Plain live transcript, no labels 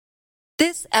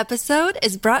This episode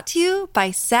is brought to you by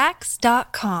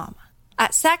Sax.com.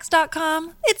 At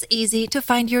Sax.com, it's easy to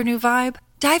find your new vibe.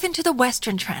 Dive into the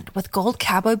Western trend with gold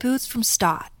cowboy boots from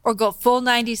Stott, or go full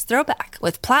 90s throwback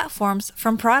with platforms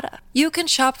from Prada. You can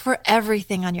shop for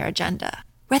everything on your agenda,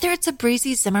 whether it's a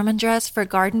breezy Zimmermann dress for a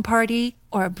garden party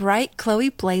or a bright Chloe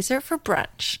blazer for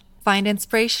brunch. Find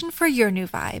inspiration for your new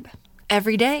vibe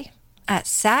every day at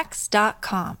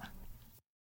Sax.com.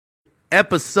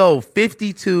 Episode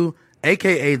 52,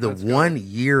 a.k.a. the 1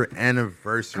 year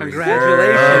anniversary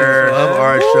Congratulations of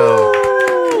our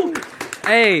show.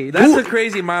 Hey, that's a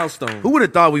crazy milestone. Who would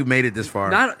have thought we made it this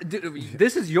far? Dude,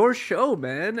 this is your show,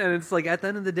 man, and it's like at the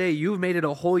end of the day, you've made it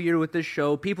a whole year with this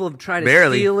show. People have tried to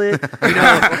steal it. You know,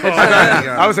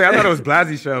 I would say I thought it was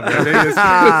Blasie's show,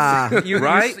 man.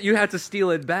 you had to steal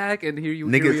it back, and here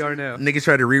we are now. Niggas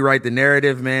tried to rewrite the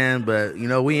narrative, man, but you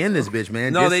know we in this bitch,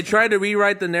 man. No, they tried to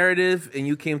rewrite the narrative, and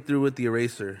you came through with the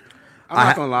eraser. I'm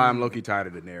not gonna lie, I'm low-key tired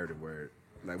of the narrative word.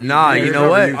 Like, you know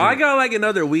what? I got like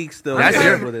another week still. That's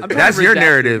your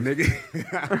narrative.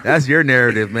 That's your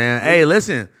narrative, man. Hey,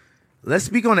 listen. Let's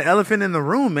speak on the elephant in the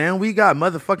room, man. We got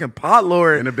motherfucking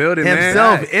Potlord in the building,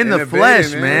 himself man. in the flesh,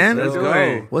 building, man. Let's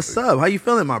go. What's up? How you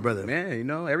feeling, my brother? Man, you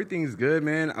know, everything's good,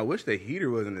 man. I wish the heater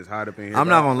wasn't as hot up in here. I'm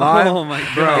not gonna lie. Oh my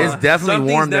god, it's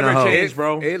definitely warm than a hoe. Changed,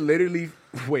 bro. It literally.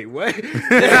 Wait, what?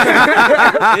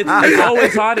 it's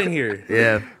always hot in here.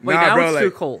 Yeah. Wait, now it's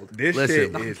too cold. This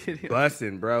Listen, shit is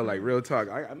busting, bro. Like, real talk.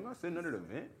 I'm not sitting under the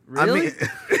vent. Really?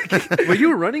 Were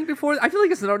you running before? I feel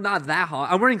like it's not that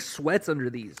hot. I'm wearing sweats under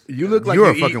these. You look like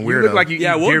you're a fucking weirdo. You look like you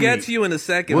Yeah, eat we'll deer get meat. to you in a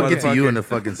second. We'll get to you in a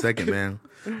fucking second, man.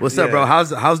 What's up, Yeah. bro?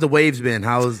 How's the waves been?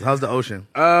 How's the ocean?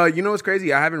 You know what's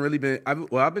crazy? I haven't really been. I've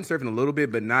been surfing a little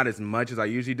bit, but not as much as I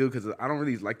usually do because I don't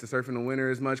really like to surf in the winter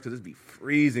as much because it's be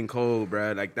freezing cold,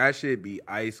 bro. Like that shit be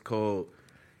ice cold.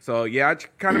 So yeah, I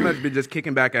kind of much been just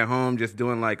kicking back at home, just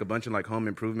doing like a bunch of like home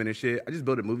improvement and shit. I just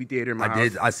built a movie theater in my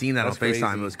house. I seen that on That's FaceTime.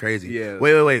 crazy. It was crazy. Yeah.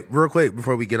 Wait, real quick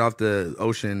before we get off the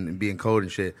ocean and being cold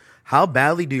and shit. How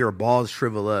badly do your balls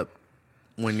shrivel up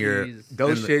when you're?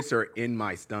 Those shits are in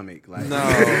my stomach. Like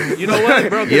No, you know what,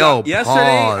 bro? Yo,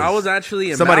 yesterday pause. I was actually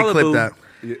in Somebody Malibu.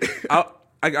 clip that.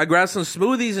 I grabbed some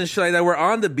smoothies and shit like that. We're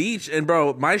on the beach, and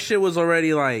bro, my shit was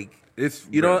already like, it's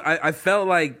know, I felt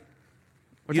like,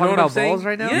 We're you know talking what I'm about saying? balls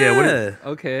right now? Yeah.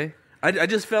 Okay. I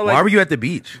just felt like Why were you at the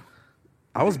beach?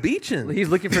 I was beaching. He's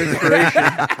looking for inspiration.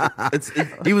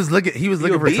 He was looking You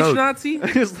for a beach toad. Nazi?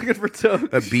 He was looking for toes.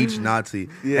 A beach Nazi.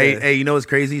 Yeah. Hey, you know what's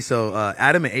crazy? So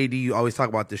Adam and AD, you always talk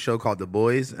about this show called The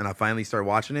Boys, and I finally started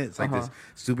watching it. It's like this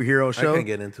superhero show. can't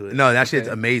get into it. No, that shit's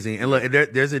amazing. And look,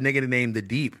 there's a nigga named The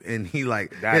Deep, and he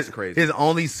like That's crazy. His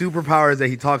only superpower is that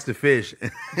he talks to fish.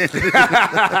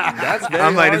 That's very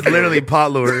I'm like, hard, it's literally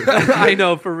Potlord. I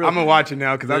know, for real. I'm gonna watch it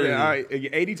now because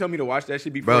AD told me to watch that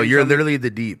shit before. Bro, he you're told me- literally The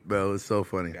Deep, bro. It's so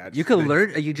funny. You can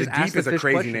learn. You just The ask Deep the is a fish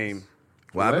crazy questions. name.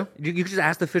 What happened? You can just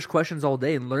ask the fish questions all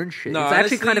day and learn shit. No, it's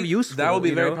actually honestly, kind of useful. That would be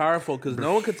you very know? powerful because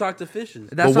no one could talk to fishes.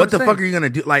 That's But what the I'm fuck are saying. you gonna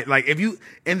do? Like if you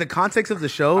in the context of the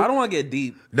show, I don't want to get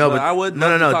deep. No, but I would. no.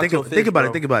 love to talk to a Think fish, about bro.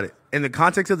 it. Think about it. In the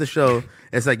context of the show,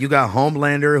 it's like you got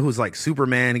Homelander, who's like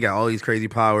Superman. He got all these crazy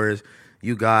powers.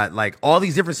 You got like all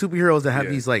these different superheroes that have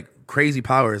these like crazy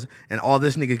powers, and all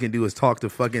this nigga can do is talk to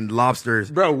fucking lobsters.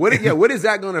 Bro, what is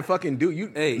that gonna fucking do?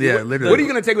 Literally. What are you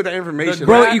gonna take with that information?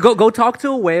 Bro, Like, you go talk to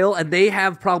a whale, and they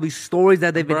have probably stories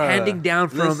that they've been Bruh, handing down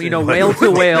from listen. whale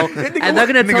to whale, and they're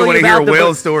gonna Nigga tell wanna you hear about the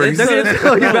whale stories. They're gonna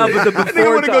tell you about the I think I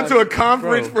before want to go times. to a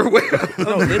conference for whales.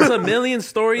 No, it's a million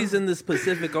stories in this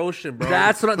Pacific Ocean, bro.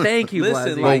 That's what. Thank you,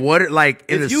 Listen, Blasey. But what, like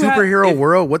in the if you had- superhero if-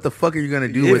 world, what the fuck are you gonna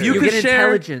do if with you it? You could get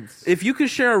share intelligence. If you could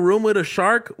share a room with a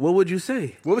shark, what would you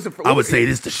say? What was the? I would say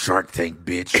this is the Shark Tank,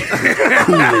 bitch.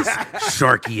 Coolest,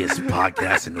 sharkiest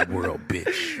podcast in the world,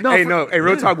 bitch. Hey,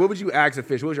 real talk. What would you ask a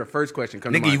fish? What was your first question?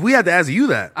 Come to Nigga, mind. we had to ask you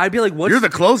that. I'd be like, "What's You're the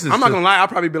closest. I'm not to- gonna lie. I'll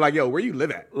probably be like, "Yo, where you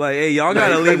live at?" Like, hey, y'all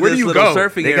gotta Like, leave where do this you little go?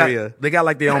 surfing They got, area. they got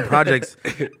like their own projects.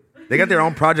 They got their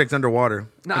own projects underwater.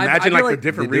 No, Imagine I feel like the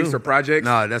different They do. reefs or projects.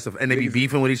 No, and they be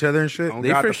beefing with each other and shit. Oh, They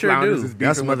God, for the sure flounders do. is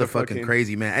That's beefing with the motherfucking fucking-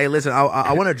 crazy, man. Hey, listen,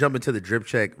 I want to jump into the drip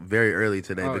check very early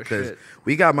today Oh, because shit.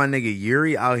 we got my nigga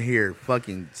Yuri out here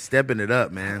fucking stepping it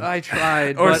up, man. I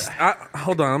tried, Or but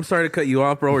hold on, I'm sorry to cut you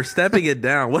off, bro. We're stepping it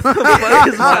down. What the fuck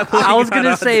is my I was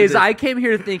gonna say is today? I came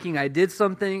here thinking I did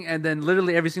something, and then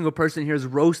literally every single person here has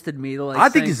roasted me. They're like, I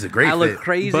think saying, this is a great I look fit.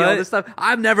 crazy, But- all this stuff.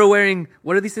 I'm never wearing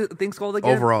what are these things called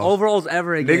again? Overalls. Overalls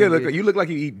ever again. Nigga, dude. you look like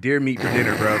you eat deer meat for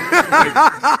dinner, bro.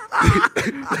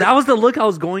 That was the look I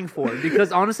was going for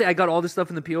because honestly, I got all this stuff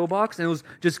in the PO box and it was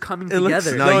just coming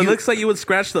together. It looks like you would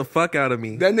scratch the fuck out of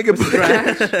me. That nigga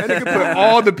put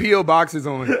all the PO boxes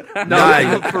on.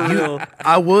 For real.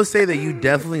 I will say that you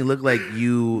definitely look like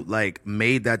you like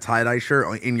made that tie-dye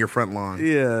shirt in your front lawn.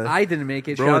 Yeah, I didn't make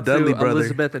it. Bro, Shout out Dudley to brother.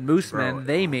 Elizabeth and Mooseman.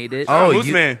 They made it. Oh,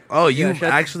 Mooseman.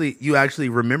 You actually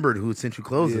remembered who sent you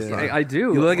clothes this time. I do.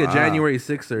 you look like a January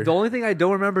 6er. The only thing I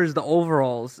don't remember is the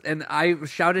overalls, and I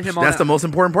shouted him. That's the most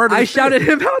important part of I this shouted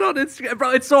shit. him out on Instagram,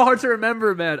 bro. It's so hard to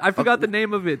remember, man. I forgot the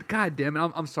name of it. God damn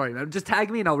it. I'm sorry, man. Just tag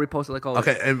me and I'll repost it like always.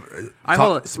 Okay, and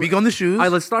hold on. speak on the shoes. All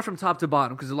right, let's start from top to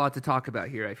bottom because there's a lot to talk about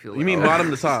here. I feel. You mean bottom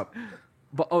to top?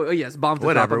 Yes, bomb to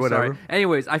Whatever, top. I'm sorry. whatever.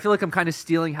 Anyways, I feel like I'm kind of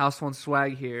stealing House One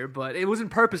swag here, but it wasn't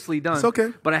purposely done. It's okay.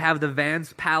 But I have the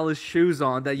Vans Palace shoes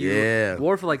on that you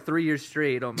wore for like 3 years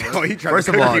straight almost. Oh, he tried First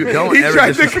to of cook all, you. don't He ever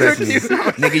tried to disrespect cook me. you.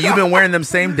 Nigga, you've been wearing them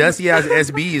same dusty ass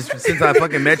SBs since I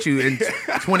fucking met you in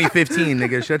 2015,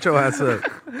 nigga. Shut your ass up.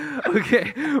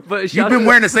 Okay, but You've been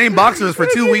wearing the same boxers for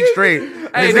 2 weeks straight.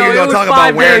 Hey, This no, nigga it gonna was talk 5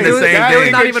 about wearing days. the It was- same it was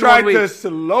thing. not even tried 1 to week.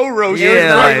 slow roast Yeah, you. it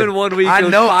was not even 1 week. It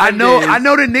was 5 days. I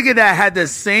know the nigga that had the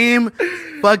same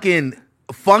fucking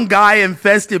fungi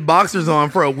infested boxers on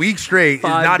for a week straight is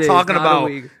 5 not days, talking not a about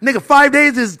week. nigga 5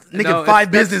 days is nigga No,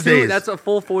 5 that's business two- days. That's a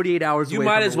full 48 hours. You away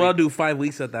might from as a well week. do 5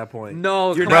 weeks at that point.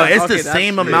 No, come Bro, on. it's Okay, the that's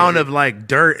same weird. amount of like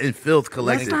dirt and filth Let's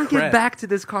collected. not crap. get back to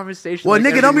this conversation. Well,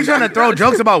 like nigga, don't be every trying to week. throw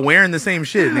jokes about wearing the same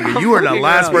shit, nigga. You are the fucking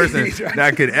last out. person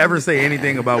that could ever say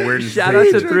anything about wearing the Shout same out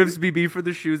to shit. Thrifts BB for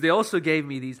the shoes. They also gave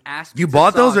me these ass. You pizza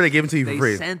bought those or socks. they gave them to you for They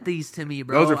free? sent these to me,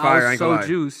 bro. Those are fire, I I was ain't so gonna lie.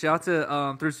 juiced. Shout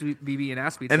out to Thrifts BB and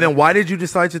Ass Pizza. And then why did you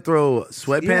decide to throw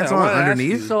sweatpants Yeah, I on wanna ask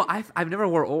underneath? you. So I've never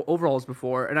wore overalls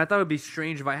before, and I thought it would be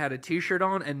strange if I had a t-shirt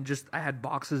on and just I had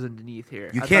boxes underneath here.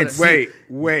 You I can't thought see.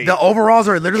 Wait. The overalls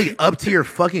are literally up to your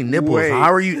fucking nipples. Wait.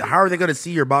 How are they going to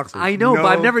see your boxers? I know, but No.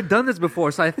 I've never done this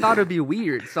before, so I thought it'd be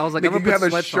weird. So I was like, I'm Nigga, gonna you put have a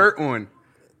sweats shirt on. on.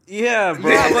 Yeah,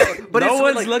 bro. But no it's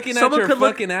one's like, looking at someone your could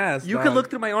look- fucking ass. You dog. can look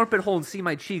through my armpit hole and see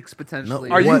my cheeks No, potentially.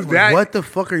 Are you what, that- What the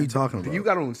fuck are you talking about? You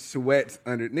got on sweats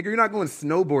under. Nigga, you're not going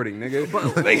snowboarding, nigga.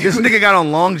 This nigga got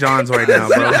on long johns right now,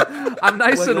 bro. I'm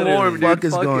nice and warm, dude. fuck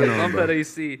is Fuck going it. on, I'm bro? that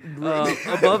AC.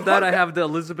 Above that, I have the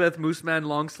Elizabeth Mooseman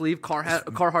long sleeve,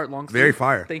 Carhartt long sleeve. Very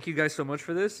fire. Thank you guys so much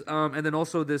for this. And then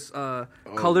also this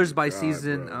Colors by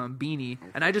Season beanie.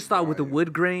 And I just thought with the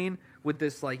wood grain, with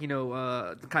this like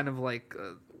kind of like.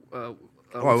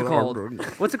 What's it called?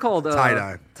 What's it called?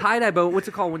 Tie-dye. Tie-dye, but what's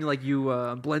it called when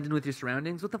you blend in with your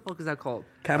surroundings? What the fuck is that called?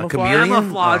 Camouflage. chameleon?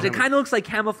 Camouflage. Oh. It kind of looks like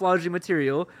camouflage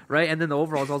material, right? And then the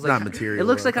overalls, I was like, not material, It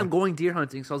looks bro. like I'm going deer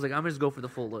hunting, so I was like, I'm gonna just go for the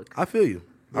full look. I feel you.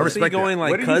 I I respect going that.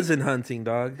 like What do you- cousin hunting,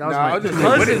 dog. That was Nah, my I was just cousin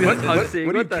like, what do you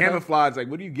hunting. the camouflage? Like,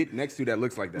 what do you get next to that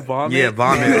looks like that? Vomit. Yeah,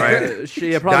 vomit, right?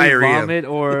 Yeah, probably Diarrhea. vomit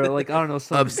or like I don't know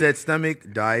some Upset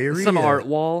stomach, diarrhea. some art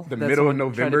wall. The that middle of someone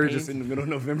tried to November, paint. just in the middle of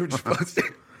November, just posted.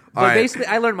 But All right. basically,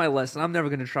 I learned my lesson. I'm never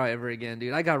gonna try ever again,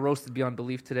 dude. I got roasted beyond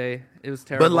belief today. It was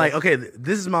terrible. But like, okay,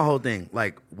 this is my whole thing.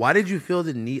 Like, why did you feel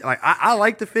the need? Like, I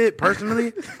like the fit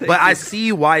personally, but I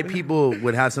see why people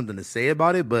would have something to say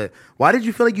about it. But why did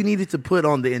you feel like you needed to put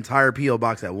on the entire PO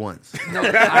box at once? no,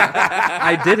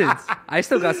 I didn't. I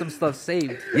still got some stuff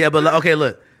saved. Yeah, but like, okay,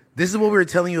 look, this is what we were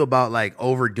telling you about, like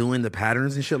overdoing the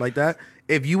patterns and shit like that.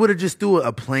 If you would have just threw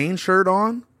a plain shirt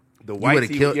on. The You white would've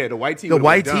tee, killed yeah, the white tee, the would've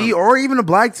white been tee, dumb. or even a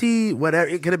black tee, whatever.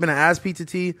 It could have been an ass pizza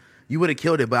tee. You would have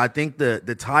killed it. But I think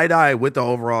the tie dye with the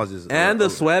overalls is And the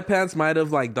sweatpants might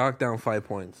have like docked down 5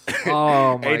 points.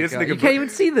 Oh my Hey, this god! nigga You can't even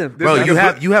see them. bro. this You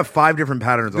nigga- have 5 different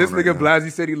patterns. This on right nigga now.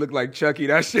 Blasey said he looked like Chucky.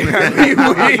 That shit had me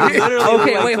weak.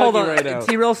 Okay, wait, hold on. Right now.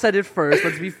 T-Rail said it first.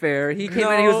 Let's be fair. He came in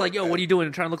and he was No. like, "Yo, what are you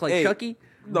doing? Trying to look like Hey. Chucky?"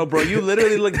 No, bro, you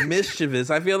literally look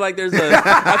mischievous. I feel like there's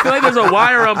a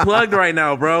wire unplugged right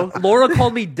now, bro. Laura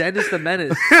called me Dennis the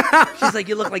Menace. She's like,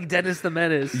 "You look like Dennis the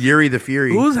Menace." Yuri the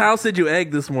Fury. Whose house did you egg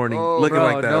this morning? looking Bro,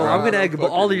 like that. no, bro? I'm gonna I'm egg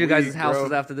all of fucking your guys' weak, houses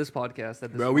bro. after this podcast.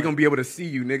 At this Bro, we gonna be able to see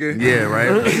you, nigga. Yeah,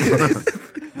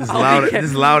 right.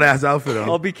 This loud ass outfit on.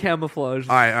 I'll be camouflaged.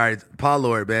 All right, Paul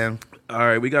Lord, man. All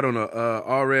right, we got on the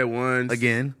all red ones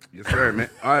Again. Yes, sir, man.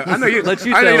 All right, I know you. Let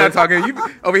you I know tell you're it. not talking. You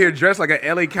over here dressed like an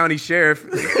LA County sheriff.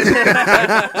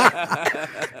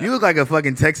 You look like a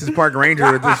fucking Texas Park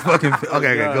Ranger with this fucking.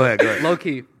 Okay, go ahead. Low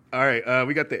key. All right,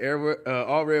 we got the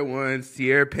all red ones,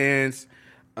 Sierra pants,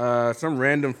 some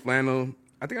random flannel.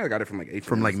 I think I got it from like H&M.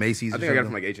 From, like, Macy's I or think I got it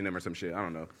something. from like H&M or some shit. I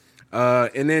don't know.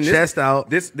 And then Chest out.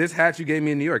 This hat you gave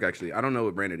me in New York, actually. I don't know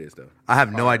what brand it is, though. I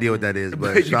have no idea what that is,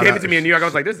 but you shout gave out- it to me in New York. I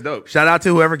was like, this is dope. Shout out to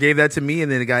whoever gave that to me,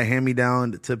 and then it got hand me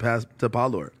down to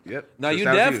Pollard. Yep. Now So you shout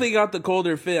out to definitely got the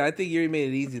colder fit. I think you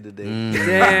made it easy today.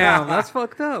 Damn, that's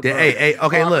fucked up. Bro. Hey,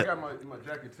 okay, look.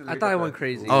 I thought I went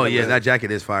crazy. Oh yeah, that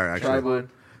jacket is fire. Actually,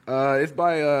 Tribal. It's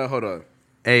by hold on.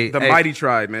 hey, The hey, Mighty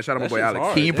Tribe, man. Shout out my That boy shit's Alex.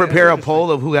 hard. can you Yeah, prepare a that's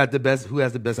poll of who has the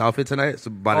best outfit tonight? So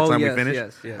by the Oh, time yes, we finish,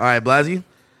 yes. all right, Blasey.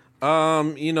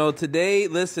 Today,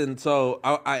 listen. So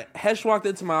I Hesh walked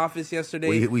into my office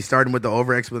yesterday. We starting with the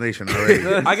over explanation already.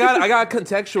 I got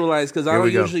contextualized because I Here don't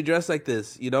we go. usually dress like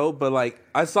this, But like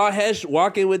I saw Hesh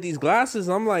walk in with these glasses,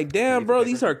 I'm like, damn, bro,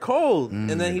 these are cold. And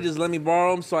then he just let me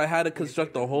borrow them, so I had to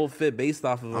construct a whole fit based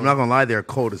off of them. I'm not gonna lie, they're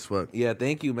cold as fuck. Yeah,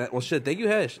 thank you, man. Well, shit, thank you,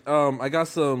 Hesh. I got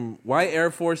some white Air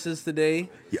Forces today.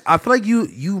 I feel like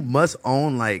you must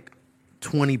own like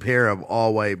 20 pair of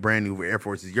all white brand new Air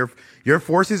Forces. Your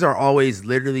forces are always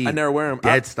literally I never wear them.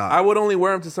 dead stock. I would only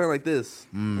wear them to something like this,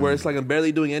 where it's like I'm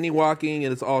barely doing any walking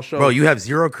and it's all show. Bro, you have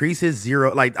zero creases,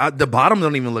 zero like the bottom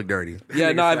don't even look dirty.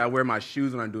 yeah, no, I wear my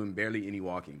shoes when I'm doing barely any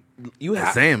walking. you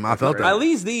have Same, I felt At that.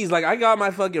 least these, like I got my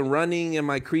fucking running and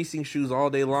my creasing shoes all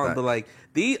day long, but like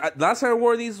last time I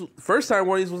wore these, first time I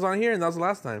wore these was on here, and that was the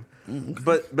last time.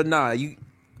 But nah,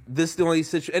 this is the only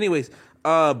situation. Anyways,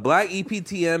 black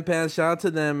EPTM pants, shout out to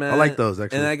them, man. I like those,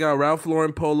 actually. And I got Ralph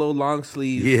Lauren polo long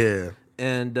sleeve. Yeah.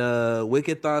 And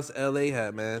Wicked Thoughts LA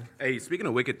hat, man. Hey, speaking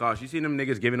of wicked thoughts, you seen them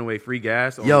niggas giving away free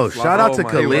gas? on Yo, the slot? shout out Oh to my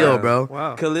Khalil, God. bro.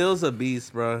 Wow. Khalil's a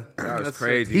beast, bro. That was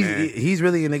crazy, man. He's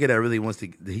really a nigga that really wants to.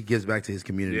 He gives back to his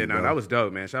community. Yeah, no, bro. that was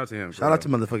dope, man. Shout out to him. Shout out to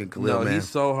motherfucking Khalil, No, man. he's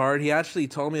so hard. He actually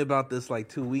told me about this like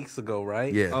 2 weeks ago,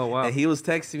 right? Yeah. Oh, wow. And he was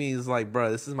texting me. He's like,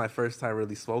 "Bro, this is my first time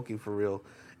really smoking for real.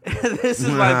 And this is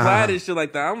my plan and shit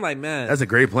like that." I'm like, man, That's a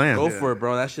great plan. go for it,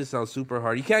 bro. That shit sounds super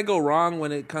hard. You can't go wrong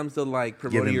when it comes to like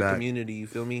promoting Giving your back. community. You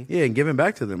feel me? Yeah, and giving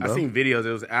back to them, I bro. seen videos.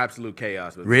 It was absolute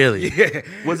chaos. But Really? Yeah.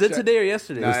 Was it today or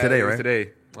yesterday? It was today, It was right? today.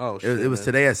 Oh shit! It was man.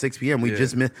 today at 6 p.m. We Yeah.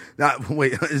 just missed.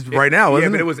 Wait, it's right now, wasn't Yeah,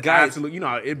 but it? it was Guys. absolute. You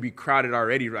know, it'd be crowded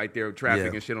already right there with traffic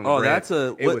Yeah. and shit on the Oh, bread. that's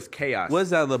a. It what- was chaos.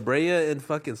 Was that La Brea and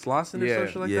fucking Slauson or Yeah. some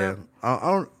shit like yeah. that?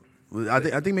 I don't. I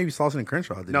think maybe Slauson and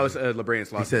Crenshaw. Did No, it. it's LeBron and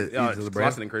Slauson. said he's LeBron?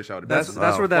 Slauson and Crenshaw. That's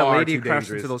Wow. where that Far lady too crashed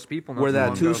dangerous. into those people. not Where too that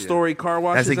long ago. two-story car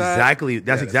wash That's is at? exactly. That's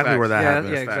that's exactly facts. where that Yeah,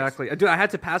 happened. yeah, Facts. exactly. Dude, I had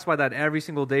to pass by that every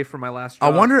single day for my last I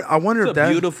job. wonder It's if a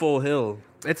that's. beautiful hill.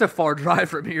 It's a far drive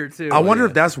from here too. I wonder yeah.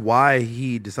 if that's why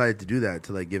he decided to do that,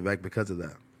 to like give back because of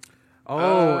that.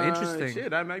 Oh, interesting. Shit,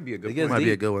 that might be a good It gets point. Might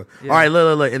be a deep. good one. Yeah. All right,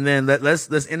 look, and then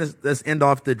let's end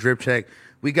off the drip check.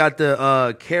 We got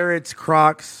the carrots,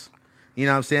 Crocs. You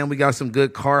know what I'm saying? We got some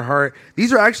good Carhartt.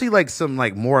 These are actually like some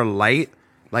like more light,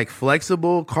 like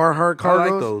flexible Carhartt cargos. I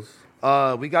like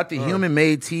those. We got the human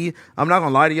made tee. I'm not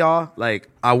gonna lie to y'all. Like,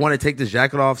 I want to take this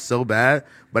jacket off so bad,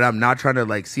 but I'm not trying to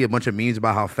like see a bunch of memes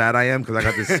about how fat I am because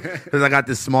I got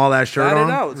this small ass shirt Fat it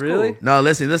on. out. It's Really? cool. No,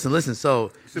 listen.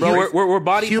 So, Bro, we're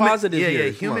body human, positive yeah, here.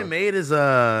 yeah. Come Human on. made is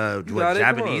got it?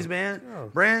 Japanese Come on.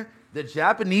 brand. The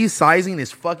Japanese sizing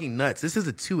is fucking nuts. This is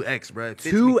a 2X, bro. It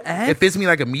fits me- 2X? It fits me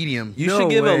like a medium. You No should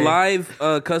give way. a live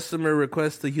customer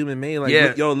request to Human Made. Like,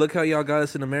 Yeah. yo, look how y'all got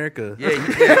us in America. Yeah.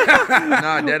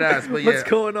 Nah, dead ass. But yeah. What's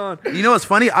going on? You know what's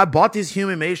funny? I bought this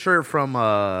human made shirt from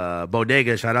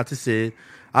Bodega. Shout out to Sid.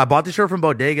 I bought this shirt from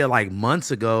Bodega like months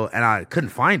ago, and I couldn't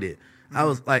find it. I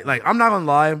was like I'm not gonna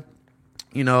lie.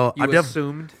 You know, You I def-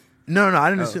 assumed no, I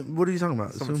didn't assume. What are you talking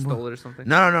about? someone Assume what? stole it or something?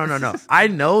 No. I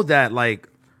know that like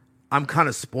I'm kind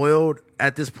of spoiled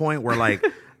at this point where like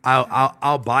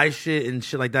I'll buy shit and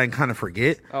shit like that and kind of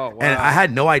forget. Oh, wow. And I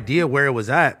had no idea where it was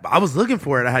at. I was looking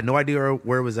for it. I had no idea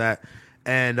where it was at.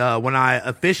 And when I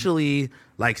officially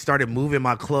like started moving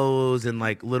my clothes and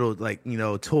like little like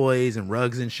toys and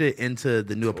rugs and shit into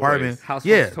the new apartment, Household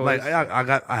yeah, toys.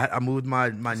 like I moved my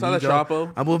Saw the Nego.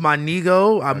 Chapo? I moved my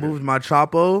Nego. I moved my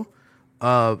Chapo.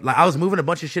 Like I was moving a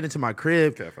bunch of shit into my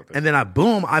crib, and then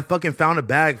I fucking found a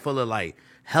bag full of like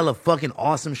hella fucking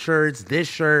awesome shirts. This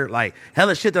shirt, like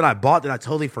hella shit that I bought that I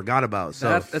totally forgot about. So,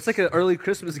 That's like an early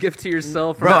Christmas gift to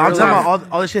yourself. bro, I'm talking about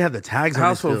all this shit have the tags on it.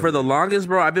 Household still. for the longest,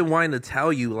 bro. I've been wanting to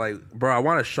tell you, like, bro, I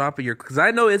want to shop at your because I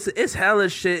know it's hella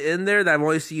shit in there that I've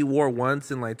only seen you wore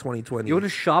once in like 2020. You want to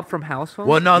shop from Household?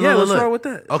 Well, no, Yeah, look, what's look. wrong with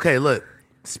that? Okay, look.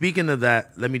 Speaking of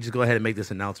that, let me just go ahead and make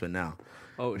this announcement now.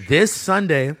 Oh, shit. This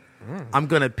Sunday, I'm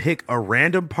gonna pick a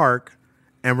random park,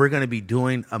 and we're gonna be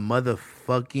doing a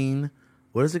motherfucking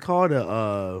what is it called?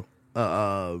 Where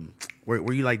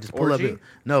you like just pull Orgy?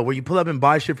 up? Where you pull up and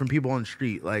buy shit from people on the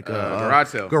street, like garage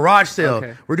sale. Garage sale.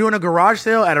 Okay. We're doing a garage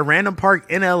sale at a random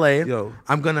park in LA. Yo.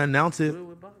 I'm gonna announce it. Do it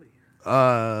with Bobby.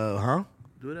 Huh?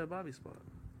 Do it at Bobby's spot.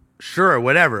 Sure,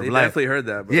 whatever. They like, definitely heard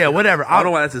that. Bro. Yeah, whatever. I don't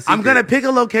know why that's a secret. I'm gonna pick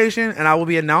a location and I will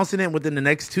be announcing it within the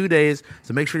next 2 days.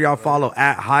 So make sure y'all follow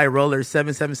at High Roller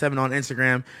 777 on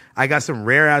Instagram. I got some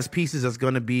rare ass pieces that's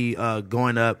gonna be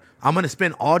going up. I'm gonna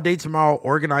spend all day tomorrow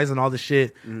organizing all the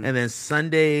shit, and then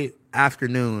Sunday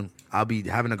afternoon I'll be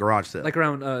having a garage sale. Like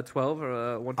around 12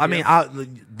 or 1 I mean,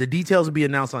 the details will be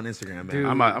announced on Instagram, man. Dude.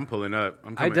 I'm pulling up.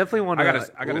 I definitely want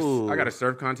to. I got a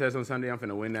surf contest on Sunday. I'm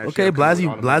finna win that. Okay, shit.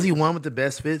 Blasey won with the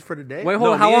best fit for the day. Wait, hold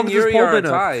on. me How long and has this Yuri poll are a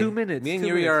been tie. up? 2 minutes. Me and 2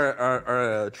 Yuri minutes.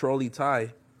 are a trolley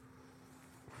tie.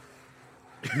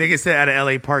 Nigga said at a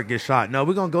LA park get shot. No,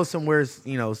 we're gonna go somewhere,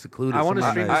 secluded. I wanna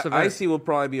somewhere stream nice. this event. Icy will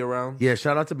probably be around. Yeah,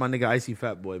 shout out to my nigga Icy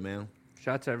Fat Boy, man.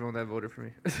 Shout out to everyone that voted for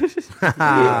me.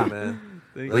 Yeah, man.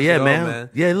 But yeah, go, man.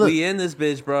 Yeah, look. We in this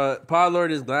bitch, bro. Pod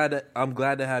Lord is glad. I'm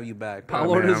glad to have you back. Bro. Pod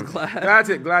Lord Man, is I'm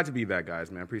glad. glad to be back,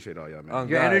 guys. Man, appreciate all y'all, man.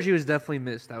 Your God. energy was definitely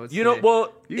missed. I would say. You know,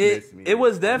 well, You missed me, it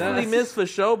was man. definitely missed for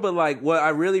sure. But like, what I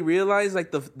really realized,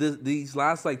 like these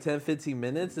last like 10, 15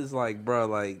 minutes is like, bro,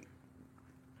 like.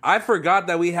 I forgot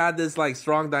that we had this like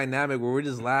strong dynamic where we're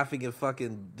just laughing and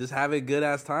fucking just having a good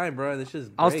ass time, bro. And it's just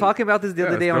I was great. talking about this the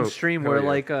other Yeah, day it's on dope. stream Hell where yeah.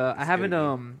 like I haven't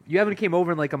you haven't came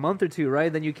over in like a month or two,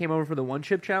 right? Then you came over for the one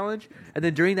chip challenge, and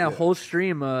then during that whole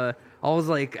stream, I was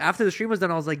like, after the stream was done,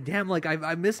 I was like, damn, like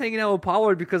I miss hanging out with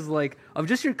Pollard because like of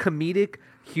just your comedic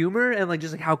humor and like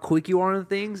just like how quick you are on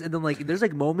things, and then like there's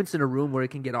like moments in a room where it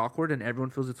can get awkward and everyone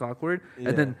feels it's awkward,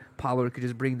 and then Pollard could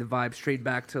just bring the vibe straight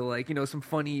back to like some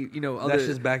funny other. That's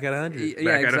just back at 100. Yeah, Back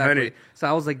at exactly. 100. So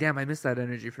I was like, damn, I miss that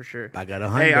energy for sure. I got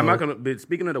 100. Hey, I'm not gonna. But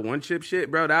speaking of the one chip shit,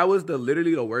 bro, that was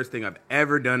literally the worst thing I've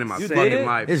ever done in my You did fucking it?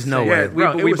 life. There's no Yeah, way.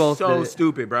 bro. We It was both so did it.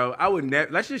 stupid, bro. I would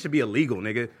never. That shit should be illegal,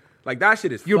 nigga. Like that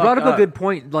shit is. You fucked brought up up. a good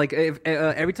point. Like, if,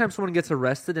 every time someone gets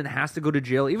arrested and has to go to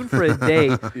jail, even for a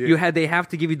day, they have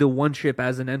to give you the one chip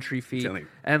as an entry fee, Telling you.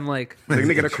 and like Like,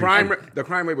 nigga, the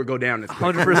crime rate would go down.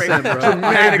 100%, bro. I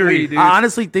Dramatically, agree, dude. I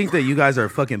honestly think that you guys are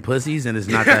fucking pussies and it's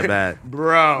not that bad.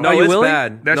 bro. No, you it's willing?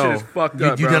 bad. that no. shit is fucked you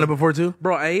up. you bro. done it before too?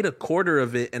 Bro, I ate a quarter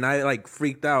of it and I like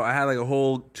freaked out. I had like a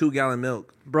whole 2-gallon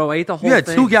milk Bro, I ate the whole You had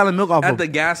thing. 2 gallon milk off at of the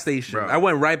gas station. Bro. I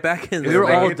went right back in We there.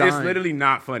 were all It's dying. literally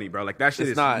not funny, bro. Like that shit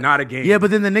It's is not. not a game. Yeah, but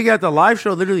then the nigga at the live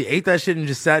show literally ate that shit and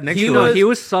just sat next to us. He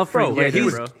was suffering. Bro, with he it,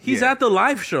 was- bro. he's Yeah. at the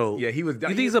live show. Yeah, he was- You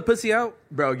think he's a pussy out?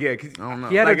 bro. Yeah, 'cause- I don't know.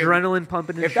 He had Like, adrenaline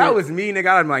pumping and If shit. that was me,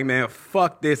 nigga, I'm like, man,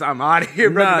 fuck this. I'm out of here,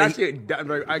 bro. Nah, That shit,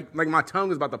 bro, like my tongue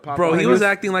was about to pop. Bro, off. he was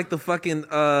acting like the fucking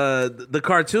the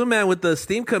cartoon man with the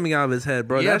steam coming out of his head,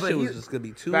 bro. Yeah, that but shit he- was just gonna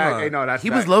be too Fact. hot. Hey, no, that's He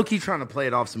was fact. low key trying to play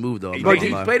it off smooth though. Bro, I'm not he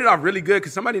gonna lie. played it off really good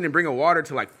because somebody didn't bring a water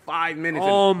to like 5 minutes.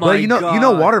 Oh and, my But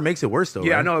god. water makes it worse though.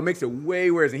 yeah, I right? know it makes it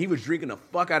way worse. And he was drinking the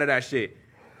fuck out of that shit.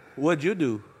 What'd you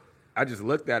do? I just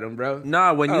looked at him, bro.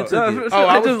 Nah, when you took it.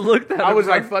 I was, just looked at I him, was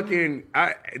bro. like fucking.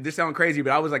 This sounds crazy,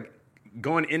 but I was like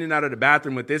going in and out of the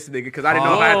bathroom with this nigga because I didn't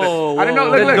know if I had to. I didn't know. whoa,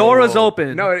 Look, The look. door was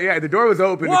open. No, yeah, the door was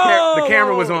open. Whoa, the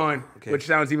camera was whoa. on, Okay. which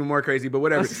sounds even more crazy, but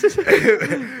whatever.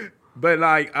 But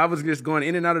like, I was just going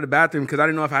in and out of the bathroom because I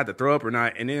didn't know if I had to throw up or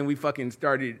not. And then we fucking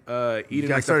started You eating.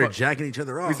 guys like, started jacking each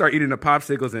other off. we started eating the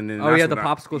popsicles, and then Oh that's yeah, the when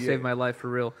I- popsicle yeah. saved my life for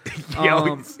real.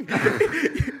 Yo,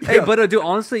 Hey, but dude,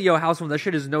 honestly, yo, Housewarm, that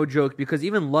shit is no joke because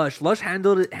even Lush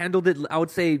handled it. I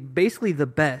would say basically the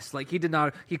best. Like he did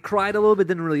not. He cried a little bit,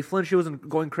 didn't really flinch. He wasn't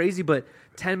going crazy, but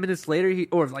 10 minutes later,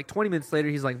 or like 20 minutes later,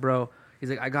 he's like, bro. He's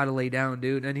like, I gotta lay down,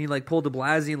 dude, and he like pulled the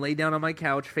Blasey and laid down on my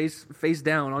couch, face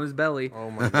down on his belly.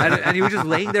 Oh my And he was just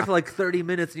laying there for like 30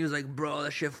 minutes, and he was like, bro, that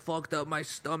shit fucked up my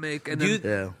stomach. And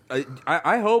then Yeah.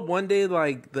 I hope one day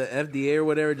like the FDA or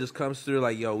whatever just comes through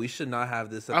like, yo, we should not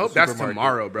have this at I the hope that's supermarket.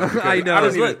 tomorrow, bro. because I know. I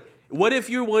don't Because even, look, what if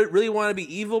you really want to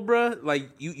be evil, bro? Like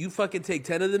you fucking take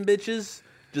 10 of them bitches,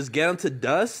 just get them to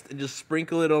dust and just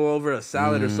sprinkle it all over a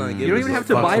salad or something. you don't even have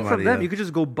to Fuck buy it from somebody them. up. You could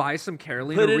just go buy some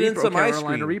Carolina Put it in Reaper, some ice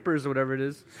Carolina cream. Reapers or whatever it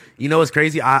is. You know what's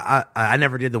crazy? I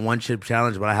never did the one chip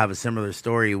challenge, but I have a similar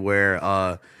story where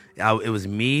it was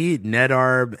me,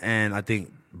 Nedarb, and I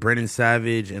think Brennan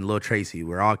Savage and Lil Tracy.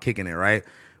 We're all kicking it, right?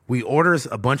 We orders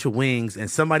a bunch of wings,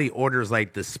 and somebody orders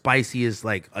like the spiciest,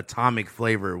 like atomic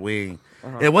flavor wing.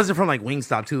 It wasn't from like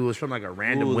Wingstop too. It was from like a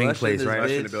random Ooh, wing Lush in place, this right?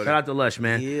 bitch. Shout out to Lush,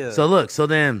 man. Yeah. So look, so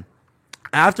then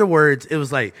afterwards, it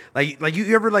was like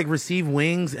you ever like receive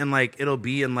wings and like it'll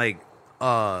be in like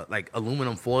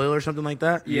aluminum foil or something like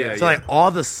that. Yeah, So yeah. like all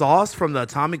the sauce from the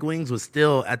atomic wings was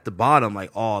still at the bottom,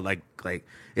 like all like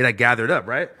it had gathered up,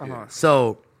 right?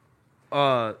 So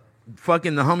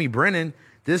fucking the homie Brennan,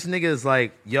 this nigga is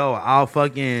like, yo, I'll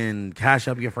fucking cash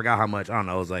up you. I forgot how much. I don't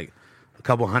know. It was like a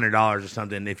couple $100 or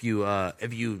something if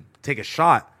you take a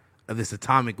shot of this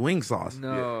atomic wing sauce.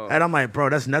 No. And I'm like, bro,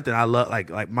 that's nothing. I love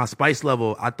like my spice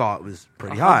level. I thought was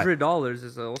pretty high. $100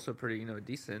 is also pretty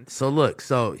decent. So look,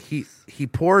 he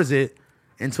pours it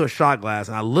into a shot glass,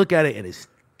 and I look at it, and it's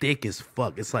thick as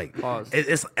fuck. It's like Pause.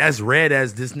 it's as red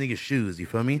as this nigga's shoes. You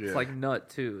feel me? It's like nut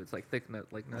too. It's like thick nut,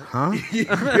 like nut. Huh?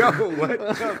 Yo, what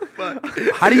the fuck?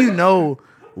 How do you know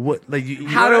what? Like, you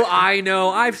How do I know?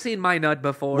 I've seen my nut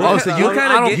before. Oh, so you I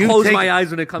don't you close take- my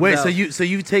eyes when it comes Wait, out. so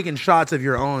you've taken shots of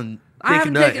your own I thick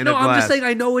haven't nut taken. in No, a I'm glass? just saying.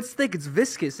 I know it's thick. It's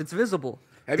viscous. It's visible.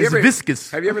 Have you It's ever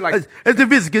viscous. Have you ever like It's the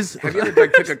viscous. Have you ever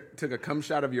like took a cum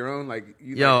shot of your own? Like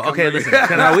you, Yo, like, cum okay, out listen. your-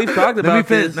 Can Now I, we've talked let me about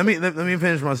finish. this. Let me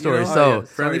finish my story. know, So yeah.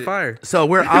 Friendly fire. So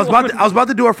I was about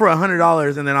to do it for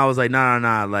 $100, and then I was like,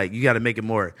 nah. Like, you got to make it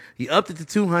more. He upped it to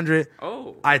 200.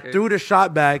 Oh, I okay. threw the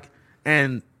shot back,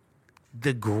 and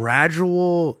the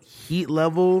gradual heat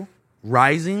level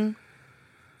rising,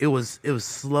 it was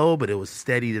slow, but it was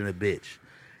steady than a bitch.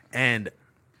 And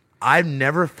I've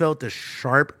never felt a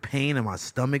sharp pain in my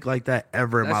stomach like that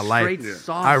ever in That's my life. straight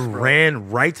sauce, I bro.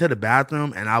 ran right to the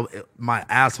bathroom, and my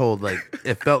asshole, like,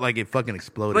 it felt like it fucking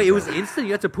exploded. Wait, it bro. was instant.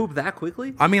 You had to poop that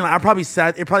quickly. I mean, like, I probably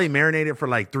sat. It probably marinated for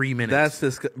like 3 minutes.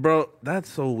 That's bro. That's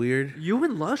so weird. You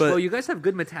and Lush, But- bro. You guys have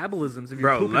good metabolisms. If you're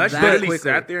Bro, pooping Lush that literally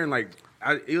quickly. sat there and like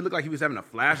it looked like he was having a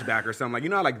flashback or something. Like, you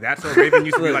know how like That's So Raven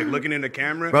used to be like looking in the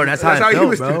camera? Bro, that's how it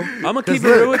felt, bro. I'm gonna keep it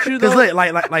real with you though.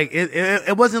 Because like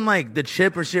it wasn't like the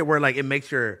chip or shit where like it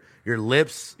makes your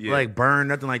lips like burn,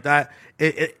 nothing like that.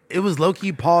 It was low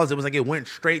key paused. It was like it went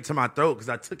straight to my throat because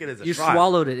I took it as a You shot.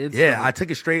 swallowed it instantly. Yeah, I took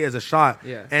it straight as a shot.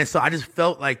 Yeah. And so I just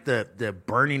felt like the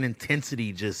burning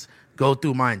intensity just go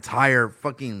through my entire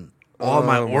fucking all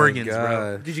my Oh organs, bro.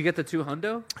 God. Did you get the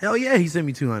 200? Hell yeah, he sent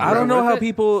me 200. I don't know worth how it?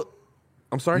 people.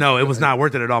 I'm sorry. No, it was not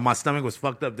worth it at all. My stomach was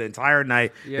fucked up the entire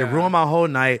night. Yeah. It ruined my whole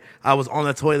night. I was on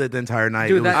the toilet the entire night.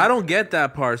 Dude, It was- I don't get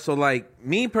that part. So like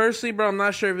me personally, bro, I'm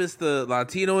not sure if it's the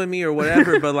Latino in me or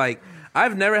whatever, but like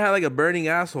I've never had like a burning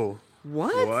asshole.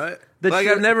 What? What? The Like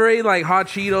chip- I've never ate like hot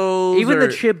Cheetos. Even or,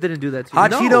 the chip didn't do that to you.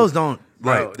 Hot No. Cheetos don't.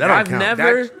 Bro, Right, that don't I've count.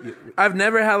 never, That's- I've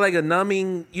never had like a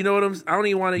numbing. You know what I'm? I don't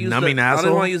even want to use Numbing I asshole?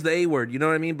 don't want to use the A word. You know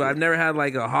what I mean? But I've never had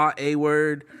like a hot A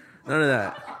word. None of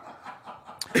that.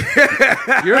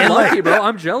 You're lucky, bro.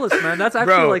 I'm jealous, man. That's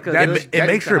actually Bro, like a. that- good It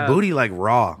makes to your have. booty like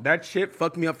raw. That chip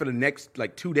fucked me up for the next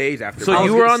like 2 days after. So I was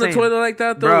you were gonna on the say- toilet like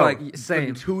that though? bro, Like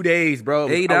Same. 2 days, bro.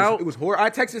 Ate I was- out? It was horrible. I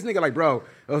texted this nigga like, bro,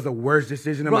 that was the worst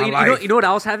decision of Bro, my you life. know what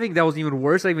I was having? That was even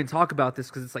worse. I didn't even talk about this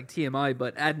because it's like TMI.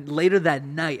 But later that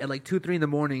night, at like 2-3 in the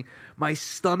morning, my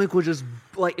stomach was just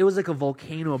like it was like a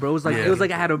volcano, bro. It was like Yeah. it was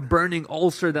like I had a burning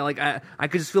ulcer that like I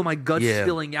could just feel my guts Yeah.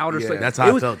 spilling out or Yeah. something. That's how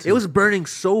I was, felt, too. It was burning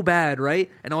so bad, right?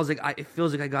 And I was like, it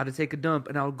feels like I got to take a dump,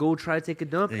 and I'll go try to take a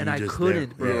dump, And and you I just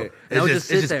couldn't, there. bro. Yeah. And It's I would just-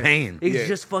 sit it's just there. pain. It's Yeah.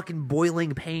 just fucking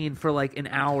boiling pain for like an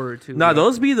hour or two. nah, bro.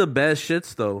 those be the best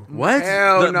shits though. What?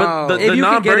 Hell The- no. but the If you can get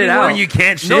non-burning it out. one- When you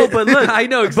can't shit? No, but look, I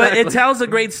know But exactly. it tells a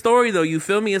great story though. You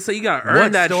feel me? It's like you got to earn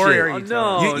What that story shit. are you Oh,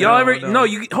 telling? no. Y'all ever? no. No,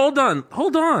 you hold on.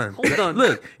 Hold on.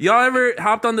 Look, y'all ever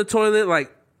hopped on the toilet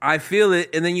like I feel it,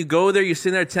 and then you go there, you're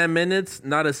sitting there 10 minutes,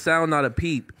 not a sound, not a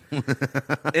peep.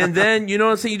 And then you know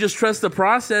what I'm saying, you just trust the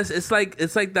process. It's like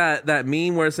that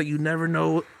meme where it's like you never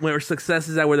know where success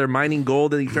is at, where they're mining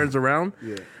gold and he turns around.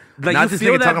 Yeah. Like Not you this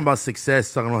feel nigga that, talking about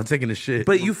success, talking about taking the shit.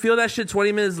 but you feel that shit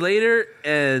 20 minutes later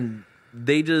and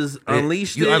they just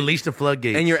unleashed you it unleashed the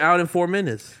floodgates, and you're out in 4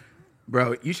 minutes.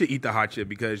 Bro, you should eat the hot chip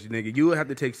because nigga, you will have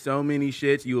to take so many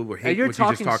shits. You will hate And you're what you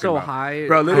just talking talking so about. high,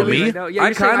 bro. Literally, me? right now. Yeah,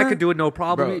 you're saying I kinda- could do it no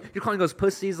problem. Bro. You're calling us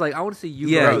pussies. Like I want to see you.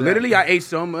 Yeah, go bro, do that. literally, I ate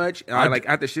so much. I like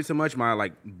after shit so much, my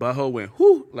like butthole went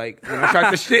whoo. Like when I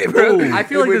tried to shit, bro. I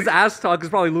feel It like went- this ass talk is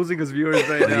probably losing his viewers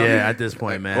right now. yeah, at this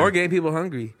point, man. Or getting people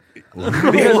hungry.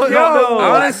 no.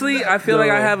 Honestly, I feel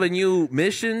like I have a new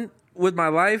mission with my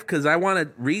life because I want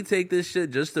to retake this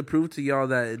shit just to prove to y'all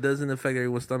that it doesn't affect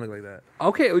everyone's stomach like that.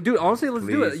 Okay, dude. Honestly, let's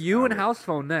do it. Please. You and house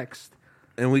phone next.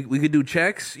 And we could do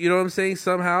checks. You know what I'm saying?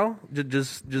 Somehow,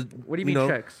 just. What do you mean know,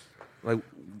 checks? Like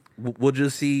we'll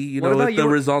just see. You What know about if the you-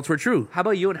 results were true. How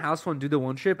about you and house phone do the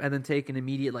one chip and then take an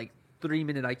immediate like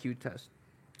 3-minute IQ test?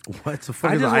 What the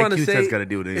fuck I is an just wanna IQ say- test got to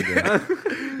do with anything?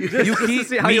 You keep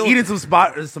see how Me you'll- eating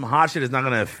some hot shit is not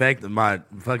gonna affect my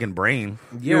fucking brain.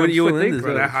 Yeah, would- I'm you would still in think, this,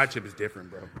 Bro, though. that hot chip is different,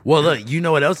 bro. Well, look, you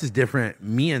know what else is different?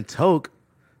 Me and Toke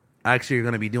actually are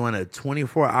gonna be doing a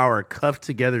 24-hour cuff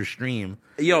together stream.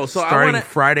 Yo, so I starting want to.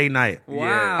 Friday night.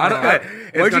 Wow. I don't- it's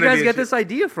Where'd you gonna guys be a get shit. this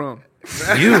idea from?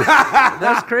 You,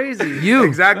 That's crazy. you.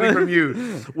 Exactly from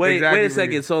you. Wait Exactly a from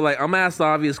second. you. So like, I'm gonna ask the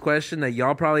obvious question that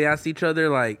y'all probably asked each other.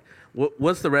 Like,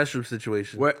 what's the restroom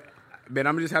situation? What? Man,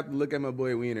 I'm gonna just have to look at my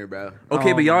boy Wiener, bro.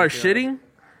 Okay, Oh but y'all my are God. shitting.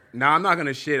 Nah, I'm not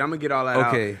gonna shit. I'm gonna get all that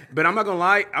out. Okay. But I'm not gonna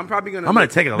lie. I'm probably gonna. I'm gonna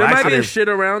take a There might be a laxative. shit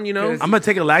around, you know. I'm gonna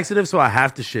take a laxative, so I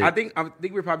have to shit. I think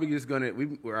we're probably just gonna.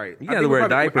 Right. You gotta wear a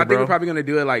diaper, I think bro. we're probably gonna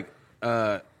do it like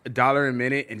 $1 a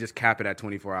minute and just cap it at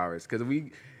 24 hours. Because if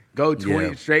we go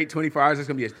 20 straight 24 hours, it's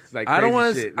gonna be like I don't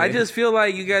want want to. I just feel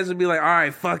like you guys would be like, all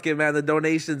right, fuck it, man. The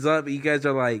donation's up. You guys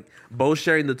are like both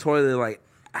sharing the toilet, like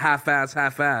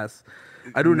half-ass.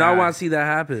 I do not want to see that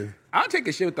happen. I'll take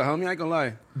a shit with the homie. I ain't gonna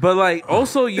lie. But like,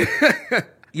 also you.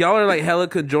 Y'all are like hella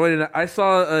conjoined. I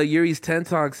saw Yuri's 10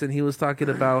 Talks, and he was talking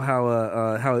about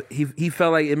how he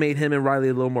felt like it made him and Riley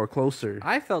a little more closer.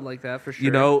 I felt like that for sure.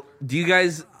 You know, do you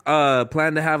guys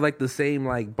plan to have like the same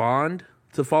like bond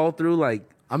to follow through? Like,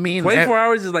 I mean, 24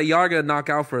 hours is like y'all are gonna knock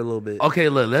out for a little bit. Okay,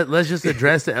 look, let's just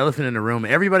address the elephant in the room.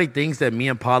 Everybody thinks that me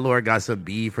and Pablo are got some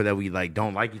beef or that we like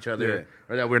don't like each other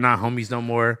or that we're not homies no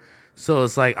more. So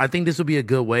it's like I think this would be a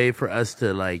good way for us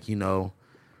to like, you know,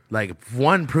 like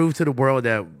one prove to the world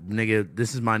that nigga,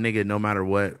 this is my nigga no matter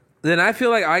what. Then I feel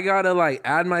like I gotta like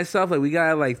add myself. Like we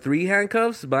got like 3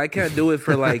 handcuffs, but I can't do it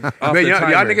for like. Off Man, the y'all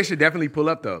timer. niggas should definitely pull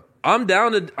up though. I'm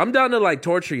down to like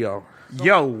torture y'all.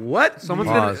 Yo, what? Someone's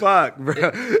gonna- fuck, bro.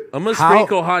 I'm gonna How-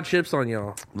 sprinkle hot chips on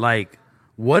y'all. Like,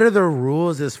 what are the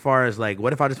rules as far as like,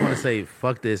 what if I just want to say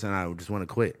fuck this and I just want to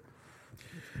quit?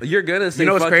 You're gonna say You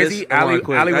know what's fuck crazy? this, I wanna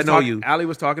quit. Ali I was know you. Ali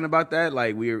was talking about that,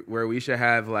 like where we should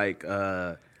have like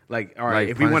all right, Like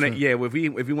if we want to,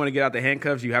 punishment? if we want to get out the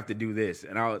handcuffs, you have to do this.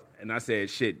 And I said,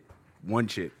 shit, one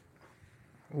chip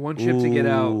one chip to get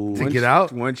out. Ooh. To get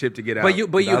out? one chip to get out. But you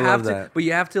I have love to that. but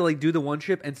you have to like do the one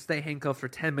chip and stay handcuffed for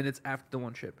 10 minutes after the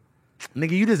one chip.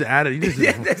 Nigga, you just added, you just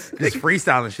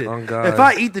freestyling shit. Oh, God. If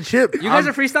I eat the chip, You guys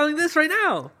are freestyling this right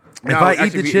now. if I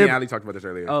eat the me chip, and Ali talked about this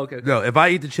earlier. Oh, okay. no, if I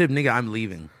eat the chip, nigga, I'm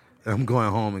leaving. I'm going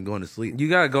home and going to sleep. You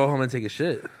gotta go home and take a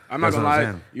shit. I'm not That's gonna what I'm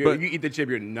lie. saying. You eat the chip,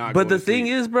 you're not. But going the to thing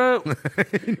sleep. is, bro,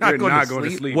 you're not going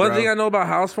to sleep. one bro. thing I know about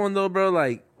house phone though, bro,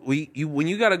 like when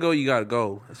you gotta go, you gotta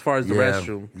go. As far as the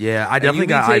restroom, Yeah, I And definitely you be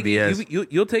got taking- IBS.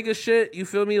 You'll take a shit. You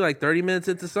feel me? Like 30 minutes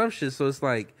into some shit. So it's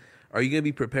like, are you gonna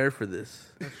be prepared for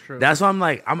this? That's true. That's why I'm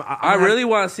like, I really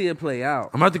want to see it play out.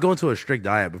 I'm about to go into a strict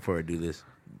diet before I do this.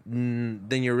 Then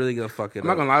you're really gonna fuck it I'm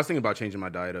not up. gonna lie. I was thinking about changing my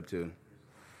diet up too.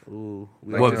 Ooh,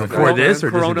 we What, don't know. before this or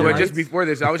just in Corona But general? just before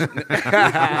this, I was.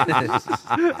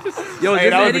 Yo, Hey,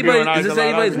 that was a good one. is this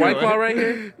anybody's white claw right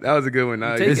here? That was a good one.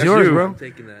 Nah, It's that's yours, you. bro. I'm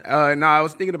taking that. No, I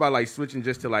was thinking about like switching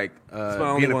just to like my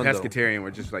only being a one, though. pescatarian,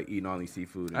 where just like eating only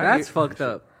seafood. That's fucked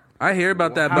up. I hear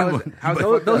about that, but How's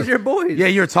Those are your boys. Yeah,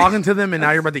 you're talking to them and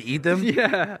now you're about to eat them?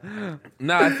 Yeah.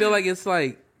 nah, I feel like it's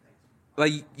like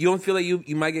you don't feel like you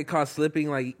might get caught slipping,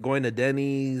 like going to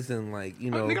Denny's and like I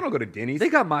think I don't go to Denny's. They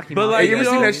got Maki. But, Maki. like, Hey, you ever you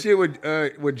seen know- that shit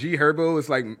with G Herbo was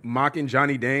like mocking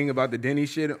Johnny Dang about the Denny's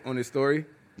shit on his story?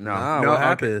 Nah, No, what okay.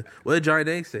 happened? What did Johnny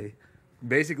Dang say?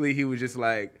 Basically, he was just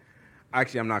like,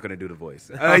 actually, I'm not gonna do the voice.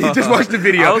 You just watch the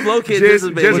video. I was low-key Just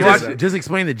anticipating watch that. it. Just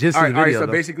explain the gist All of right, the video. so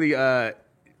though. basically,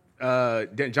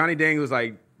 Johnny Dang was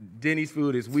like, Denny's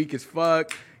food is weak as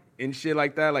fuck and shit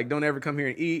like that. Like, don't ever come here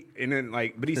and eat. And then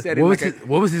like, but he said it what, was like his,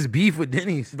 what was his beef with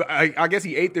Denny's? but I guess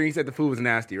he ate there and he said the food was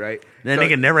nasty, right? That So-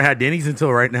 nigga never had Denny's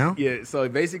until right now? Yeah, so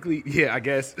basically, yeah, I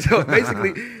guess. So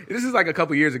basically, this is like a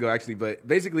couple years ago, actually. But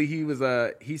basically,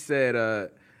 he said,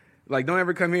 like, don't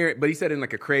ever come here. But he said in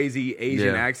like a crazy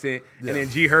Asian Yeah. accent, and then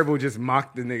G Herbo just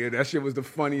mocked the nigga. That shit was the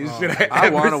funniest shit I I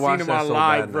ever wanna seen watch in that my so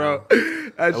life, bad bro. now.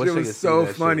 That I wish shit I was could see so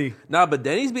that funny. shit. Nah, but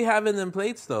Denny's be having them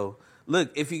plates though.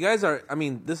 Look, if you guys are, I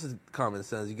mean, this is common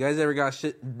sense. You guys ever got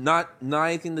shit, not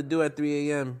anything to do at 3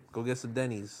 a.m., go get some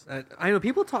Denny's. I know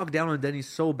people talk down on Denny's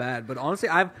so bad, but honestly,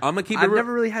 I'ma keep it I've real-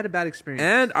 never really had a bad experience.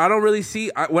 And I don't really see,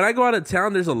 when I go out of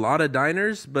town, there's a lot of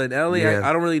diners, but in LA, Yeah.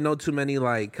 I don't really know too many,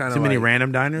 like, kind of Too many like,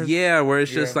 random diners? Yeah, where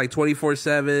it's just like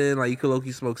 24/7, like you could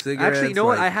low-key smoke cigarettes. Actually, you know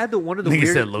what? like- I had one of the Nigga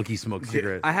weird. said Loki smoked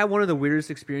cigarettes. I had one of the weirdest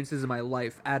experiences in my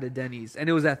life at a Denny's, and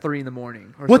it was at 3 in the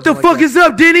morning. or What the something like fuck that. is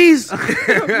up, Denny's?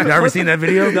 You ever seen that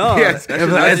video? No. Yes.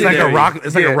 It's like a rock.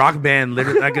 It's like Yeah. a rock band,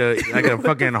 literally like a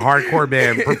fucking hardcore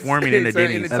band performing in the It's in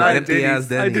Denny's. the An side of empty-ass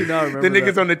Denny's. I do Denny's. not The remember.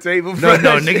 niggas that. on the table. No,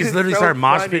 That niggas shit is literally so start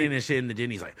mosh funny. pitting and shit in the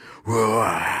Denny's like.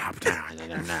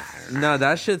 No,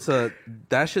 that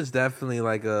shit's definitely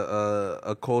like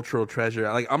a cultural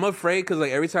treasure. Like I'm afraid because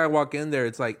like every time I walk in there,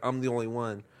 it's like I'm the only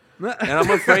one, and I'm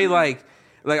afraid like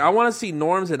I want to see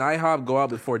Norms and IHOP go out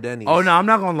before Denny's. Oh no, I'm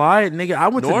not gonna lie, nigga. I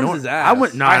went Norm's to is I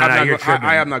went. ass. No, I no, have no, not you're go- tripping.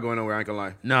 I am not going nowhere. I ain't gonna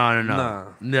lie. No. Nah.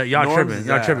 No, y'all Norm's tripping. is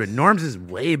Y'all ass. tripping. Norm's is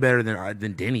way better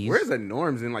than Denny's. Where's the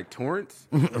Norms in like Torrance?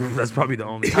 That's probably the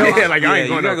only. Yeah, like Yeah, I ain't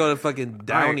you going gotta to go to fucking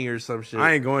Downey or some shit.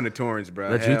 I ain't going to Torrance, bro.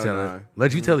 Let you Hell tell nah. it.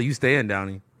 Let you tell it. You stay in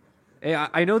Downey. Hey,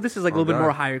 I know this is like a little bit God.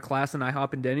 more higher class than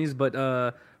IHOP and Denny's, but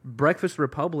Breakfast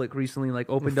Republic recently like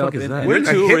opened fuck up. is that? We're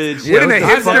too rich. What in the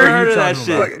I've never heard of that talking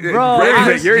shit. Bro,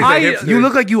 You're a I- hipster. You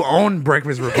look like you own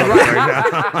Breakfast Republic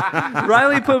right now.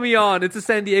 Riley put me on. It's a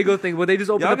San Diego thing, but they just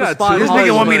opened Y'all up a got spot. in two This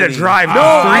Hollywood nigga want me to money. drive No,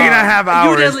 3.5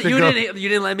 hours to you go.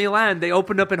 didn't let me land. They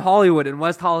opened up in Hollywood, in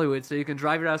West Hollywood, so you can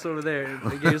drive your ass over there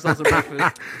and get yourself some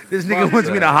breakfast. This nigga wants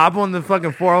me to hop on the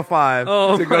fucking 405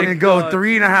 Oh to go my and go God.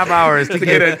 3.5 hours to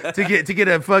get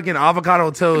a fucking avocado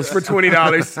toast for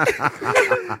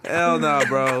 $20. Hell no,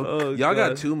 bro. Y'all got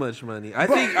God. too much money. I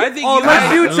think Oh, you let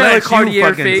guys- you tell let a you Cartier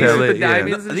fucking face tell with it, the yeah.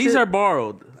 diamonds. And These shit. are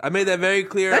borrowed. I made that very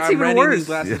clear. That's I'm even renting worse. these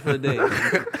glasses for the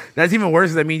day. That's even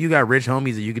worse. I mean, you got rich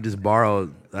homies that you could just borrow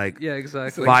like Yeah,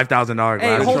 exactly. $5,000 Hey,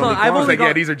 glasses. hold from. on. I've It's only like, yeah,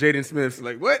 got. these are Jaden Smiths.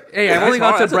 Like, what? Hey, I've That's only got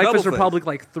hard. to That's a Breakfast double flex. Republic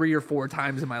like 3 or 4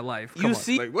 times in my life. Come You on.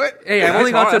 see, Like, what? Hey, I've That's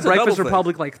only got hard. to That's a double Breakfast flex.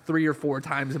 Republic like 3 or 4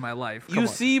 times in my life. Come you on.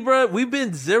 see, bro, we've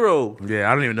been zero.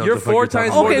 Yeah, I don't even know. You're what the fuck 4 you're talking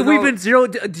times about. more Okay, than we've all- been zero.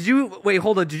 Did you wait?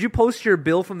 Hold on. Did you post your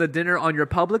bill from the dinner on your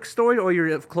public story or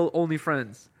your only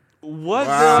friends? What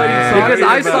Wow. the are you Yeah. talking Because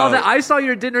I saw about? that. I saw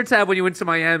your dinner tab when you went to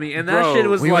Miami, and that Bro, shit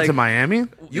was We like went to Miami.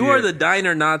 You are the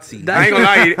diner Nazi. That- I ain't gonna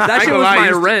lie. You, That I ain't shit gonna was lie, my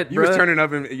you was- rent, You was bruh. turning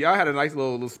up, and y'all had a nice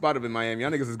little spot up in Miami.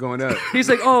 Y'all niggas is going up. He's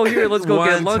like, oh, here, let's go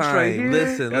get One lunch time. right here.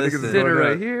 Listen, Y'all niggas is listen. dinner going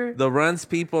right up. here. The Runs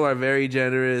people are very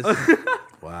generous.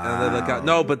 And they look out.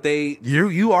 No, but they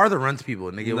You are the runs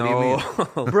people, nigga. What do you mean?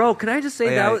 no. Bro, can I just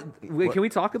say Yeah, that? Wait, can we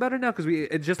talk about it now? Because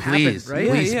it just Please, happened, right?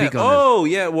 please. speak on Oh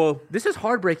yeah. Well, This is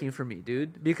heartbreaking for me,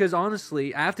 dude. Because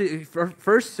honestly, I have to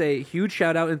first say huge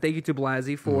shout out and thank you to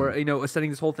Blasey for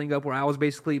setting this whole thing up. Where I was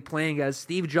basically playing as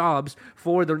Steve Jobs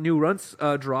for the new Runs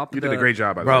drop. You did a great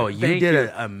job, by the Bro, way. you Thank did you.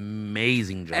 an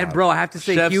amazing job. And bro, I have to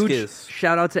say Chef's huge kiss.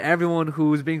 shout out to everyone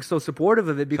who's being so supportive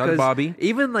of it because Bobby.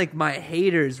 even like my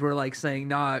haters were like saying,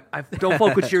 "Nah, I don't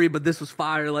fuck with Shiri, but this was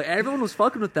fire." Like everyone was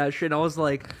fucking with that shit. And I was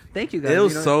like, "Thank you guys." it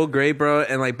was you know? so great, bro.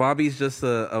 And like Bobby's just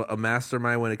a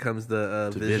mastermind when it comes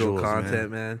to visual visuals,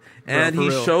 content, man. And for he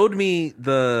real. showed me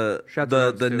the Shout to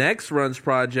Runs, the too. next Runs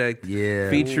project, Yeah.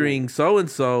 featuring so and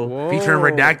so. featuring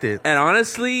Redacted. And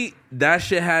honestly, that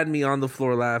shit had me on the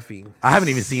floor laughing. I haven't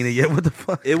even seen it yet. What the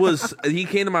fuck? It was. He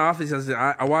came to my office and said,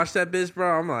 "I watched that bitch,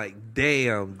 bro." I'm like,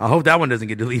 "Damn, I hope that one doesn't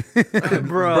get deleted.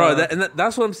 bro."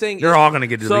 That's what I'm saying. They're all gonna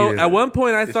get deleted. So at one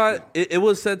point, I thought it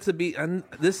was said to be. And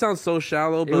this sounds so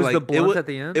shallow, but was like the blunt was, at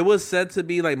the end? It was said to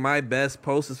be like my best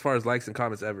post as far as likes and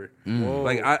comments ever.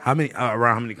 Like how many?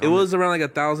 Around how many? it Comments? was around like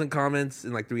 1,000 comments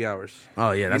in like 3 hours.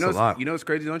 Oh yeah, that's you a know, lot. You know what's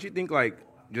crazy? Don't you think like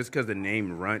just because the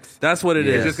name Runts, That's what it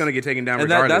is. it's just gonna get taken down And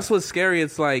regardless? that's what's scary.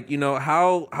 It's like,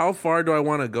 how far do I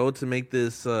want to go to make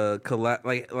this collab?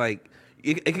 Like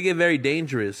it could get very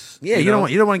dangerous. yeah, you know?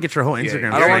 don't want to get your whole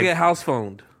Instagram. I don't want to straight. get house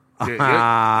phoned. Your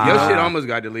shit almost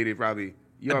got deleted, probably.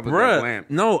 You almost got Bruh, blamed.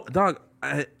 no, dog.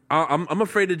 I'm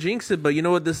afraid to jinx it, but you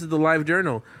know what? This is the live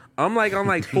journal. I'm like on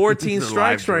like 14 The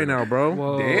strikes live right now, bro.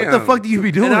 Whoa. Damn. What the fuck do you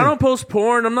be doing? And I don't post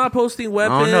porn. I'm not posting I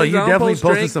weapons. don't know. You I don't definitely post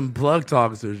posted drink. some plug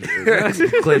talks or clips.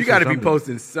 You got to or be something.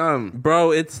 posting some.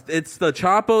 Bro, it's the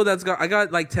Chapo that's got. I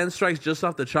got like 10 strikes just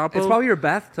off the Chapo. It's probably your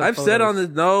bathtub. I've said on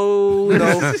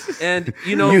photos. this no, and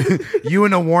You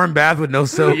in a warm bath with no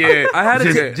soap. Yeah, I had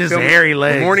to just film hairy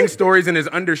legs. Morning stories in his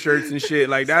undershirts and shit.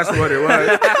 Like that's what it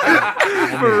was.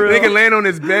 For real. Nigga laying on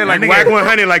his bed like That nigga- whack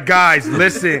 100. Like guys,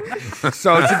 listen.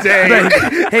 So today,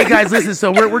 Hey guys, listen.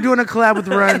 So we're doing a collab with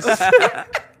Runs.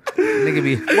 Nigga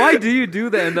be. Why do you do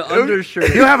that in the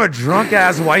undershirt? He'll have a drunk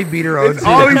ass white beater on. it's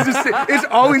always it's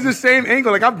always the same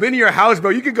angle. Like I've been to your house, bro.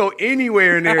 You could go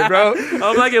anywhere in there, bro.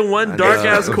 I'm like in one dark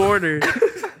ass corner.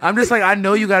 I'm just like, I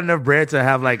know you got enough bread to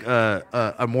have like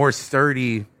a more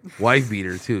sturdy wife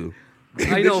beater too.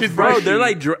 I know, shit's bro. Bro, they're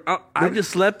like I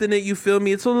just slept in it. You feel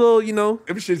me? It's a little,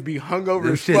 Them shits be hungover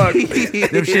Them as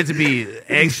fuck. them shit to be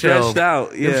eggshell. Stretched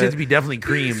out, yeah. Them shit to be definitely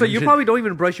cream. So Them you shit- probably don't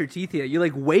even brush your teeth yet. You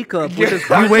like wake up with this.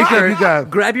 You wake up, you got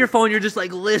grab your phone. You're just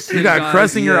like, listen. you got guys,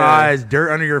 crust in your yeah. eyes, dirt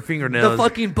under your The fingernails,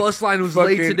 fucking bus line was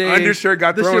late Fucking today. undershirt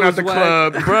got This thrown shit out was the whack.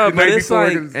 club, Bro, the but night it's before.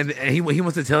 like- and he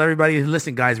wants to tell everybody,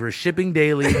 listen, guys, we're shipping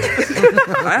daily.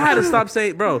 I had to stop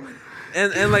saying, bro.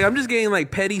 And like I'm just getting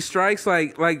like petty strikes.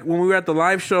 Like when we were at the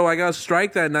live show, I got a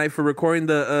strike that night for recording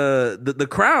the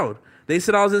crowd. They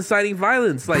said I was inciting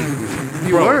violence. Like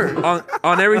You were.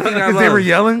 on everything I Because they were love.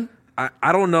 yelling.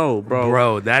 I don't know, bro.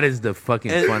 Bro, that is the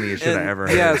fucking And- funniest shit I and- ever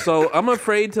heard. Yeah, so I'm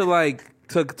afraid to like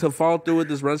to follow through with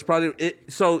this Runs project.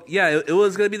 It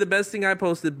was gonna be the best thing I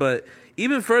posted, but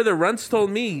even further, Runs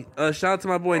told me, shout out to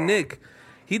my boy Nick.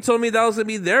 He told me that was gonna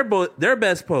be their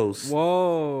best post.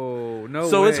 Whoa, no.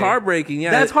 So way. it's heartbreaking.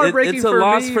 Yeah, That's heartbreaking It's a for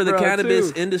loss me, for the bro,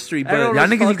 cannabis too. industry, Everyone but Y'all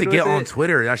was niggas need to fucking get with on it.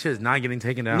 Twitter. That shit is not getting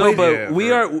taken down. no, but Yeah, we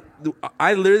for are.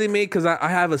 I literally made because I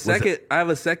have a second. I have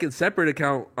a second separate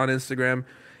account on Instagram,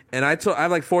 And I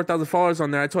have like 4,000 followers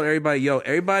on there. I told everybody, yo,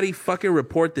 everybody fucking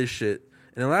report this shit.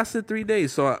 And it lasted 3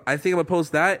 days. So I think I'm going to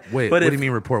post that. Wait, but what do you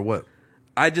mean report what?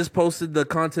 I just posted the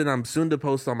content I'm soon to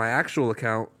post on my actual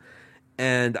account.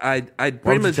 And I Why pretty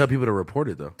would you much tell people to report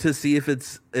it though? to see if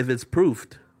it's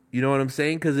proofed. You know what I'm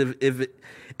saying? Because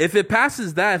if it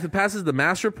passes that, if it passes the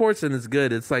mass reports, then it's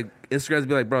good. It's like Instagram's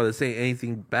be like, bro, this ain't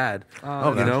anything bad. Oh,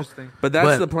 you know? interesting. But that's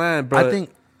But the plan, bro.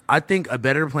 I think a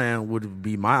better plan would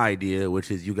be my idea, which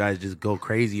is you guys just go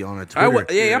crazy on a Twitter.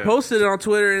 I posted it on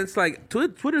Twitter, and it's like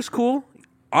Twitter's cool.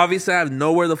 Obviously, I have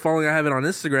nowhere the following I have it on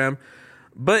Instagram,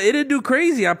 but it didn't do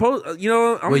crazy. I post, I'm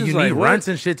well, just you like, need what? runts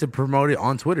and shit to promote it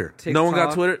on Twitter. No one got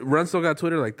TikTok. Twitter. Run still got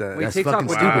Twitter like that. Wait, That's TikTok fucking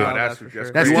would stupid. allow That's- that for that's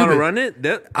sure. That's you want to stupid.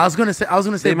 run it? I was gonna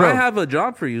say, They bro. might have a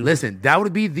job for you. Listen, that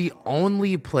would be the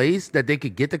only place that they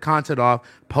could get the content off,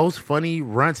 post funny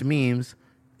runts memes.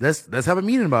 Let's have a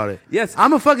meeting about it. Yes.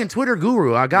 I'm a fucking Twitter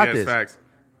guru. I got Yes, this. facts.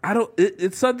 I don't.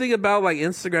 It's something about like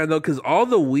Instagram though, because all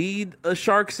the weed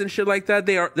sharks and shit like that,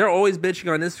 they're always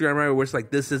bitching on Instagram, right? Where it's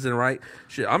like this isn't right.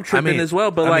 Shit, I'm tripping as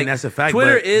well. But I mean, like that's a fact,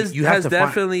 Twitter but you have has to find-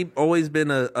 definitely always been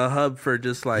a hub for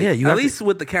just like Yeah, you at have to- least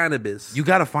with the cannabis. You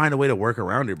got to find a way to work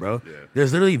around it, bro.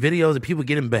 There's literally videos of people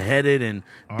getting beheaded and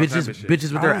type of shit.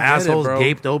 bitches with their I don't get it, assholes bro.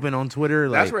 gaped open on Twitter.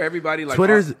 That's Like, where everybody like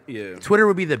Twitter's yeah. Twitter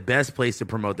would be the best place to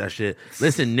promote that shit.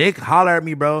 Listen, Nick, holler at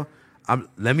me, bro.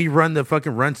 Let me run the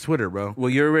fucking Runts Twitter, bro. Well,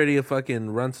 you're already a fucking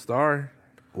run star.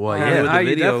 Well, Yeah, yeah, with the you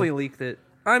video. definitely leaked it.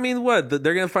 I mean, what?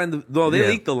 They're gonna find the. Well, they Yeah.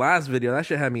 leaked the last video. That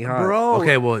shit had me hot, Bro.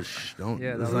 Okay, well, don't.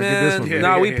 Yeah, let's that not get this Man, one. Yeah.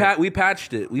 nah, big. we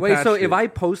patched it. We Wait, so patched if it. I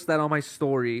post that on my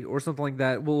story or something like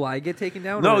that, will I get taken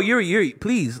down? no, or- you're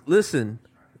please listen,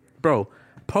 bro.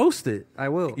 Post it. I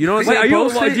will. You know what I'm Wait, saying? are you?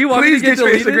 Post it. Do you want me Please to get get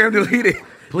your deleted? Instagram deleted.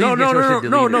 Please no, get no, your no,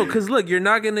 shit no, deleted. because look, you're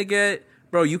not gonna get,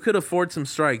 bro. You could afford some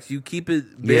strikes. You keep it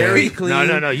very Yeah. clean.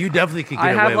 No, you definitely could get I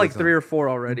away have with like some. 3 or 4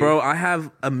 already, bro. I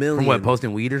have a million. From what,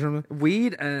 posting weed or something?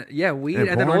 Weed, weed, And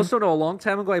and then porn? also no, a long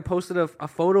time ago I posted a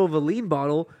photo of a lean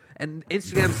bottle, and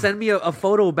Instagram sent me a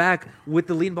photo back with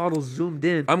the lean bottle zoomed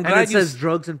in. I'm and glad it you says s-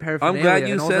 drugs and paraphernalia. I'm glad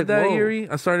you and I was said like, that, whoa. Yuri.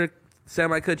 I started.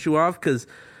 Sam, I cut you off because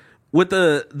with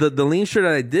the lean shirt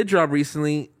that I did drop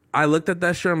recently, I looked at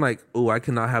that shirt. I'm like, oh, I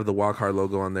cannot have the Walk Hard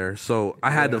logo on there. So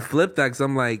I had to flip that because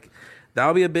I'm like, that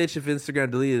would be a bitch if Instagram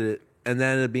deleted it and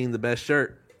then it being the best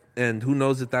shirt. And who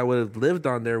knows if that would have lived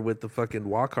on there with the fucking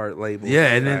Walk Hard label.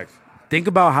 Yeah, and then Facts. think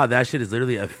about how that shit is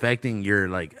literally affecting your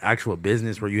like actual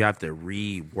business, where you have to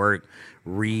rework,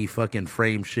 fucking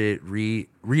frame shit,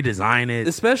 redesign it.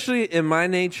 Especially in my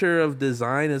nature of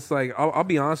design, it's like I'll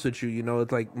be honest with you. You know,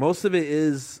 it's like most of it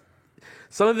is.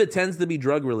 Some of it tends to be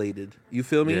drug related. You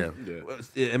feel me? Yeah.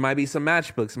 It might be some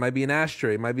matchbooks. It might be an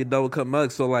ashtray. It might be a double cup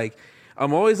mug. So like,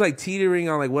 I'm always like teetering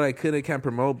on like what I could and can't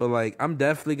promote. But like, I'm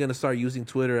definitely gonna start using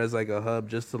Twitter as like a hub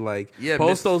just to like Yeah,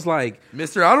 post those like,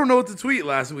 Mister, I don't know what to tweet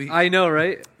last week. I know,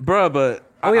 right? bruh. But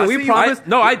Oh, yeah, I we see- promised-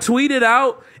 I tweeted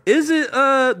out. Is it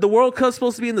the World Cup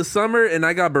supposed to be in the summer? And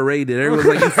I got berated. Everyone's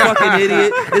like, "You fucking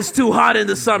idiot! It's too hot in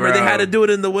the summer. They Bro. had to do it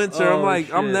in the winter." I'm Oh,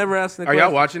 like, I'm shit. never asking. Are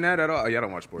y'all watching that at all? Oh, y'all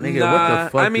don't watch sports. Nigga, Nah, what the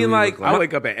fuck? I mean, do we like, look I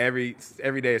wake up at every day at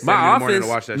 7 in the My morning office, to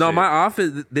watch that no, shit. my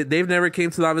office. They've never came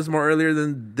to the office more earlier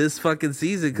than this fucking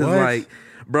season. Because What? like,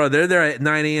 bro, they're there at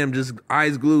 9 a.m. just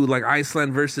eyes glued, like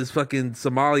Iceland versus fucking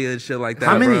Somalia and shit like that.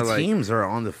 How many bro. Like, teams are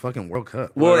on the fucking World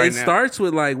Cup? well, right it now? starts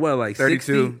with like what, like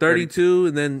 32. 60, 32,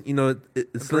 and then you know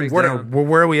it slims breaks Where, down.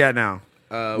 where are we at now?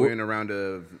 We're in a round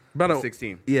of About a-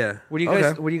 16. Yeah, What do you guys?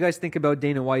 Okay. What do you guys think about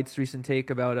Dana White's recent take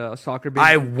about a soccer? Big?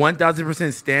 I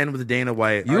 1000% stand with Dana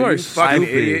White. You are fucking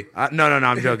stupid. idiot. No,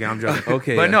 I'm joking. I'm joking.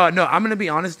 Okay, but yeah. no. I'm gonna be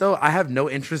honest though. I have no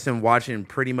interest in watching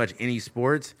pretty much any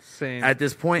sports Same. at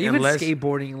this point, Even unless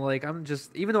skateboarding, like I'm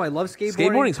just, even though I love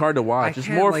skateboarding, Skateboarding's hard to I watch. It's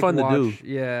can't, more like, fun to do. watch.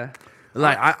 Yeah,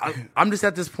 like I'm just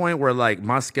at this point where like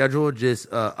my schedule just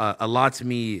allots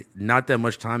me not that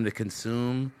much time to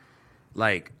consume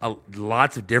like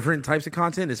lots of different types of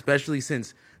content, especially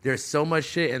since there's so much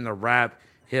shit in the rap,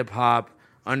 hip hop,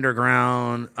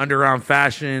 underground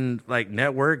fashion like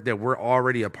network that we're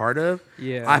already a part of.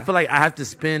 Yeah. I feel like I have to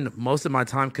spend most of my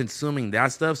time consuming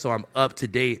that stuff so I'm up to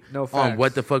date No on facts.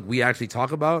 what the fuck we actually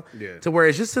talk about. Yeah. To where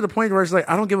it's just to the point where it's like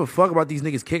I don't give a fuck about these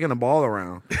niggas kicking the ball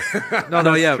around. no,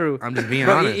 that's yeah, true. I'm just being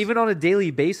But honest. even on a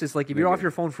daily basis, like if you're off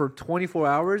your phone for 24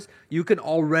 hours, you can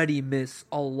already miss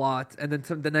a lot, and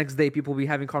then the next day people will be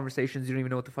having conversations you don't even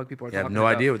know what the fuck people are You have talking no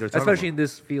about. idea what they're talking especially about. in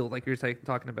this field, like you're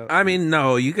talking about. I mean,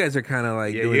 no, you guys are kind of like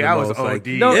like Yeah, doing yeah, I the was most. Like, OD.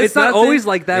 No, it's not nothing. always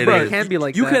like that, It but is. it can be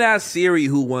like You that. could ask Siri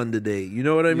who won today. You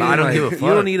know what I mean? I don't Like, give a You fuck.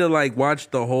 don't need to like watch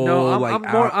the whole No, I'm like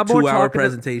more 2-hour talking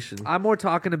presentation. I'm more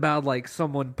talking about like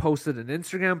someone posted an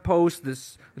Instagram post.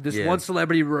 This Yeah. one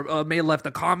celebrity may have left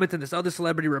a comment, and this other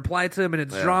celebrity replied to him, and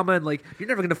it's drama. And like you're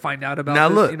never gonna find out about Now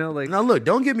this. look, You know, like now look.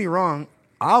 Don't get me wrong.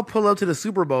 I'll pull up to the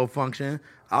Super Bowl function.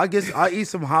 I'll eat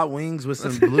some hot wings with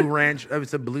some blue ranch,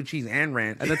 some blue cheese and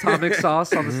ranch. an atomic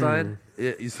sauce on the side.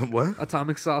 Some what?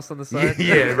 Atomic sauce on the Yeah, side.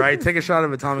 yeah, right. Take a shot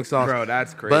of atomic sauce, Bro,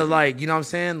 that's crazy. But like, you know what I'm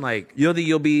saying? Like, You don't think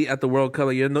you'll be at the World Cup?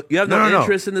 Like, you have no No.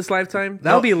 interest in this lifetime?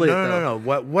 That would be lit. No,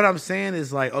 though. What I'm saying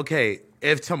is like, okay,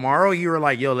 if tomorrow you were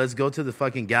like, yo, let's go to the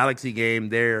fucking Galaxy game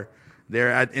there.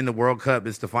 In the World Cup,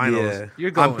 it's the finals. Yeah.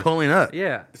 You're going. I'm pulling up.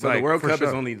 Yeah. so like, the World for Cup is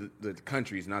sure. only the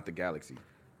countries, not the galaxy.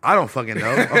 I don't fucking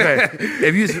know. Okay,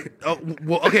 if you,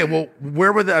 well,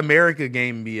 where would the America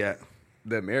game be at?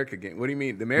 The America game. What do you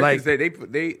mean? The Americans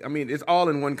they I mean, it's all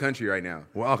in one country right now.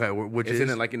 Well, okay, which It's is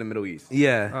in the Middle East.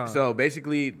 Yeah. So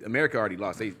basically, America already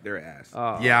lost. They're ass.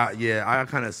 yeah. I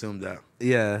kind of assumed that.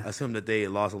 Yeah. I assumed that they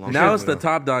lost a long Now time it's the ago.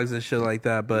 top dogs and shit like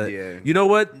that. But Yeah. you know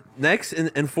what? Next,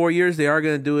 in 4 years, they are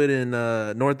going to do it in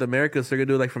North America. So they're going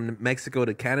to do it like from Mexico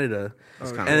to Canada.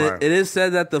 That's kinda And wild. it is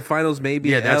said that the finals may be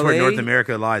Yeah, in that's LA. where North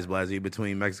America lies, Blasey,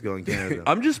 between Mexico and Canada.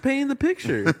 I'm just painting the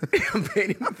picture. I'm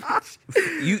painting my picture.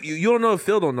 you don't know if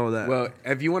Phil don't know that. Well,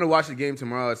 if you want to watch the game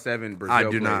tomorrow at 7, Brazil I do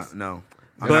plays. not. No,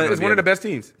 I'm But- not gonna It's be one of the able- best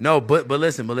teams. No, but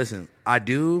listen. I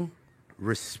do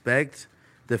respect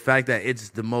the fact that it's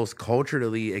the most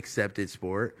culturally accepted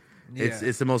sport.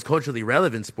 It's the most culturally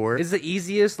relevant sport. It's the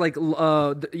easiest. Like, you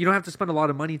don't have to spend a lot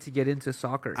of money to get into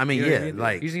soccer. I mean, You know what yeah,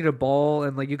 like- you just need a ball,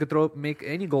 and like you could make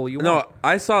any goal you no, want.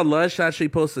 I saw Lush actually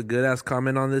post a good ass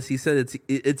comment on this. He said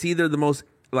it's either the most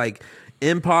like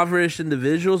impoverished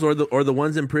individuals or the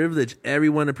ones in privilege.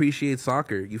 Everyone appreciates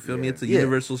soccer. You feel me? It's a Yeah.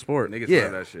 universal sport. Niggas Yeah.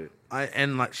 love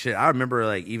that shit. I remember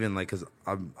like even like because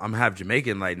I'm half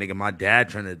Jamaican. Like nigga, my dad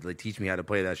trying to like teach me how to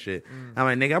play that shit. I'm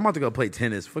like nigga, I'm about to go play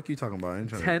tennis. Fuck you talking about? I ain't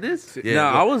trying to- Tennis. Yeah, No,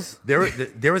 but I was-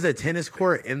 there was a tennis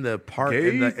court in the park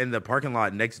Gay? in the parking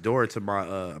lot next door to my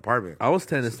apartment I was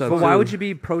tennis up. But why too. would you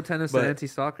be pro tennis and But- anti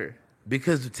soccer?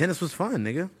 because tennis was fun,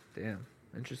 nigga. Damn,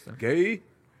 interesting. Gay?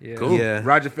 Yeah. Cool. Yeah.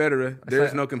 Roger Federer. There's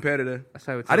how- no competitor. That's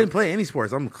how it's I didn't play any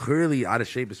sports. I'm clearly out of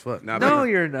shape as fuck. Nah, No, but-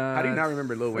 you're not. How do you not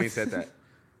remember Lil Wayne said that?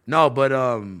 No, but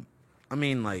I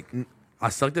mean like I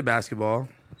sucked at basketball.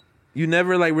 You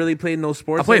never like really played no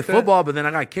sports. I played like that? football, but then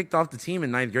I got kicked off the team in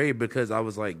 9th grade because I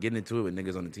was like getting into it with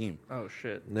niggas on the team. Oh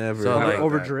shit. Never. So, like,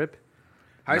 Over that. drip.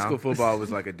 High No. school football was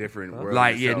like a different world.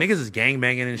 Like in yeah, itself. niggas is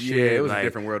gangbanging and shit. Yeah, it was a like,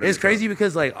 different world in It's crazy itself.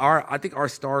 because like I think our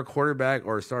star quarterback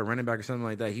or star running back or something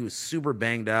like that, he was super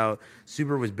banged out.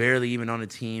 Super was barely even on the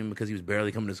team because he was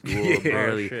barely coming to school,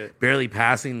 Oh, shit. barely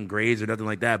passing grades or nothing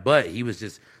like that. But he was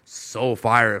just so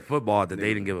fire at football that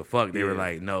they didn't give a fuck. They were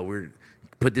like, no, we're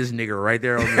put this nigga right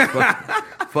there on the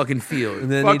fucking field.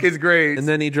 And then Fuck he, his grades. And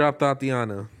then he dropped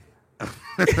Tatiana.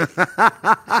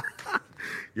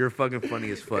 You're fucking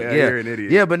funny as fuck. Yeah, Yeah, you're an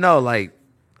idiot. Yeah, but no, like,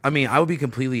 I mean, I would be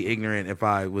completely ignorant if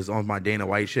I was on my Dana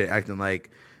White shit, acting like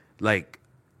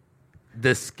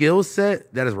the skill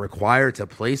set that is required to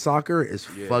play soccer is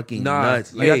fucking Nah,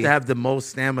 nuts. You hey, have to have the most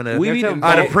stamina we need to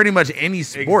out of vote. pretty much any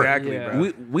sport. Exactly, Yeah.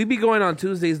 bro. We be going on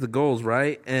Tuesdays the goals,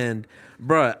 right? And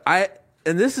bruh,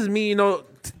 and this is me, you know.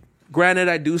 Granted,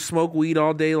 I do smoke weed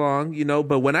all day long, you know,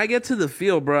 but when I get to the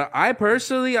field, bruh, I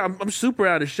personally, I'm super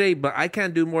out of shape, but I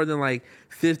can't do more than like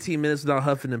 15 minutes without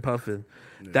huffing and puffing.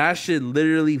 That shit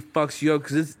literally fucks you up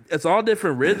because it's all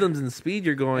different rhythms and speed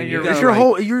you're going. And You you're- gotta, It's your like-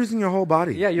 whole. You're using your whole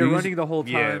body. Yeah, you're You running the whole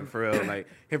time. Yeah, for real. Like,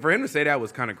 and for him to say that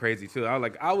was kind of crazy too.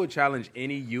 I would challenge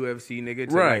any UFC nigga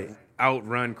to Right. like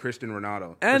outrun Cristiano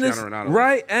Ronaldo. and it's Cristiano Ronaldo.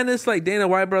 right, and it's like Dana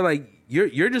White, bro. Like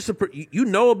you're just you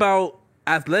know about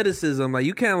athleticism. Like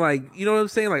you can't like you know what I'm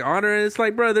saying, like honor. And it's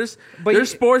like, bro, there's you-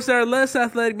 sports that are less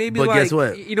athletic. Maybe But like guess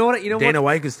what? You know what? You know Dana what?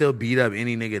 White could still beat up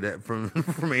any nigga that from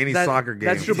any soccer game.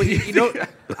 That's true, but you know,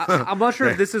 I'm not sure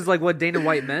if this is like what Dana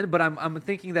White meant, but I'm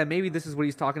thinking that maybe this is what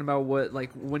he's talking about. What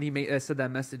like when he said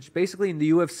that message. Basically, in the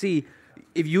UFC,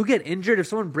 if you get injured, if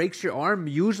someone breaks your arm,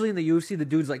 usually in the UFC, the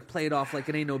dudes like play it off like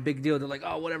it ain't no big deal. They're like,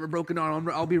 oh, whatever, broken arm,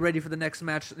 I'll be ready for the next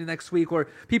match next week. Or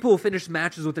people will finish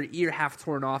matches with their ear half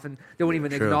torn off and they won't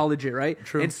even True. acknowledge it, right?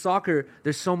 True. In soccer,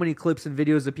 there's so many clips and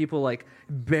videos of people like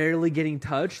barely getting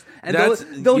touched, and That's-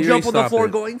 they'll Yuri, jump on the stop floor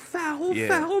it. going foul, Yeah.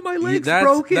 foul, my leg's that's-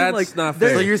 broken. that's like, not they're-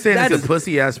 fair. So you're saying that it's a is-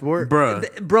 pussy ass sport,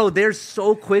 bruh. Bro, they're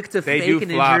so quick to They fake do an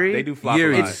flop. injury. They do flop.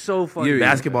 Yuri. a lot. It's so funny. Yuri.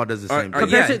 Basketball does the same thing.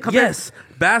 Compare to- compare- yes,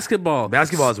 basketball.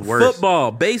 Basketball is worse.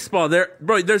 Football, baseball.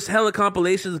 There's hella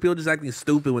compilations of people just acting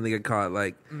stupid when they get caught.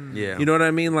 Like, Yeah. you know what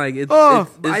I mean? Like,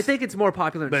 I think it's more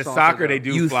popular in But soccer, soccer, though. they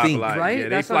do You flop think, a lot. right? Yeah, they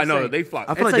That's what flop. I'm No, saying. they flop.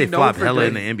 I feel It's like they like known flop for hella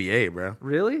in good. the NBA, bro.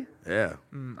 Really? Yeah.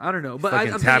 I don't know, but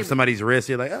Fucking I'm tap thinking, somebody's wrist.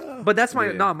 You're like, oh. But that's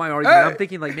Yeah. not my argument. Hey! I'm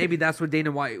thinking like maybe that's what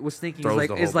Dana White was thinking. Throws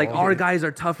the Is whole like ball. our guys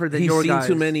are tougher than he's your seen guys.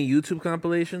 too many YouTube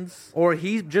compilations. Or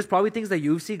he just probably thinks that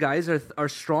UFC guys are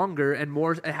stronger and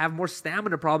have more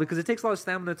stamina probably because it takes a lot of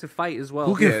stamina to fight as well.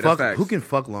 Who can Yeah, that's fuck? facts. Who can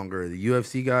fuck longer, the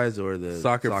UFC guys or the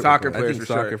Soccer Soccer I players think for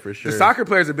soccer sure. for sure. The soccer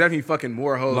players are definitely fucking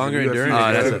more hoes. Longer than UFC endurance. Oh,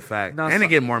 guys. that's a fact. No, And they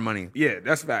get more money. Yeah,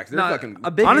 that's facts. They're Nah, fucking. a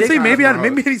big Honestly, dick- maybe I more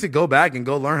need to go back and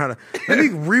go learn how to. Let me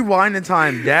rewind in time.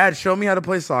 Dad, show me how to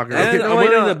play soccer. And No, I'm wait,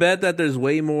 willing no. to bet that there's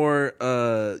way more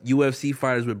UFC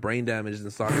fighters with brain damage than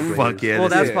soccer players. Fuck yeah. Well,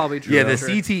 the- that's Yeah. probably true. yeah, the Sure.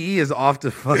 CTE is off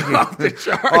the fucking Off the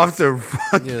charts. off the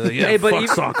fucking. Yeah, but fuck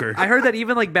even- soccer. I heard that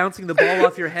even like bouncing the ball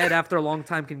off your head after a long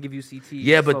time can give you CT.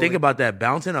 Yeah, but So, think like, about that: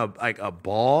 bouncing a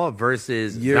ball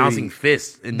versus Yuri. bouncing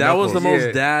fists. And That was the knuckles.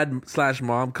 most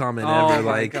dad/mom comment Oh ever.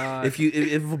 my Like, God. if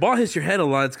a ball hits your head a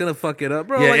lot, it's gonna fuck it up,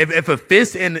 bro. Yeah, Like, if a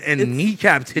fist and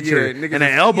kneecaps hit your Yeah, niggas and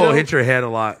an is- elbow you know- hit your head a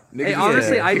lot. Niggas Hey, is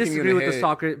honestly, I kicking you in disagree with the head.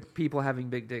 soccer people having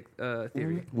big dick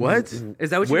theory. What? Is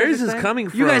that what you Where guys is are this saying?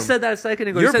 coming You guys from? said that a second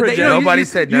ago. You're You said they, projecting. Nobody you,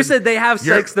 said you that. said they have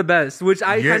You're- sex the best, which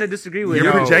I You're- kind of disagree with. You're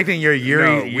No. projecting your Yuri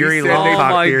No, we Yuri said long they-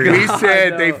 cock Oh my theory. We God.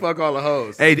 said no. they fuck all the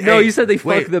hoes. Hey, No, hey, you said they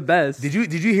wait, fuck the best. Did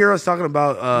you hear us talking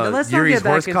about Let's not Yuri's get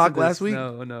back horse into cock this. last week?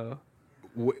 No.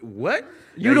 What?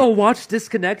 You don't watch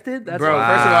Disconnected? That's Bro,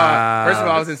 why. first of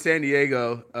all, I was in San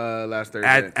Diego last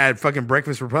Thursday. At fucking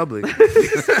Breakfast Republic.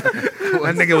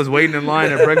 That nigga was waiting in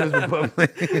line at Breakfast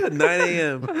Republic. 9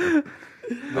 a.m.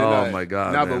 Oh my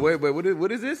God, Nah, man. but wait,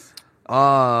 what is this?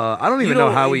 I don't even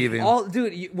know how we even.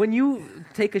 Dude, when you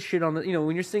take a shit on the,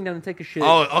 when you're sitting down and take a shit,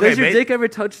 Oh, okay, does your dick ever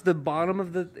touch the bottom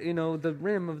of the, the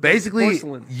rim of the Basically,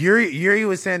 porcelain? Yuri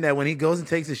was saying that when he goes and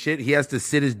takes a shit, he has to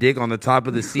sit his dick on the top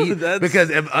of the seat That's- because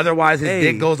otherwise his Hey.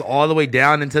 dick goes all the way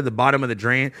down into the bottom of the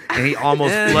drain, and he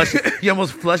almost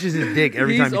flushes his dick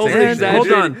every He's time he over takes a shit. Hold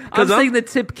exaggerating. on, I'm 'cause I'm- saying the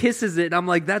tip kisses it, and I'm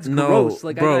like, that's No, gross.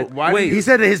 Like, bro. Why Wait, He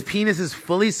said that his penis is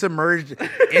fully submerged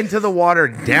into the water,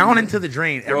 down into the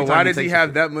drain. Every Bro, time why does he takes a have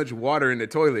shit. that much water in the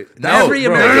toilet? No, Every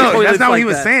bro. American no. toilet's That's not what he like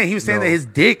was that. saying. He was saying that his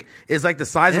dick is like the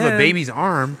size of a And- baby's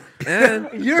arm, and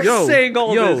You're yo, saying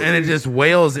all yo, this. and it just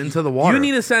wails into the water. You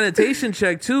need a sanitation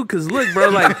check too, because look, bro,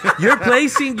 like you're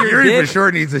placing your Yuri for dick.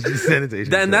 sure needs a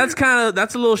sanitation. And check.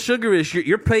 that's a little sugarish.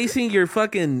 You're placing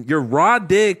your raw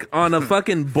dick on a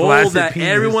fucking bowl Flaccid that penis.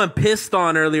 everyone pissed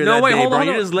on earlier No, that wait, day, hold bro. on.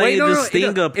 You're just letting it just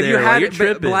sting up If there. you while had, you're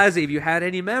tripping. Blasey, if you had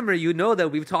any memory, you know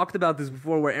that we've talked about this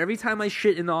before. Where every time I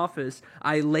shit in the office,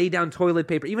 I lay down toilet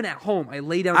paper. Even at home, I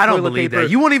lay down. I don't toilet believe paper. that.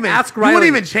 You won't even. Ask you Riley. won't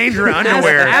even change your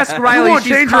underwear. Ask Riley, You won't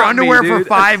she's change your caught me, underwear dude.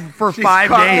 for five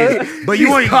caught- days. But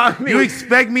you she's caught me. you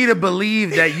expect me to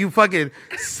believe that you fucking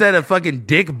set a fucking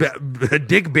dick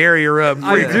barrier up. For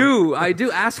I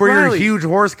do. Ask for your Riley. huge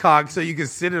horse cock, so you can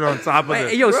sit it on top of Hey,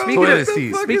 the yo, speaking toilet of-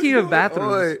 seat. Speaking of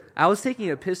bathrooms, Oi. I was taking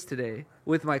a piss today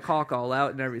with my cock all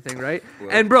out and everything, right?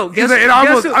 And bro, He's guess, like,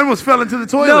 guess I who? almost fell into the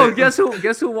toilet. No,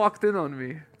 guess who walked in on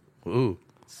me? Ooh.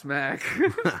 Smack.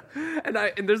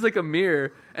 and there's like a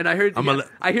mirror, and I heard I'ma let-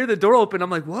 I hear the door open. I'm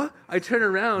like, what? I turn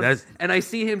around, That's- and I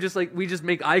see him just like we just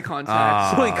make eye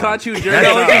contact. So he caught you jerking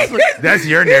That's, off. that's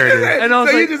your narrative. And I was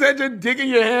so you like, just had your dick in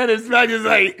your hand and Smack is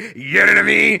like, you know what I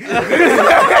mean?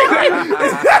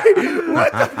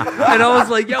 and I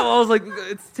was like,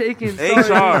 it's taking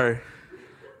sorry. HR.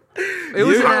 It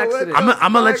was an You're- accident.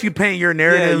 I'm gonna let you paint your Yeah,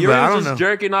 narrative, you're but I don't just know.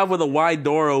 jerking off with a wide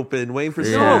door open, waiting for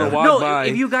Yeah. someone to walk no, by.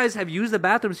 if you guys have used the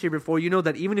bathrooms here before, you know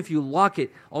that even if you lock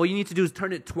it, all you need to do is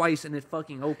turn it twice and it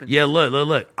fucking opens. Yeah,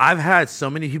 look. I've had so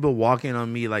many people walk in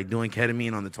on me like doing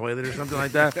ketamine on the toilet or something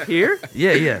like that. Here?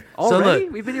 Yeah. So Already?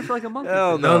 look, We've been here for like a month.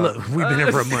 Hell no, look, we've been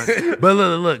here for a month. But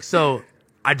look. So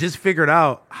I just figured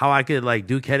out how I could like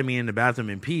do ketamine in the bathroom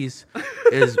in peace.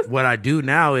 Is what I do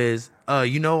now is,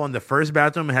 on the first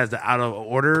bathroom it has the out of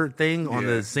order thing on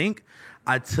the sink.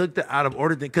 I took the out of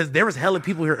order thing because there was hella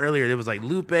people here earlier. There was like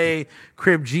Lupe,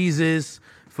 Crib Jesus,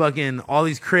 fucking all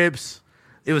these Crips.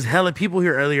 It was hella people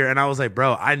here earlier, and I was like,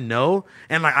 bro, I know.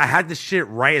 And like I had this shit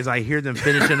right as I hear them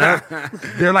finishing up.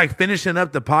 They're like finishing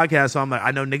up the podcast, so I'm like,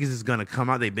 I know niggas is gonna come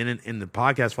out. They've been in the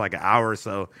podcast for like an hour or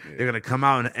so. They're gonna come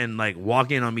out and like walk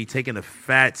in on me taking a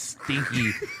fat, stinky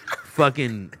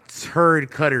fucking turd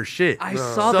cutter shit. I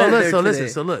saw that there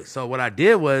today. So what I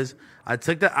did was I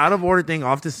took the out of order thing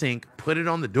off the sink, put it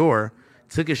on the door,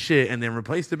 took a shit, and then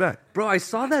replaced it back. Bro, I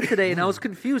saw that today and I was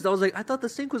confused. I was like, I thought the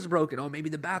sink was broken. Oh, maybe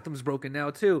the bathroom's broken now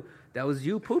too. That was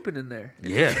you pooping in there.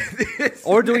 Yeah.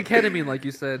 Or doing ketamine, like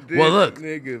you said. Well, look,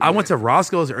 nigga, I man. went to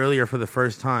Roscoe's earlier for the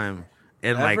first time.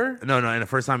 And Ever? and the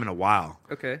first time in a while.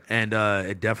 Okay. And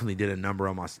it definitely did a number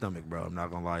on my stomach, bro. I'm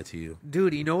not gonna lie to you.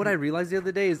 Dude, you know what I realized the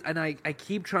other day is, and I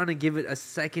keep trying to give it a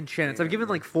second chance. I've given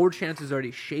like 4 chances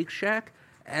already. Shake Shack.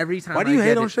 Every time. Why do you I hate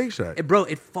get on it, Shake Shack? Bro,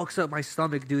 it fucks up my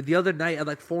stomach, dude. The other night at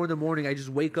like 4 a.m, I just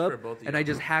wake up both of and you. I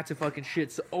just had to fucking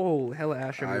shit. So, oh, hella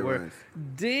ash everywhere. Irons.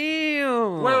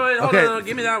 Damn. Wait, hold Okay. on.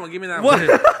 Give me that one. Give me that What?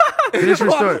 one. Finish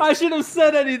your story. I should have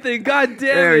said anything. God damn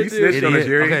Yeah, it, you dude. snitched on us, Idiot.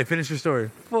 Jerry. Okay, finish your story.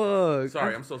 Fuck.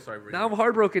 Sorry, I'm so sorry. Bro. Now I'm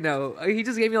heartbroken now. He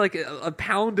just gave me like a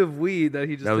pound of weed that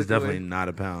he just That was took away. definitely not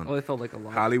a pound. Oh, it felt like a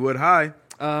lot. Hollywood High.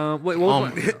 Wait, what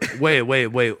was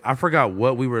Wait. I forgot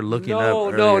what we were looking up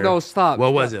earlier. No, stop.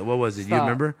 What was Stop. it? What was it? You Stop.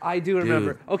 remember? I do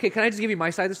remember. Dude. Okay, can I just give you my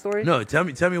side of the story? No, tell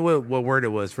me what word it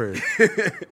was first.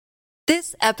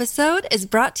 This episode is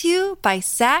brought to you by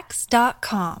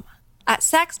Sax.com. At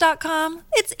Sax.com,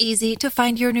 it's easy to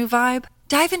find your new vibe.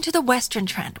 Dive into the Western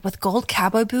trend with gold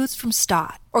cowboy boots from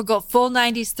Stott, or go full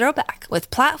 90s throwback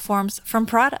with platforms from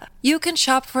Prada. You can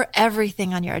shop for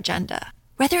everything on your agenda,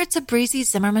 whether it's a breezy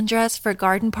Zimmermann dress for a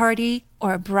garden party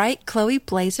or a bright Chloe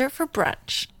blazer for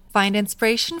brunch. Find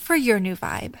inspiration for your new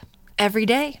vibe every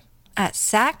day at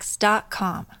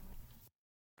Sax.com.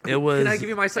 It was. Can I give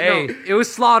you my side? Hey, No, it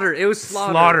was Slaughter. It was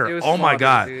Slaughter. Slaughter. It was Oh my Slaughter,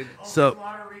 god. dude. So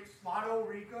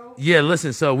yeah,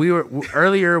 listen. So we were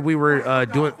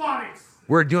doing.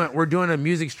 We're doing a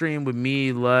music stream with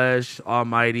me, Lush,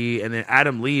 Almighty, and then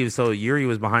Adam leaves, so Yuri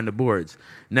was behind the boards.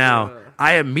 Now,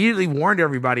 I immediately warned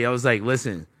everybody. I was like,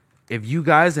 listen, if you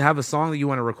guys have a song that you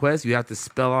want to request, you have to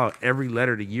spell out every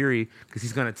letter to Yuri because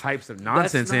he's going to type some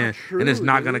nonsense not in, true, and it's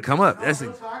not dude. going to come up. That's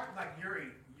Real talk, like Yuri,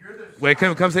 you're the. Wait,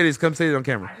 come say this. Come say this on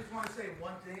camera. I just want to say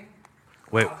one thing.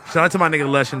 Wait, shout out to my nigga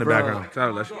Lush in the background. Shout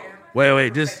out, Lush.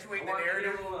 Wait, just Perpetuate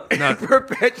the narrative. no,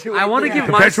 Perpetuate. I want to give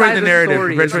my perpetuate side the of narrative.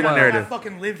 story. Perpetuate as the well. narrative. I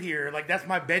fucking live here. Like, that's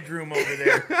my bedroom over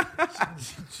there.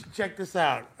 Check this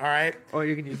out, all right? Oh,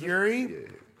 you can use it. Yuri,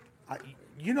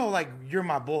 you know, like, you're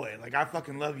my boy. Like, I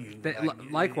fucking love you.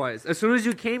 Likewise, as soon as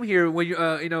you came here, when you,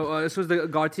 as soon as the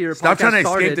Gautier Stop podcast trying to escape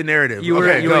started, the narrative. You were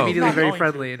Okay, you were go. immediately Not very going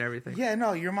friendly to. and everything. Yeah,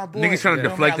 no, you're my boy. Niggas trying to You know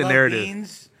me, deflect I the love narrative.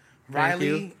 Beans, Thank Riley,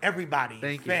 you. everybody.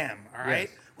 Thank you. Fam, all right?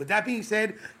 Yes. With that being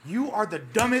said, you are the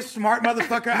dumbest smart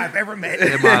motherfucker I've ever met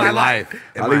In my life.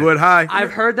 Hollywood High.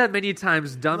 I've heard that many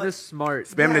times. Dumb is smart.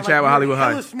 Spam the chat with Hollywood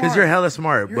High. Because you're hella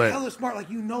smart, You're but hella smart.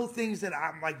 Like, you know things that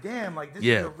I'm like, damn, like, this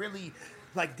Yeah. is a really,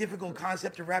 like, difficult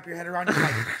concept to wrap your head around. It's,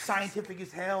 like, scientific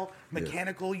as hell,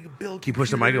 mechanical. You build Can you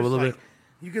push the mic up a computers, little like,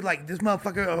 you could, like, this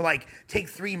motherfucker, will, like, take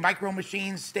 3 micro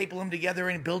machines, staple them together,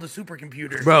 and build a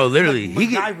supercomputer. bro, literally, Like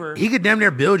he MacGyver. could damn near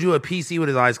build you a PC with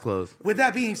his eyes closed. With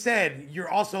that being said, you're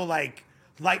also, like,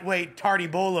 lightweight tardy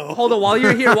bolo. Hold on, while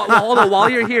you're here,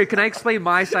 while you're here, can I explain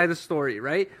my side of the story?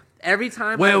 Right? Every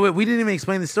time. Wait, we didn't even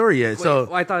explain the story yet.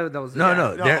 So I thought that was no,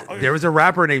 no. there was a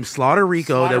rapper named Slaughter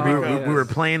Rico that we Slaughter Rico, were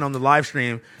yes. playing on the live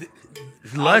stream.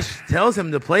 Lush tells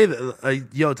him to play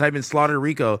the type in Slaughter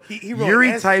Rico. He wrote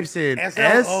Yuri types in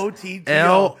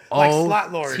S-L-O-T-T-O, like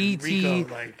Slot Lord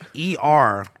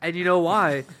SLOTTER. And you know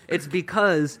why? It's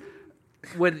because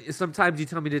when sometimes you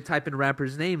tell me to type in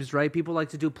rappers' names, right? People like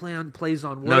to do plays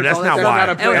on words. No, that's all not that why.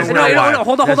 stuff. That's No, not no, why. no,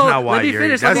 hold on, That's hold on. not why, Let me Yuri.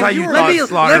 finish. That's how you let me, thought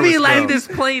Slaughter let me was land spelled. this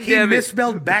plane, He damn it.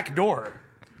 misspelled backdoor.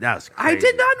 That's I crazy.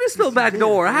 did not misspell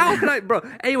backdoor. How could I, bro?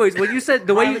 Anyways, when you said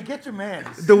the way Riley, you, get your man.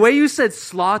 the way you said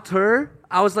slaughter,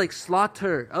 I was like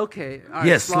slaughter. Okay, all right,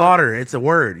 Yeah, slaughter. It's a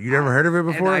word. You never heard of it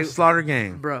before? I- Slaughter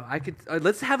gang. Bro, I could.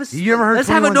 Let's have a. You ever heard let's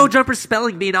have a 21 no jumper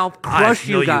spelling bee, and I'll crush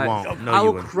no, you you guys. won't. No, I you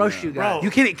will wouldn't. crush you guys. Bro.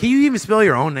 Can you even spell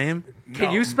your own name?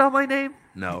 Can you spell my name?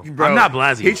 No, Bro, I'm not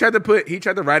Blasey. He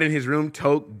tried to write in his room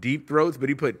toke deep throats, but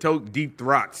he put toke deep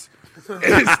throats. No.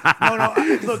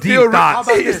 Look, Deep how thoughts.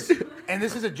 about this? And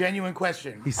this is a genuine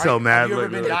question. He's so mad, Have you ever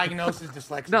look, been look. diagnosed as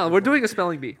dyslexic? No, we're doing a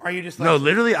spelling bee. Are you dyslexic? No,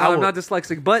 literally, No, I I'm will. not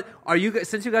dyslexic, but are you guys,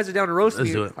 since you guys are down to roast Let's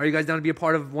me, do it. are you guys down to be a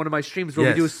part of one of my streams where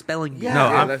Yes. we do a spelling bee? Yeah. No,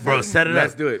 Yeah, bro, let's set it up.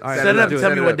 let's do it. All right, Set it up. let's Tell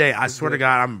do me it. what day. I swear to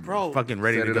God, I'm Bro, fucking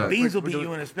ready set to it go. up. Beans will beat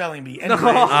you in a spelling bee. Oh Anyway,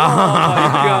 my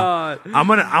god!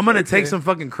 I'm gonna take some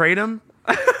fucking kratom.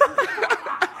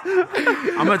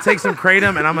 I'm gonna take some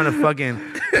kratom and I'm gonna fucking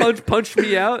Punch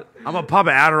me out. I'm gonna pop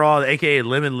an Adderall, aka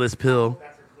limitless pill,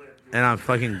 and I'm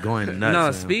fucking going nuts. No,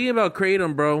 man. speaking about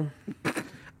kratom, bro,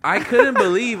 I couldn't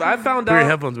believe I found Put your out.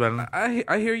 headphones back on.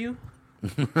 I hear you.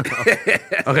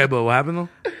 Okay, but what happened though?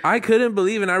 I couldn't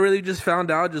believe, and I really just found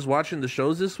out just watching the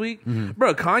shows this week,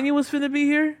 bro. Kanye was finna be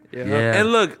here. Yeah.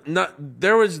 And look,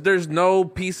 there's no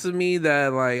piece of me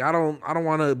that like I don't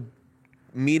want to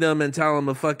meet him and tell him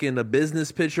a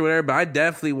business pitch or whatever. But I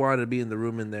definitely wanted to be in the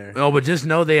room in there. Oh, but just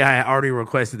know they had already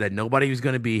requested that nobody was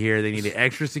going to be here. They needed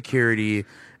extra security,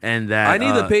 and that I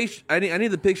need the page. I need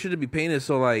the picture to be painted.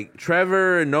 So like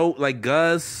Trevor, like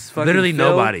Gus, fucking literally Phil,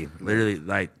 nobody. Literally,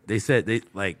 like they said,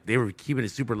 they were keeping it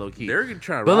super low key. They're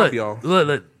trying to But rob look, y'all.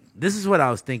 look, this is what I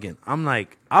was thinking. I'm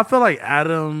like, I feel like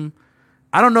Adam.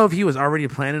 I don't know if he was already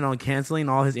planning on canceling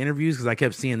all his interviews because I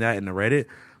kept seeing that in the Reddit,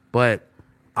 but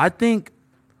I think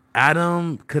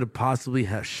Adam could have possibly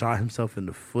have shot himself in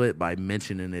the foot by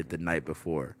mentioning it the night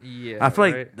before. Yeah, I feel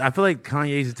right. like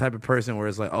Kanye's the type of person where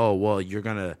it's like, oh well, you're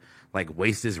gonna like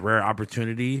waste this rare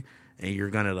opportunity and you're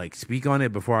gonna like speak on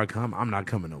it before I come. I'm not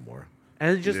coming no more.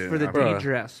 And just for the Bruh.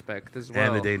 danger aspect as well.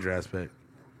 And the danger aspect.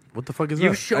 What the fuck is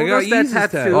You've that? shown got us that Yeezus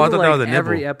tattoo tattoo. Oh, I thought that like was a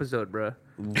every nipple. episode, bro.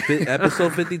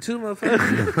 Episode 52, motherfucker.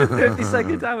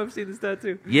 52nd time I've seen this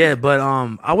tattoo. Yeah, but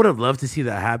I would have loved to see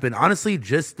that happen. Honestly,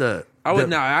 just the I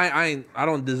would I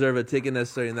don't deserve a ticket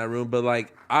necessarily in that room, but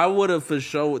like I would have for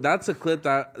sure. That's a clip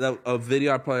that a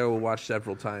video I probably would watch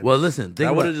several times. Well, listen,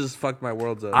 that would have just fucked my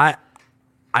worlds up.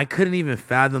 I couldn't even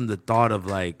fathom the thought of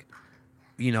like,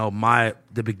 you know,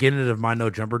 the beginning of my No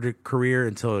Jumper career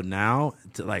until now.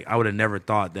 Like I would have never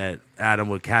thought that Adam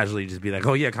would casually just be like,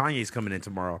 "Oh yeah, Kanye's coming in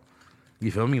tomorrow." You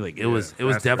feel me? Like it was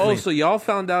definitely. Oh, so y'all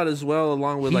found out as well,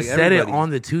 along with he like said everybody. it on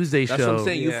the Tuesday show. That's what I'm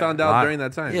saying. You found out during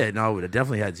that time. Yeah, no, I would have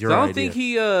definitely had zero. So I don't idea. think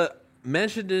he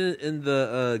mentioned it in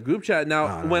the group chat.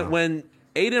 Now, when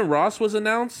Aiden Ross was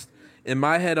announced, in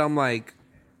my head, I'm like,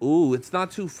 "Ooh, it's not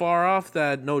too far off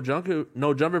that No Jumper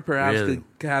perhaps Really?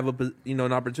 could have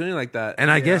an opportunity like that."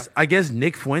 And I guess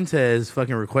Nick Fuentes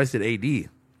fucking requested AD.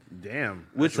 Damn.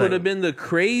 Which would have been the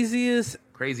craziest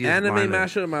anime lineup.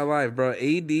 mashup of my life, bro.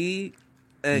 AD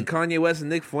and Kanye West and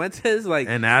Nick Fuentes, like,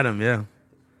 And Adam, yeah.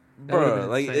 bro, been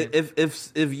like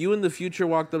insane. if you in the future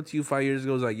walked up to you 5 years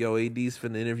ago, was like, "Yo, AD's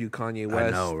finna interview Kanye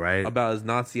West know, right? about his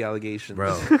Nazi allegations,"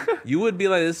 Bro. you would be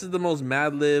like, "This is the most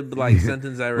Mad Lib like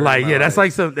sentence I ever." heard Like in my yeah, that's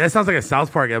life. like that sounds like a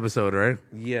South Park episode, right?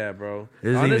 Yeah, bro.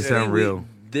 It doesn't even sound real.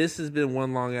 This has been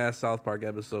one long ass South Park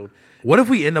episode. What if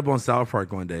we end up on South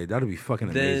Park one day? That'd be fucking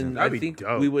amazing. Then That'd I be think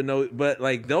dope. we would know, but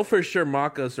like they'll for sure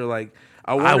mock us or like.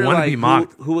 I wonder, wanna like, be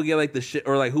mocked. Who would get like the shit,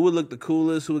 or like who would look the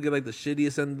coolest? Who would get like the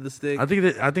shittiest end of the stick? I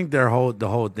think the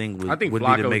whole thing would, I think would be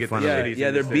Flacco to would make get fun the of yeah, it. shittiest yeah,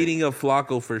 end they're of the beating up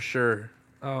Flacco for sure.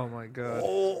 Oh my god.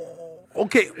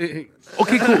 Okay,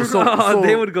 cool. So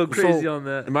they would go crazy so- on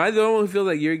that. Am I the only one who feels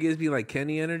like your gives me like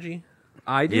Kenny energy?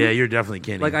 I do. Yeah, you're definitely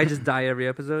Kenny. like I just die every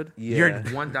episode. Yeah. You're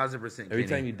 1,000% every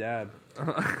time you dab.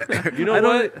 You know I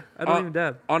what? don't even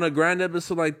dab. On a grand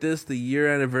episode like this, the year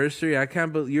anniversary, I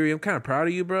can't believe Yuri, I'm kind of proud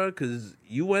of you, bro, because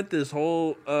you went this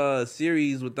whole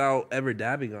series without ever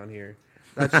dabbing on here.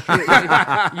 That's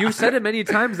true. You've said it many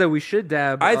times that we should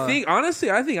dab. I think honestly,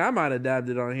 I might have dabbed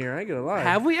it on here. I ain't gonna lie.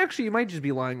 Have we actually? You might just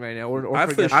be lying right now, or I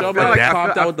for forget. sure I feel like- I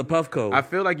popped feel- out with the Puffco. I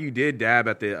feel like you did dab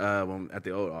at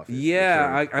the old office.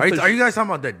 Yeah, For sure. I are you guys talking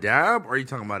about the dab, or are you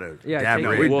talking about a Yeah, dab take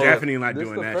rig? it. we're Well, definitely not this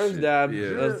doing the that first shit. dab. Yeah.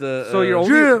 Of the, So you're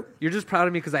Drip. you're just proud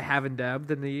of me because I haven't dabbed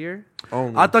in the year.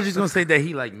 only. I thought you was gonna say that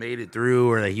he like made it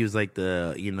through, or that he was like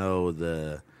the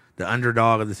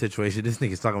underdog of the situation. This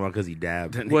nigga's talking about because he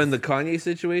dabbed. Well, in the Kanye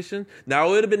situation, now it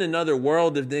would have been another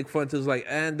world if Nick Fuentes was like,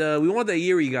 and we want that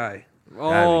Yuri guy.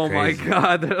 Oh my crazy.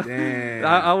 god! Damn.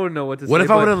 I wouldn't know what to say. What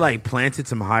if I but- would have like planted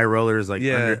some high rollers like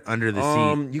under the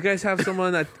seat? You guys have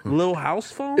someone that little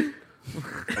house phone?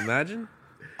 Imagine.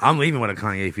 I'm leaving with a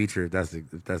Kanye feature if that's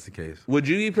the case. Would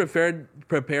you be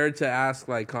prepared to ask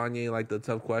like Kanye like the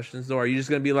tough questions, though? Or are you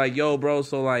just gonna be like, "Yo, bro,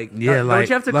 so like, Yeah, don't like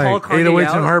you have to like call Kanye 808s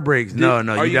out? and heartbreaks. No, are you you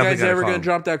definitely guys gotta ever call gonna him.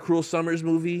 drop that Cruel Summers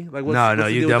movie? Like, what's, No, what's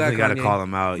the you deal with definitely that, gotta Kanye? call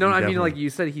him out. No, You I mean definitely- like you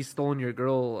said he's stolen your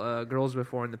girls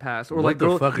before in the past, or What like the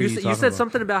girl. fuck are you You talking said about?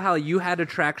 something about how you had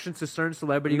attractions to certain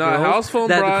celebrity Nah, girls House Phone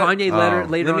that brought- Kanye Oh.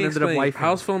 later Let on me ended up explain. wifing.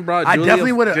 House Phone brought. I Julia,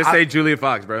 definitely would have. Just say Julia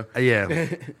Fox, bro. Yeah.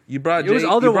 You brought. It was Jay-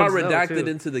 other you brought ones, though, Redacted too.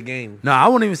 into the game. No, I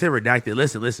won't even say redacted.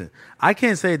 Listen. I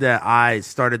can't say that I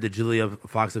started the Julia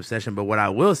Fox obsession, but what I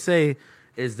will say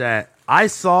is that I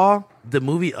saw the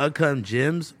movie Uncut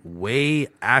Gems way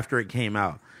after it came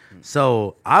out.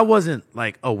 So I wasn't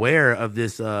like aware of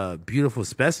this beautiful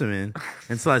specimen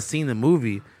until I seen the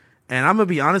movie. And I'm gonna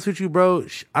be honest with you, bro.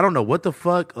 I don't know what the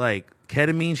fuck like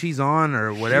ketamine she's on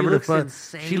or whatever the looks fuck.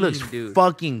 insane, She looks dude.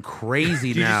 fucking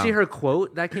crazy Did now. you see her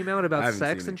quote that came out I about haven't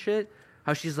sex seen and it. shit?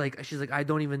 How she's like, I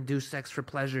don't even do sex for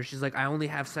pleasure. She's like, I only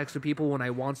have sex with people when I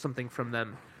want something from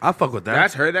them. I fuck with that.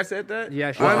 That's her that said that?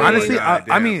 Yeah, she Well, was- honestly, God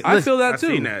I damn. mean, I listen, feel that I've too.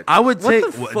 seen that. I would say the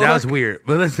well, that was fuck? weird,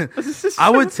 but listen, I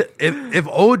would if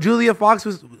old Julia Fox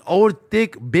was old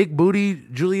thick big booty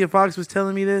Julia Fox was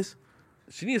telling me this,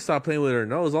 She needs to stop playing with her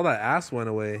nose. All that ass went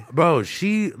away. bro.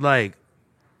 She like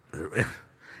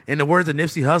in the words of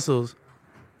Nipsey Hussle,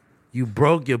 you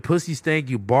broke, your pussy stank,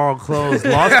 you borrowed clothes,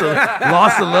 lost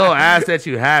a little ass that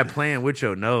you had playing with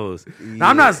your nose. Now,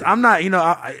 I'm not, I'm not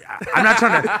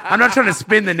trying to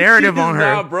spin the narrative on her.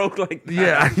 Not broke like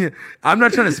that. Yeah, I'm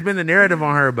not trying to spin the narrative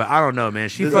on her, but I don't know, man.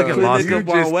 She fucking lost it. it.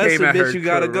 Bitch, you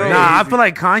gotta go. Nah, I feel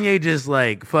like Kanye just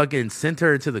like fucking sent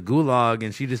her to the gulag,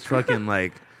 and she just fucking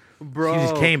like. Bro, she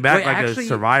just came back like actually, a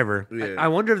survivor. Yeah. I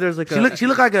wonder if there's like she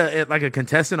looked like a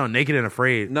contestant on Naked and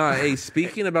Afraid. Nah, hey,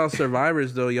 speaking about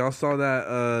survivors though, y'all saw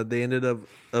that they ended up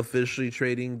officially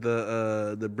trading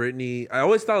the Britney. I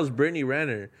always thought it was Brittany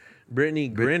Griner.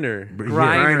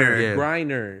 Yeah.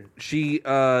 Griner. She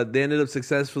they ended up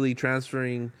successfally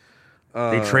transferring.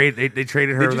 They traded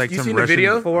her like some seen Russian the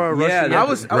video? For a Russian, I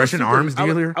was Russian super, arms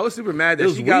dealer. I was super mad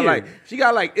that she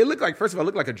got like it looked like, first of all, it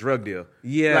looked like a drug deal.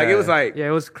 Yeah, like it was like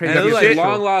it was crazy. And it was like shit.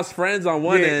 long lost friends on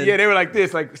one end. Yeah, they were like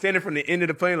this, like standing from the end of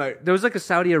the plane, like there was like a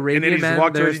Saudi Arabian and then they just man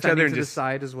walked there towards each other standing and to just the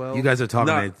side as well. You guys are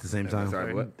talking Nah. at the same time.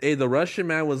 Sorry, what? Hey, the Russian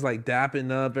man was like dapping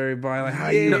up everybody. Like, how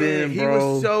you been, he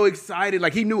bro? was so excited.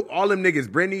 Like he knew all them niggas.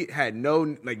 Brittany had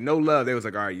no love. They was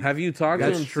like, all right, Have you talked to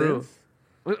That's him true. since?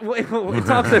 We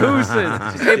talk to who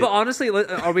since? Hey, but honestly,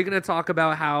 are we going to talk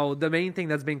about how the main thing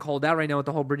that's being called out right now with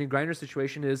the whole Brittany Griner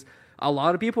situation is a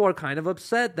lot of people are kind of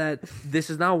upset that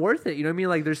this is not worth it. You know what I mean?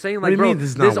 Like they're saying, like, bro,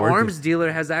 this arms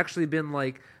dealer has actually been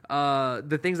like.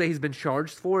 The things that he's been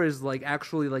charged for is like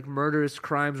actually like murderous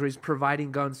crimes where he's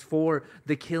providing guns for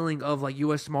the killing of like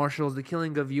U.S. Marshals, the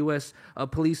killing of U.S.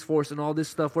 Police force, and all this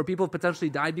stuff where people have potentially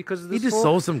died because of this. He just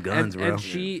sold some guns, bro. And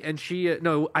she,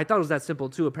 no, I thought it was that simple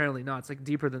too. Apparently not. It's like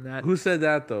deeper than that. Who said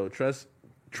that though? Trust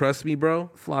me, bro.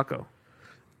 Flacco.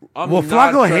 Well,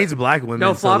 Flacco hates black women.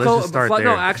 No, so let's just start there.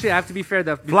 No, actually, I have to be fair.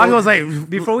 That Flacco's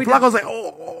like,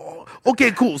 oh,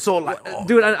 okay, cool. So, like,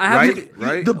 dude, I have to.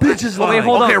 right? The bitch is Wait, like,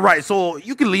 hold okay, on. right. So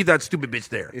you can leave that stupid bitch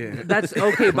there. Yeah. That's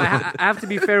okay, but I have to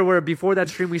be fair. Where before that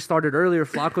stream we started earlier,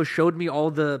 Flacco showed me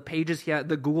all the pages he had,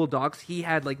 the Google Docs he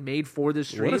had like made for this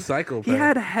stream. What a psychopath. He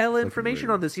had hella information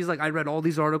on this. He's like, I read all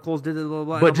these articles, blah, blah,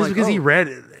 blah. But I'm just like, because he read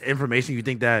information, you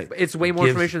think that it's way more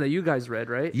information that you guys read,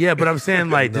 right? Yeah, but I'm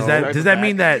saying like, does that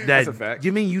mean that That's a fact.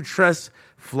 you mean you trust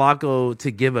Flacco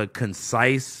to give a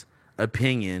concise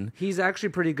opinion? He's actually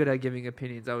pretty good at giving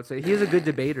opinions. I would say he's a good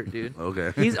debater, dude.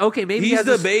 Okay. He's okay. Maybe He's he has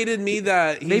debated me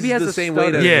that he's maybe he has the a same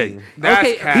stutter. weight as Yeah. me. That's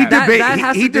okay, cap. that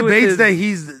has he to do with debates his- that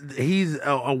he's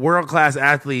a world class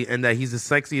athlete and that he's the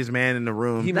sexiest man in the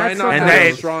room. He That's might not not- have and the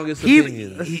that strongest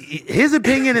opinion. his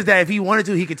opinion is that if he wanted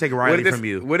to, he could take Riley from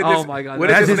you. What did Oh this, my God, What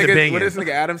did that's this his nigga, opinion. What did this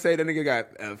nigga Adam say? That nigga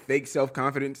got fake self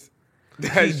confidence.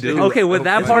 Okay, with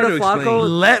that It's part hard of to explain.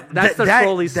 Flacco, that's the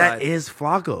trolley side. That is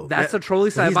Flacco. That's the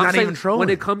trolley side. He's But I'm not saying even trolling. when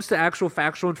it comes to actual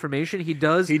factual information, he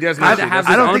does He does kind not. of have I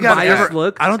this don't think I've unbiased ever-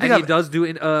 look. I don't think and he I've- does do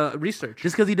research.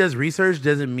 Just because he does research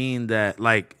doesn't mean that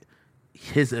like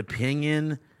his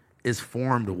opinion is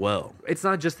formed well. It's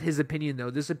not just his opinion, though.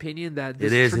 This opinion that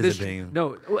this It is his this- opinion.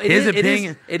 No, His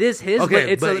opinion- It is his. Okay, but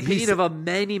it's but an opinion he's-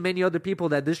 of many other people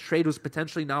that this trade was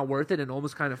potentially not worth it and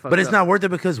almost kind of fucked But it's up. not worth it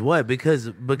because what? Because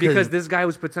because this guy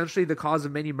was potentially the cause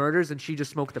of many murders, and she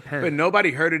just smoked the pen. But nobody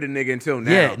heard of the nigga until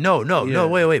now. yeah, no,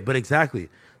 wait, but exactly.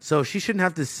 So she shouldn't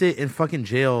have to sit in fucking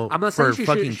jail I'm not for saying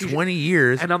fucking 20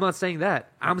 years. and I'm not saying that.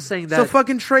 I'm saying that. So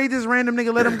fucking trade this random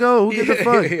nigga, let him go. Who gives a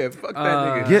fuck? Yeah, fuck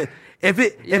that nigga. Get, if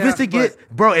it's to get,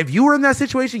 bro, if you were in that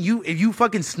situation, if you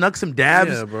fucking snuck some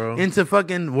dabs Yeah, bro. into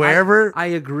fucking wherever, I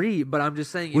agree, but I'm just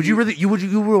saying. would you really would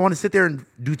want to sit there and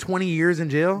do 20 years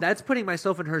in jail? That's putting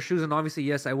myself in her shoes, and obviously,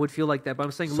 yes, I would feel like that. But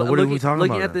I'm saying, So what are we talking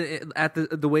looking about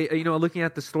at the way looking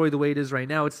at the story the way it is right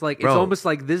now, it's like Bro. it's almost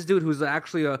like this dude who's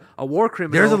actually a war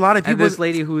criminal. There's a lot of and people. this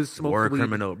lady who's smoked war weed.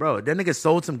 criminal, bro. That nigga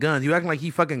sold some guns. You acting like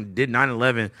he fucking did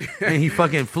 9/11 and he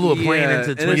fucking flew a plane Yeah, into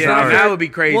and Twin it's Yeah, not Towers. that would be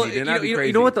crazy. Well, Then that'd be you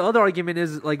crazy. know what the other argument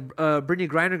is? Like, Brittany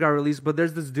Griner got released, but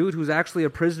there's this dude who's actually a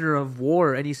prisoner of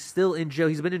war, and he's still in jail.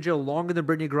 He's been in jail longer than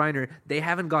Brittany Griner. They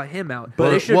haven't got him out, but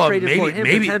they should have traded for him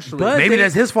potentially. maybe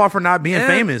that's his fault for not being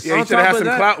famous. Yeah, he On should have top had of some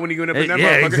that- clout when he went up in that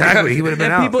Yeah, motherfucker. exactly. He would have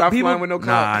been And out. people- Stop flying with no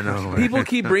clout. Nah, no. People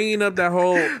keep bringing up that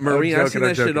whole Marine. joking, I've seen I'm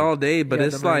that shit joking. all day, but Yeah,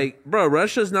 it's the Marine. like, bro,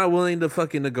 Russia's not willing to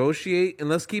fucking negotiate, and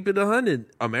let's keep it 100.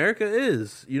 America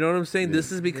is. You know what I'm saying?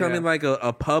 This is becoming like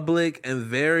a public and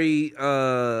very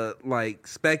like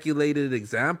speculated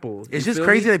example. It's You just feel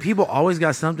crazy me? that people always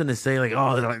got something to say, like,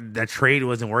 "Oh, like, that trade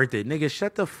wasn't worth it." Nigga,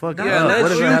 shut the fuck Yeah, up. let What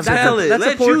does you that have to tell do- it.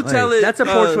 Let you tell it. That's a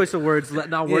poor choice of words.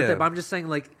 Not worth Yeah. it. But I'm just saying,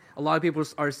 like, a lot of people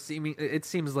are seeming. It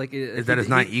seems like Is that it's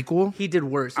not equal? He did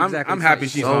worse. I'm Exactly. I'm happy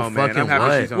It's she's not- So home, man. I'm fucking happy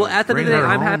what? she's home. Well, at the end Bring of the day, her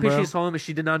I'm home, happy bro. she's home, and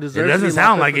she did not It deserve. to doesn't be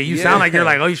sound locked like up. it. You sound like you're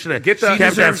like, oh, you should have Get the- kept that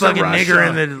deserves some fucking nigger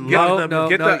in the No, locked up.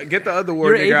 no. Get the other war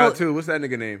You're nigga able- out too. What's that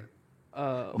nigga name?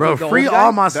 Bro, free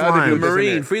all my The other slime. dude.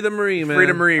 Marine, free the Marine, man. Free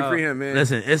the Marine, free him, man.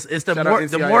 Listen, it's the Shout out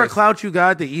more NCIS. clout you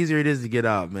got, the easier it is to get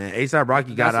out, man. ASAP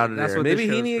Rocky got out of that's there. what Maybe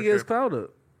this he shows need to for get his sure. clout up.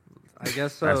 I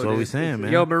guess so. That's what dude. we saying,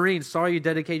 man. Yo, Marine, sorry you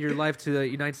dedicated your life to the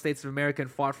United States of America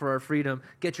and fought for our freedom.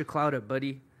 Get your clout up,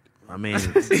 buddy. I mean,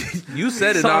 You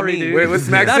said it, Sorry, not me. dude. Wait, what's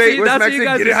Max That's say? what- What's that's Max what you say?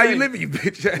 guys Get it are how you saying. live, you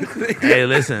bitch ass nigga. hey,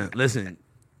 listen.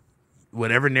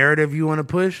 Whatever narrative you want to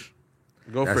push,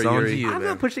 Go that's for it, on to Yuri. you, I'm man.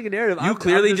 not pushing a narrative. You I'm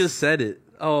clearly just said it.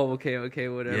 Oh, okay,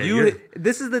 whatever. Yeah, You-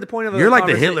 This is the point of a You're like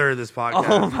the conversation- Hitler of this podcast.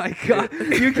 Oh my god!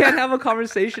 You can't have a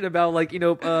conversation about like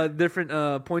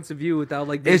different points of view without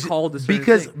like being It's called a certain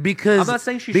because thing. because I'm not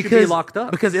saying she should be locked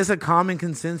up. because it's a common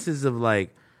consensus of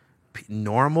like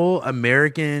normal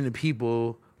American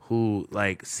people who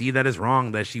like see that it's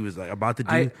wrong that she was like about to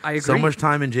do I so agree. much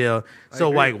time in jail. So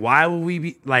agree. like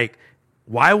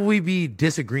why would we be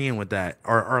disagreeing with that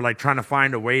or like trying to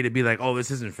find a way to be like, oh,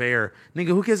 this isn't fair? Nigga,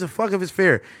 who gives a fuck if it's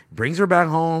fair? Brings her back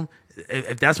home.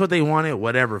 If that's what they wanted,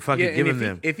 whatever. Fuck it, give him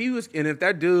them. If he was, and if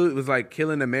that dude was like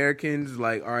killing Americans,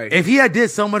 like all right, If he had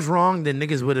did so much wrong, then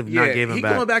niggas would have Yeah, not gave him he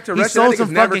back. going back to he Russia, sold that some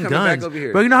nigga's never fucking coming back guns. over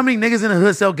here. Bro, you know how many niggas in the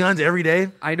hood sell guns every day?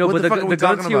 I know, What but the fuck are the we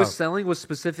guns talking he was about? selling was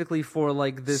specifically for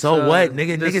like this. So what,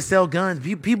 nigga? this- Niggas sell guns.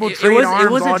 People It, trade arms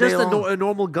it wasn't all day just long. a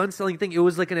normal gun selling thing. It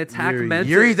was like an attack meant.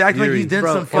 Yuri's acting like Yuri. he's done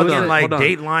Bro, some hold fucking on, like Hold on.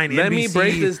 Dateline. Let me NBC,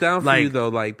 break this down for like, you though.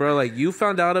 Like, bro, like you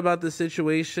found out about the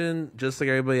situation just like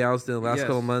everybody else did in the last Yes.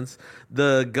 couple months.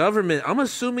 The government, I'm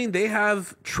assuming they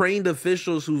have trained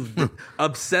officials who've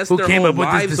obsessed Who their came whole up with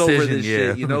this lives over decision, this yeah.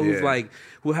 shit. You know, who've Yeah. like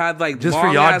who had like Just for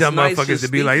long y'all ass dumb nights motherfuckers just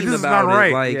to be like, thinking this is about not it.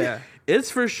 right. Like, Yeah.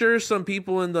 it's for sure some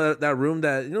people in that room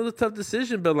that it's a tough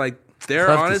decision, but like they're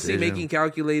Tough honestly decision. making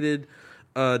calculated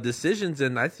decisions,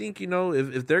 and I think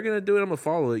if they're gonna do it, I'm gonna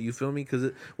follow it. You feel me?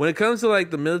 Because when it comes to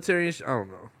like the military, and I don't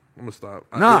know. I'm gonna stop.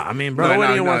 Nah, I mean, bro,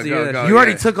 nobody no, wants to go, hear that. go. shit. you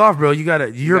already yeah. took off, bro. You're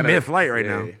gotta- mid-flight right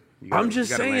yeah, now. you gotta- I'm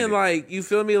just you gotta saying, land it. like, you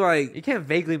feel me? Like, You can't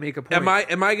vaguely make a point.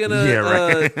 am I gonna? Yeah,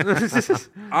 right.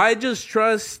 I just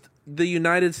trust the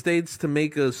United States to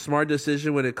make a smart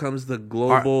decision when it comes to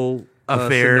global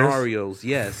affairs. scenarios.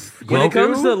 Yes, when it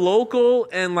comes to local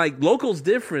and like local's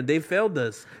different. They failed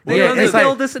us. They Yeah, under- it's like-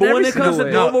 failed this in but when every it comes to single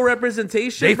way. global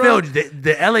representation, They bro, failed.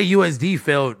 The LAUSD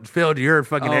failed your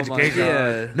fucking Oh my education. God.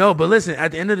 Yeah. No, but listen.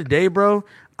 At the end of the day, bro,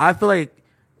 I feel like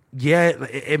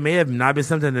it may have not been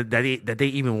something that they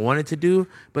even wanted to do,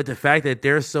 but the fact that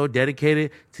they're so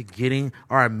dedicated to getting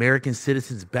our American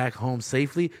citizens back home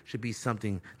safely should be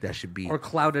something that should be. or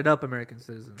clouded up American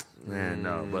citizens. Man,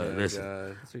 no, but listen,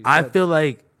 God. That's what you I said. feel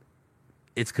like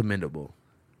it's commendable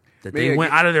that they Man,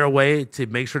 went yeah. out of their way to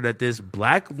make sure that this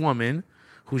black woman,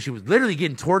 who she was literally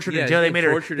getting tortured Yeah, in jail, she they made getting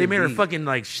her tortured they and made her beat. fucking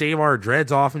like shave our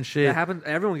dreads off and shit. That happened.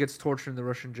 Everyone gets tortured in the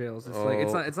Russian jails. It's like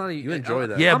it's not. You enjoy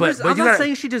that. Yeah, I'm, but I'm you not gotta-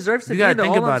 saying she deserves to you be gotta in the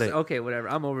think all about I'm it. Okay, whatever.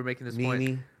 I'm over making this point.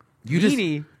 Meanie. You just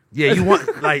Meanie. yeah, you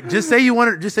want like just say you want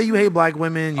her, just say you hate black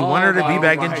women. You want her to be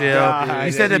back in my jail. God.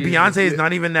 You said that Jesus. Beyonce is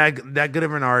not even that good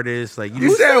of an artist. Like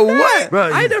You said what?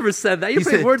 bro, I never said that. You're you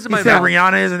putting said, words in you my said mouth.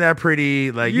 Rihanna isn't that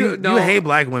pretty. Like you No. hate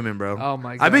black women, bro. Oh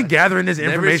my I've been God. gathering this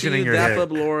Never information seen in you your dap head.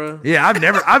 up Laura. Yeah, I've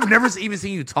never even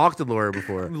seen you talk to Laura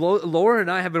before. Laura and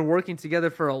I have been working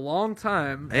together for a long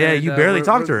time. Yeah, and, you barely we're-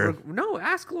 talked to we're- her. No,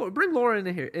 ask Laura. Bring Laura in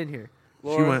here.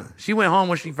 She went home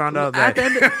when she found out At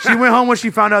that the end she went home when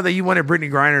she found out that you wanted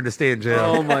Brittany Griner to stay in jail.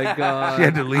 Oh my god! She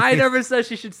had to leave. I never said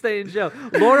she should stay in jail.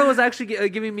 Laura was actually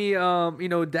giving me,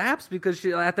 daps because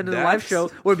she at the end of the live Daps?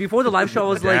 show or before the live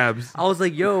show, Dabs. I was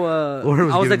like, yo, Laura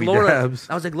was I was like, giving me Laura, dabs.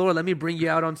 I was like, Laura, let me bring you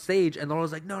out on stage, and Laura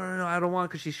was like, no, I don't want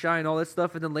because she's shy and all that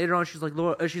stuff. And then later on, she's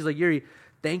like, Yuri,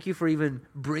 thank you for even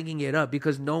bringing it up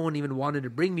because no one even wanted to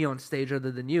bring me on stage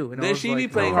other than you. And I Then was she like, be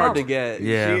playing no hard to problem. get.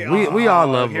 Yeah, we all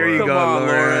love here Laura. you Come go, on,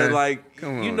 Laura. Laura. Like,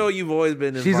 Come you on. know you've always been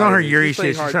invited. She's on her Yuri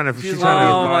playing shit. She's hard- she's like- trying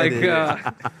to Oh my invited.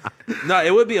 god! No,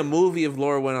 it would be a movie if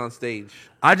Laura went on stage.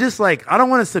 I just like I don't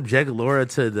want to subject Laura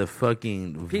to the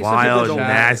fucking Piece of vile shit.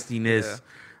 nastiness Yeah.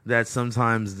 that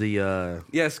sometimes the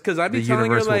Yes, because I'd be the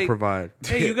telling her universe will like, provide.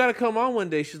 "Hey, you gotta come on one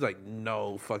day." She's like,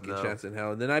 "No fucking chance in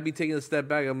hell." And then I'd be taking a step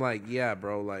back. I'm like, "Yeah,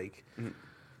 bro, like."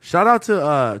 Shout out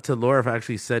to Laura for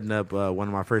actually setting up one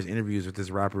of my first interviews with this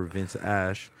rapper Vince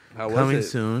Ash. How was Coming it?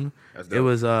 soon. That's It dope.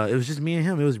 was just me and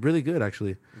him. It was really good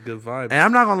actually. Good vibe. And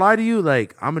I'm not gonna lie to you,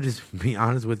 like I'm gonna just be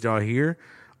honest with y'all here.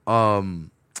 I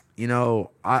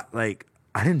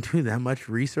didn't do that much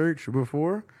research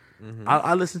before.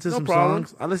 I listened to No some problem.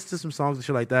 songs. I listened to some songs and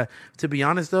shit like that. To be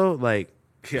honest though, like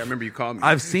Yeah, I remember you called me.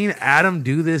 I've seen Adam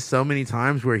do this so many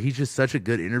times where he's just such a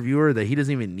good interviewer that he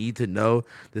doesn't even need to know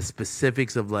the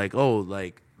specifics of like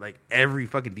every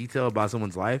fucking detail about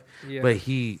someone's life, Yeah. but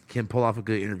he can pull off a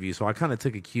good interview. So I kind of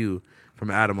took a cue from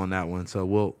Adam on that one.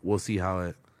 So we'll see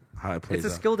how how it plays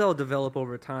It's a out. skill that'll develop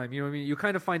over time. You know what I mean? You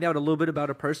kind of find out a little bit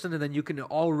about a person, and then you can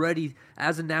already,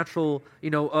 as a natural,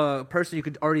 person, you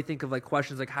could already think of like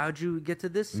questions like, "How'd you get to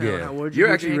this sound? Yeah. Where'd You're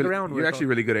you actually hang really, around with?" you're actually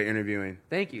really good at interviewing.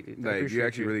 Thank you, dude. I Like appreciate you're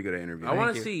actually you. really good at interviewing. I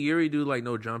want to you. see Yuri do like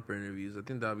no jumper interviews. I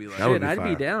think that'd be like. That would Shit, be I'd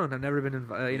fire. be down. I've never been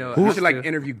invited. You should like asked to.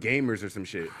 interview gamers or some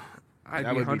shit. I'd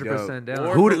that be would be 100% down.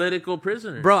 or Who d- political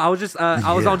prisoners. Bro, I was just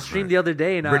I was Yeah, on stream the other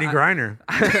day and Brittany Griner.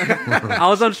 I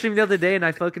was on stream the other day and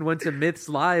I fucking went to Myths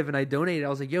Live and I donated. I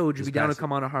was like, "Yo, would you be down to passive.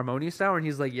 come on a Harmonious Hour?" And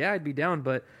he's like, "Yeah, I'd be down,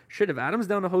 but shit, if Adam's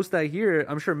down to host that here,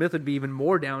 I'm sure Myth would be even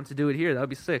more down to do it here. That would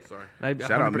be sick." Sorry. And I'd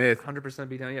Shout out Myth. 100%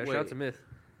 be down. Yeah, shout out to Myth,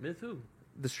 Myth who?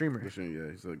 the streamer.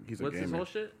 Yeah, he's a What's his gamer. whole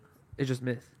shit? It's just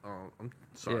Myth. Oh, I'm Yeah.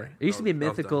 sorry. It used to be That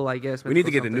was Mythical, dumb. I guess. We need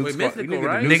to get the Mythical new Wait, squad. We Mythical, need to get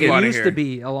right? the new something. squad It in used here. to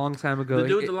be a long time ago. The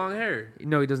dude with It- the long hair.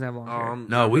 No, he doesn't have long hair.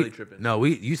 No, I'm really tripping.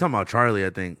 you talking about Charlie? I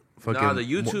think. Fucking Nah, the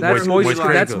YouTuber That's who moist. was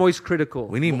like- That's moist critical.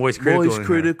 We need Moist Critical. in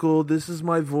here. This is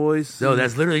my voice. No,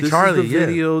 that's literally Charlie.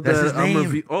 Yeah. That's his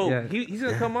name. Oh, Yeah. he's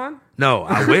gonna come on. No,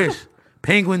 I wish.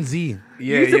 Penguin Z.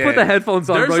 Yeah, you need to yeah. put the headphones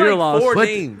on, There's bro. like You're lost. four Put,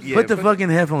 names. Yeah, put the put- fucking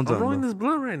headphones I'm on. rolling bro. this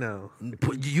blunt right now.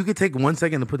 You could take 1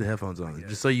 second to put the headphones on,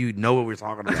 just so you know what we're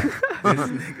talking about.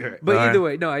 But All either right.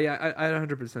 way, no, yeah, I'd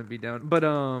 100% be down. But You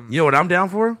know what I'm down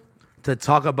for? To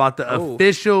talk about the Oh.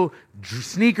 official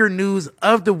sneaker news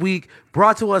of the week,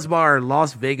 brought to us by our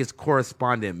Las Vegas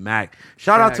correspondent, Mac.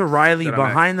 Shout out to Facts. Riley Shout out,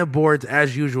 behind the boards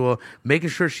as usual, making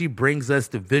sure she brings us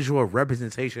the visual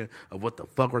representation of what the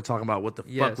fuck we're talking about, what the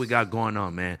fuck Yes. we got going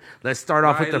on, man. Let's start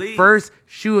off with the Riley. first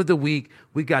shoe of the week.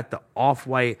 We got the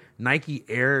Off-White Nike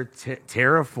Air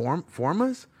Terra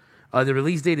Formas. The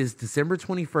release date is December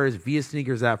 21st via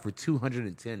Sneakers app for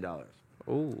 $210.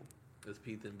 oh, Let's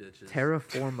peep them bitches.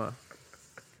 Terraforma.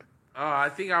 Oh, I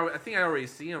think I already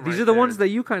see them. These right are the there. ones that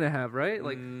you kind of have, right?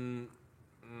 Like,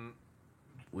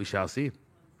 We shall see.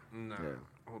 No,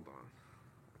 hold on.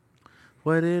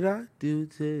 What did I do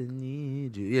to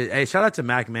need you? Yeah, hey, shout out to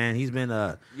Mac, man. He's been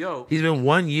Yo. he's been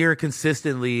 1 year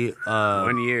consistently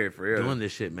 1 year for real. doing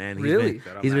this shit, man. He's Really?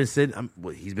 been, he's been sitting.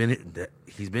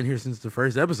 He's been here since the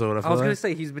first episode. I, feel I was like. gonna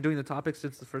say he's been doing the topic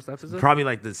since the first episode. Probably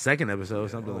like the second episode or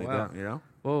something like wow. that. You know.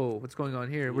 Whoa, what's going on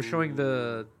here? We're showing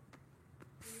the.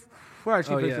 Before I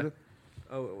actually Oh fix yeah. it.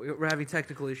 Oh, we're having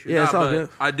technical issues. Yeah, it's all but good.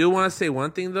 I do want to say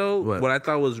one thing though. What? What I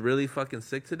thought was really fucking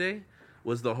sick today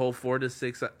was the whole 4 to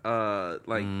 6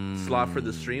 slot for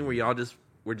the stream where y'all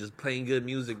were just playing good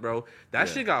music, bro. That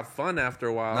shit got fun after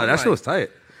a while. No, I'm that like, shit was tight.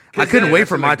 I 'Cause couldn't that- wait That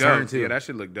for shit my look turn dope. too. Yeah, that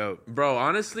shit look dope. Bro,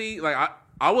 honestly, like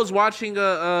I was watching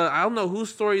I don't know whose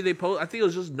story they post. I think it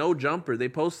was just No Jumper. They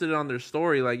posted it on their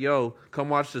story like, "Yo, come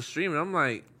watch the stream." And I'm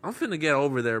like, I'm finna get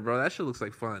over there, bro. That shit looks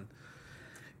like fun.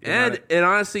 And it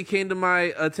honestly came to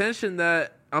my attention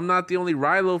that I'm not the only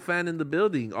Rilo fan in the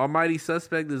building. Almighty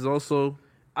Suspect is also.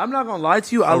 I'm not gonna lie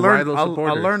to you. I A learned Rilo I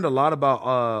supporter. learned a lot about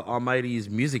Almighty's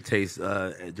music taste during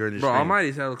the Bro, stream.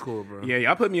 Almighty's hella cool, bro. Yeah,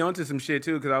 y'all put me onto some shit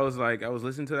too because I was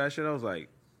listening to that shit. I was like,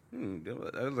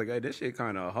 hey, this shit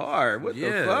kind of hard. What the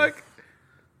Yeah. fuck?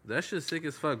 That shit's sick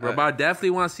as fuck, bro. But I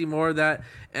definitely want to see more of that.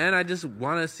 And I just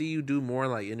want to see you do more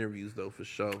like interviews, though, for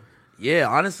sure. Yeah,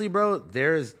 honestly, bro,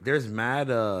 there's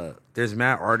mad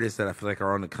artists that I feel like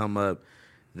are on the come up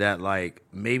that like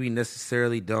maybe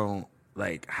necessarily don't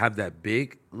like have that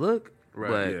big look, Right,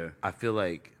 but yeah. I feel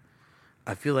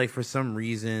like for some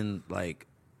reason like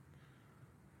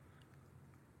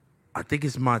I think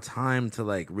it's my time to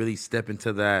like really step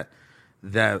into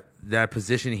that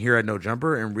position here at No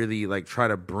Jumper and really like try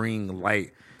to bring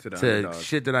light To the to underdog.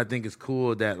 shit that I think is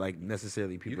cool that like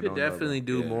necessarily You people could don't know definitely about.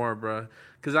 do Yeah. more, bro.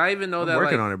 Because I even know I'm that,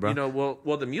 working like, on it, bro. you know,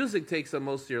 well, the music takes up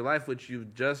most of your life, which you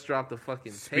just dropped the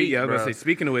fucking tape, Yeah, I was bro. gonna say.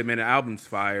 Speaking of it, man, the album's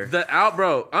fire.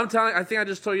 Bro. I'm telling. I think I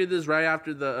just told you this right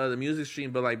after the music stream,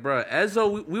 but like, bro,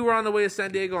 Ezzo, we were on the way to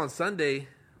San Diego on Sunday,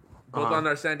 both Uh-huh. on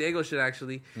our San Diego shit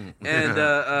actually, and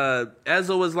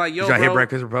Ezzo was like, "Yo, Did y'all bro, hit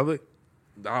Breakfast Republic?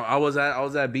 I was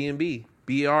at B&B,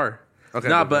 BR." Okay,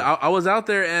 Nah, good, but good. I was out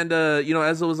there and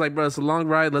Ezra was like, bro, it's a long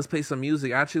ride. Let's play some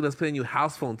music. Actually, let's play a new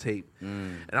house phone tape.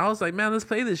 And I was like, man, let's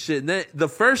play this shit. And then the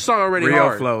first song already Real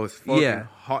hard. flow is fucking Yeah.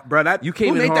 hard. Bro, that You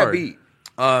came who in made hard. that beat?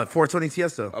 420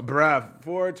 Tiesto. Bruh,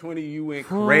 420, you went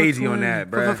crazy on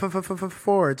that, bruh.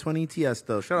 420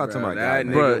 Tiesto. Shout out to Bro, my that guy.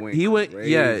 nigga Bro, went he went,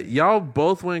 crazy. yeah, y'all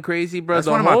both went crazy, bro. That's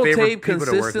The one of my whole favorite tape people to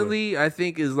work with. consistently, I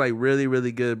think, is like really,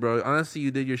 really good, bro. Honestly,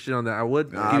 you did your shit on that. I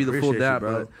would Nah, give you the full appreciate you, dap,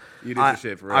 bro. bro. You did your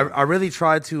shit for real. I really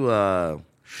tried to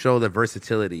show the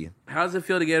versatility. How does it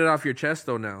feel to get it off your chest,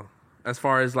 though, now? As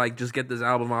far as, like, just get this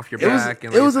album off your It was back.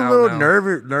 And, it like, was it's a out little now.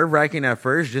 nerve wracking at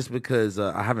first, just because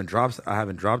I haven't dropped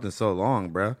in so long,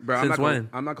 bro. Bro, Since when?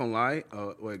 I'm not gonna lie.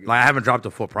 Like I haven't dropped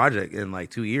a full project in like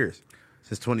 2 years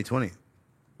since 2020.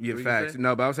 Yeah, What you facts. say?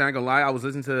 No, but I was saying, I ain't gonna lie. I was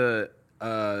listening to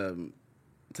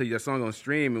your song on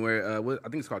stream, where I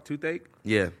think it's called Toothache.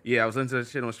 Yeah. Yeah, I was listening to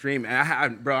that shit on stream,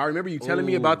 and bro, I remember you telling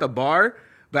me about the bar,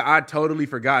 but I totally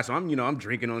forgot. So I'm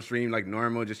drinking on stream like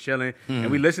normal, just chilling, and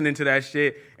we listening to that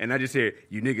shit, and I just hear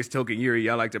you niggas token Yuri,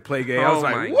 y'all like to play gay. I was Oh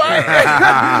my like, what?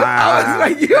 I was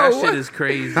like, yo, That what? shit is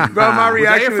crazy. Bro, my Was that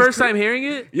reaction your was first time hearing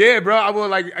it? Yeah, bro. I was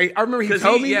like, I remember he 'Cause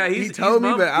told he- me. yeah, he he's told me,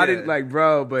 mum- but I yeah. didn't like,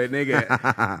 bro. But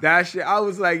nigga, that shit. I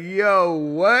was like, yo,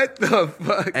 what the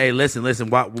fuck? Hey, listen.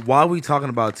 While we talking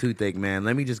about Toothache, man,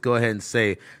 let me just go ahead and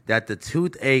say that the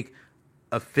Toothache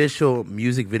official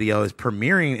music video is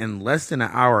premiering in less than an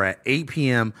hour at 8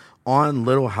 p.m. on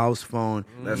Little House Phone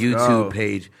Let's YouTube go.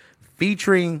 page,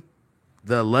 featuring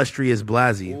the illustrious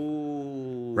Blasey.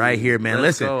 Ooh, Right here, man.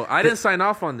 let's Listen. go. I didn't sign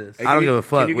off on this. Hey, I don't can give you- a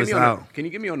fuck Can you, get what's me on out. can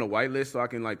you get me on the whitelist so I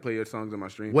can like play your songs on my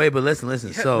stream? Wait, but listen.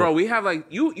 So, Bro, we have like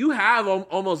you have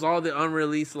almost all the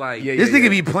unreleased like. Yeah, this yeah, nigga yeah.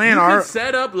 be playing You our. can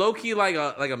set up low key like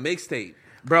a mixtape.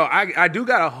 Bro, I do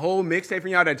got a whole mixtape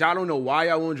from y'all that y'all don't know why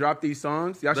y'all won't drop these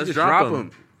songs. Y'all should Let's just drop drop them.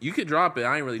 them. You could drop it.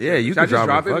 I ain't really. Yeah, tripping. you Should I can just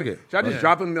drop drop it. Fuck it? it. Should I just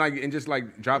drop them like and just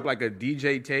like drop like a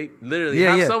DJ tape? Literally Yeah,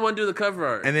 have yeah. someone do the cover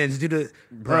art. And then just do the.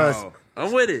 Bro.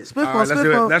 I'm with it. Split All right, let's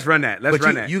do it. Let's run that. Let's But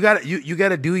run that. you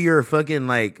gotta do your fucking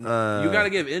like. You gotta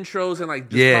give intros and like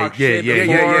just Yeah, talk yeah, shit yeah,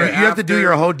 before, yeah. You have to do after,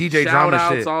 your whole DJ drama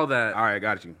shout-outs, shit. all that. All right,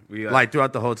 got you. We, like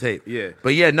throughout the whole tape. Yeah.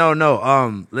 But yeah,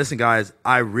 no. Listen, guys,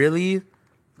 I really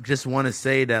just want to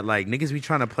say that like niggas be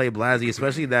trying to play Blasey,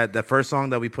 especially that first song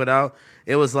that we put out.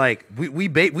 It was like we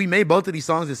made both of these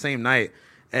songs the same night,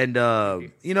 and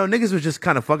niggas was just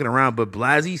kind of fucking around. But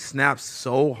Blasey snaps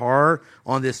so hard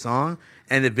on this song,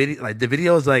 and the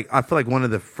video is like I feel like one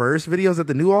of the first videos at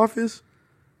the new office.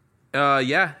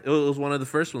 Yeah, it was one of the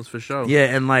first ones for sure.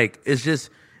 Yeah, and like it's just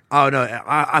oh no,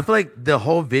 I feel like the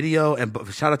whole video and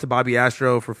shout out to Bobby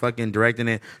Astro for fucking directing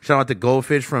it. Shout out to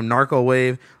Goldfish from Narco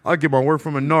Wave. I'll get my word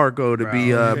from a narco to be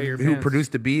your who pants.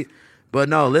 produced the beat. But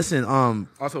no, listen,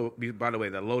 Also, by the way,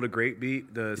 the Load of Great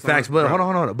beat. The song, facts. But bro.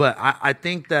 hold on. But I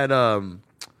think that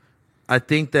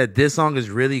this song is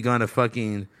really gonna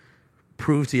fucking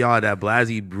prove to y'all that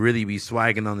Blasey really be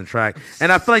swagging on the track.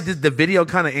 And I feel like the video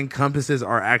kind of encompasses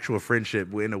our actual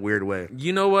friendship in a weird way.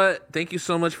 You know what? Thank you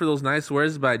so much for those nice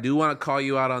words, but I do want to call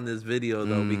you out on this video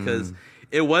though because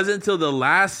it wasn't until the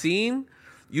last scene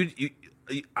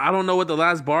I don't know what the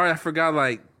last bar I forgot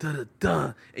like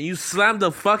duh, and you slammed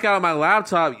the fuck out of my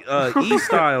laptop E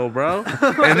style, bro.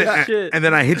 And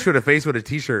then I hit you in the face with a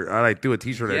t-shirt. I like threw a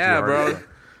t-shirt at you. Yeah, hard. bro.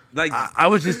 Like I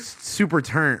was just super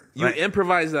turned. you Like,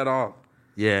 improvised that all.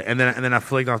 yeah, and then I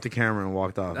flicked off the camera and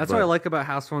walked off. That's But- what I like about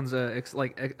House Phone's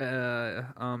excited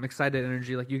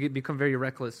energy. Like you become very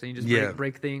reckless and you just Yeah.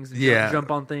 break things and Yeah. jump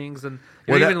on things and you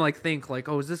Well, don't that- even like think like,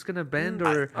 oh, is this gonna bend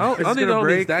or Oh, is this I need gonna all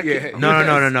break? these that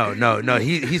Yeah. No.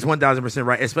 He's 1,000%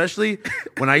 right. Especially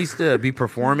when I used to be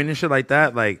performing and shit like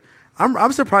that. Like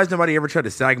I'm surprised nobody ever tried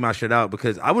to sag my shit out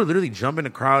because I would literally jump in the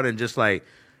crowd and just like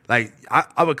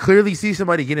I would clearly see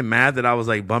somebody getting mad that I was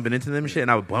like bumping into them and shit,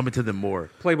 and I would bump into them more.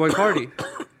 Playboy Party.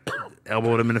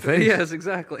 Elbow them in the face. Yes,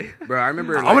 exactly. Bro, I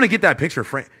remember. I want to get that picture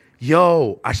framed.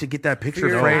 Yo, I should get that picture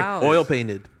Figure it framed. out. Oil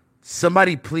painted.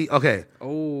 Somebody please. Okay.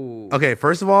 Oh, Okay,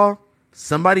 first of all,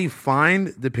 somebody find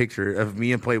the picture of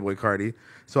me and Playboy Cardi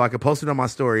so I could post it on my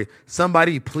story.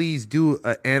 Somebody please do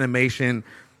an animation,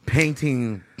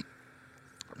 painting,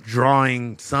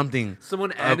 drawing, something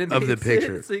someone of animates the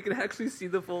picture. it so you can actually see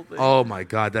the full thing. Oh my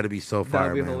God, that'd be so fire,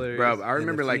 That'd be man. hilarious. Bro, I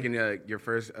remember like in your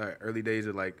first early days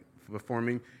of like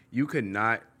performing, you could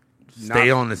not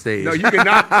Stay on the stage. No, you could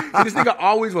not. This nigga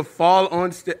always would fall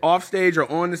off stage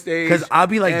or on the stage. Because I'll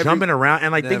be like Every- jumping around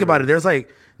and like think Never. about it. There's like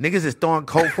niggas is throwing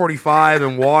Colt 45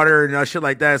 and water and shit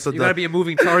like that. So You gotta be a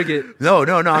moving target. No.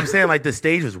 I'm saying like the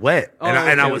stage was wet, Oh,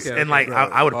 and I okay, was okay, and okay, like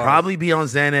I would probably be on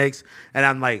Xanax, and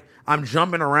I'm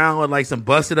jumping around with like some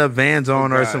busted up Vans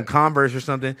on or God. some Converse or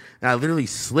something, and I literally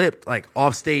slipped like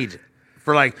off stage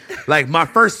for like my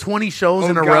first 20 shows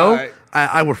in a row. God.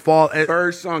 I would fall.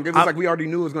 First song, it was like we already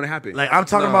knew it was gonna happen. Like I'm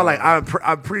talking about like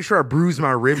I'm pretty sure I bruised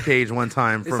my rib cage one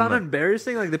time. It's From not like,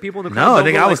 embarrassing. Like the people in the no, crowd.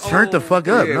 nigga, don't I go was like, turned the fuck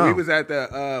up. yeah, no. we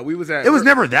was at. It was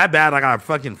never that bad. Like I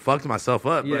fucking fucked myself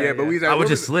up. Yeah, but Yeah, but we was at. I would where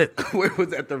just was- slip. Where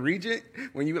was at the Regent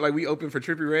when you like we opened for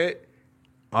Trippie Redd?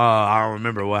 I don't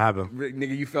remember what happened.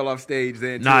 Nigga, you fell off stage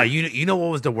then. Too. Nah, you know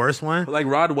what was the worst one? Like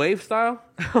Rod Wave style?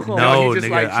 No, you just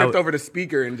nigga, like I tripped would- over the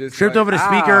speaker and just tripped like, over the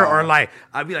speaker, ow. or like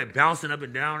I'd be like bouncing up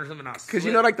and down or something. Because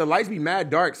you know, like the lights be mad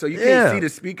dark, so you Yeah. can't see the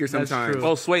speaker sometimes. true.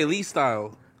 Oh, Sway Lee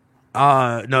style.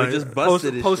 No, They just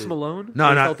busted his Post shit. Malone. No,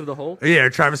 They no. fell through the hole. Yeah,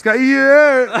 Travis Scott.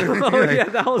 Yeah. Oh yeah,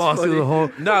 that was Falls funny. through the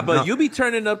hole. Nah, but No. you be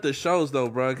turning up the shows though,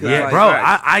 bro. 'cause, Yeah, like, bro,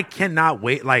 facts. I cannot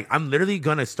wait. Like, I'm literally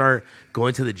gonna start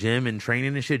going to the gym and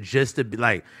training and shit just to be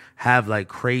like have like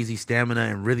crazy stamina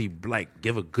and really like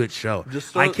give a good show.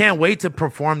 I can't wait to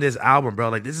perform this album, bro.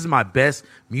 Like, this is my best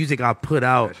music I've put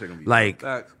out. That shit gonna be Like,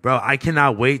 Facts. bro, I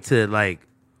cannot wait to like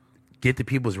get the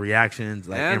people's reactions.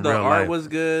 Like, in And the real art life. was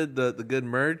good. The good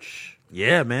merch,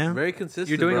 Yeah, man. very consistent.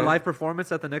 You're doing bro. a live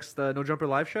performance at the next No Jumper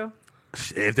live show.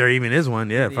 If there even is one,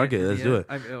 yeah, fuck it, let's do it,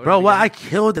 or bro. What beginning. I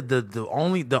killed at the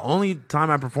only time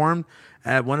I performed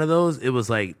at one of those, it was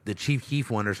like the Chief Keef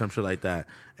one or some shit like that.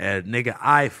 And nigga,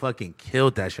 I fucking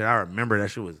killed that shit. I remember that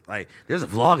shit was like, there's a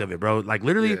vlog of it, bro. Like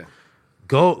literally, Yeah.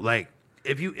 go like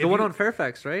if you The one on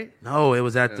Fairfax, right? no, it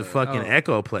was at the fucking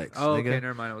Echoplex. Oh, nigga. okay,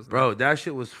 never mind. It was Bro, that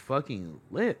shit was fucking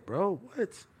lit, bro. What?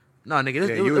 No, nigga, it, Yeah,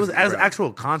 it you was was- an bro.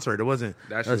 actual concert. It wasn't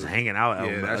That us shit was- hanging out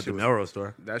yeah, at that the shit was- Melrose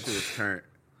store. That shit was turned.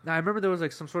 Now, I remember there was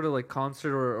like some sort of like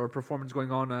concert or performance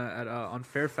going on at on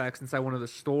Fairfax inside one of the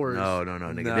stores. No,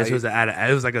 nigga. Nah, this you- was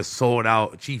it was like a sold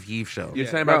out Chief Keef show. You're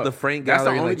talking Bro, about the Frank that's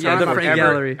Gallery. the only like, Yeah, time the I've Frank ever,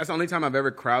 Gallery. That's the only time I've ever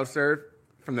crowd surfed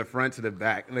from the front to the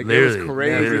back. Like, it Literally, was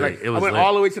crazy. literally, Like, it was I went lit.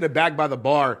 all the way to the back by the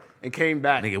bar and came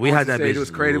back. Nigga, we on had that stage. bitch It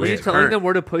was crazy. lit. Were you It's telling hurt. them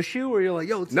where to push you, or you're like,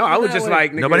 yo? No, I was just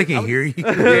like, nigga, Nobody can I was- hear you.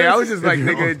 Yeah, I was just like, You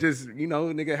know? nigga, just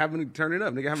nigga having to turn it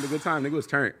up. Nigga having a good time. Nigga was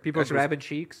turned. people That shit was- grabbing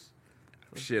cheeks.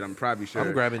 Shit, I'm probably sure.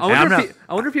 I'm grabbing. I I'm wonder, not-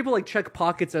 I wonder if people like check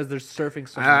pockets as they're surfing.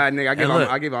 Somewhere. Nigga, And look-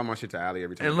 I give all my shit to Ali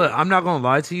every time. And look, I'm not gonna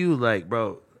lie to you, like,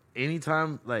 bro,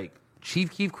 anytime like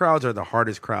Chief Keef crowds are the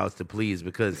hardest crowds to please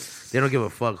because they don't give a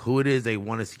fuck who it is, they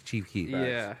want to see Chief Keef.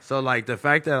 Yeah. So like the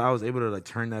fact that I was able to like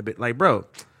turn that bit like, bro,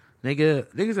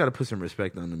 niggas gotta put some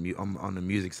respect on on the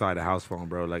music side of house phone,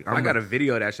 bro. Like I got a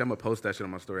video of that shit. I'm gonna post that shit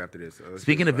on my story after this.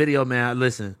 Speaking of video, man,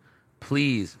 listen,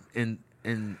 please, in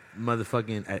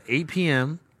motherfucking at 8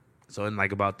 p.m., so in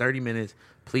like about 30 minutes,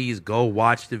 please go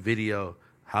watch the video,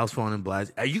 House Phone and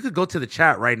Blast. You could go to the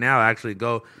chat right now, actually.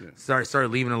 Go start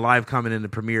leaving a live comment in the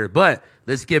premiere. But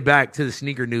let's get back to the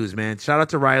sneaker news, man. Shout out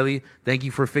to Riley. Thank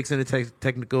you for fixing the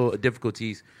technical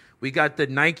difficulties. We got the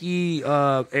Nike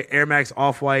Air Max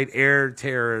Off-White Air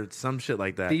Terror, some shit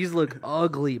like that. These look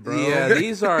ugly, bro. Yeah,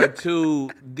 these are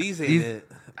two. These ain't These- it.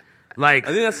 Like, I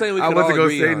think that's something we I could wasn't all gonna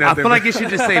agree say on. I nothing. feel like it should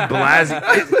just say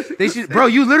Blasi. They should, bro.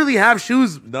 You literally have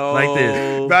shoes No, like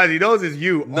this. Bazzi, those is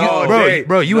you. No. all Bro, day.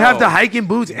 bro, you No. have the hiking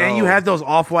boots and you No. have those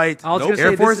off-white I was gonna say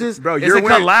Air this Forces. is- Bro, it's you're a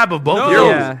wearing- collab of both No. of those.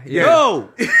 Yeah, yeah. No,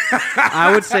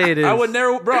 I would say it is. I would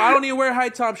never, bro. I don't even wear high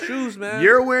top shoes, man.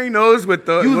 You're wearing those with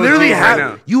the. You those literally jeans have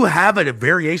right now. you have a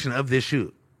variation of this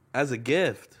shoe. as a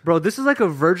gift, Bro, this is like a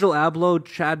Virgil Abloh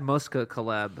Chad Muska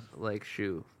collab like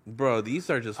shoe. bro. These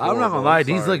are just. I'm not horrible. gonna lie, I'm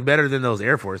these sorry. look better than those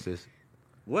Air Forces.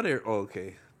 What are? Oh,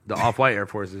 okay, The off-white Air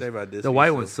Forces. They about this The white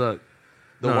piece, ones so- suck.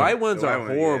 the No. white ones The are white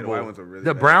ones- yeah, horrible. the white ones are really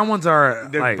The bad. brown ones are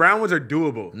The like brown ones are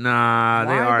doable. nah,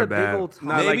 they Why are the bad. big old top?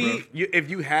 Not Maybe- like if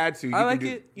you had to, you I could like do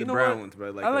it. You the know brown what? ones,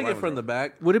 but like I the like white it from ones the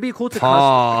back. Would it be cool to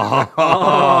Pause.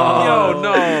 Yo,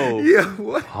 no. are- Yeah,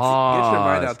 what? Get your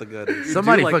mind Pause. out the gutter.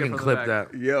 Somebody like it fucking from the clip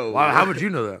back. that. Yo, Wow, how would you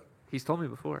know that? He's told me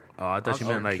before. Oh, I thought you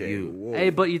meant like Okay, you. whoa. Hey,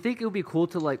 but you think it would be cool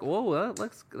to like? Whoa, that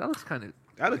looks kind of.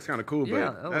 That looks kind of cool, Yeah,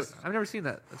 but that that's, I've never seen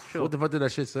that. That's chill. What the fuck did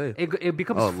that shit say? It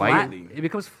becomes Oh, flat. lightly. It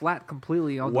becomes flat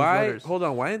completely on those Why? letters. Hold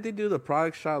on. Why didn't they do the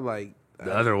product shot like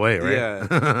The other way, right?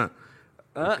 Yeah,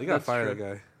 they got That's fired. true.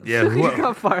 That guy. Yeah, He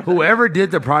got fired. whoever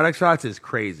did the product shots is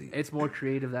crazy. It's more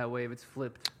creative that way if it's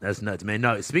flipped. That's nuts, man.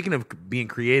 No, speaking of being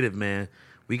creative, man,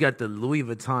 we got the Louis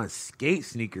Vuitton skate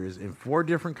sneakers in 4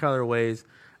 different colorways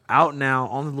out now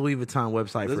on the Louis Vuitton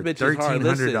website This for bitch is hard.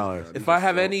 $1,300. Listen, if I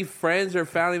have any friends or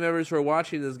family members who are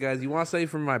watching this, guys, you want something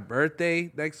for my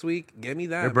birthday next week? Get me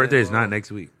that. Their birthday man. is not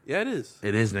next week. Yeah, it is.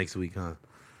 It is next week, huh?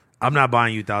 I'm not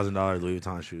buying you $1,000 Louis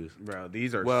Vuitton shoes. bro.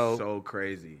 These are Well- so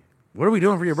crazy. What are we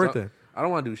doing for your So- birthday? I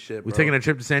don't want to do shit. We bro. taking a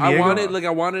trip to San Diego? I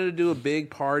wanted to do a big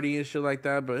party and shit like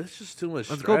that, but it's just too much.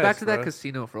 Let's go back to that bro.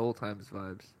 casino for old times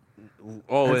vibes.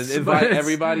 Oh, and invite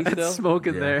everybody Let's still. smoke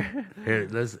in Yeah. there. Here,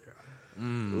 let's.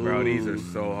 Bro, these are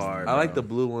so hard. I like bro. the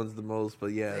blue ones the most, but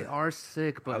They yeah. are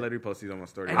sick, I but literally post these on my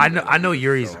story. I know These are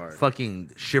Yuri's so hard.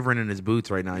 fucking shivering in his boots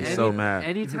right now. He's so mad.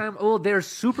 Anytime, oh, they're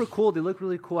super cool. They look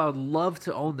really cool. I would love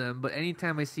to own them, but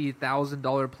anytime I see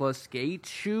 $1,000+ plus skate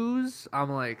shoes, I'm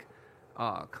like,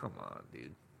 oh, come on,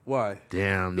 dude. Why?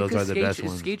 Damn, those Because are the best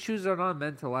ones. skate shoes are not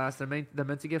meant to last. They're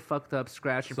meant to get fucked up,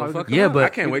 scratched. And So probably fuck Yeah, but I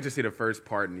can't wait to see the first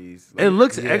part in these. it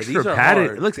looks Yeah, extra these are padded.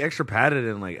 hard. It looks extra padded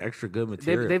and like extra good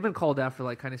material. they've been called out for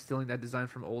like kind of stealing that design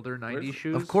from older '90s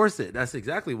shoes. Of course, that's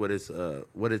exactly what it's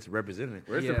representing.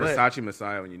 Where's Yeah. the Versace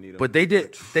Messiah when you need him? But they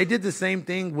did the same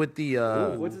thing with the.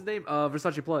 What's his name?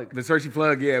 Versace Plug. the Versace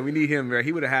plug, yeah, we need him. Right?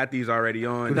 He would have had these already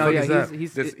on. No, fuck yeah,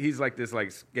 is that? he's Like this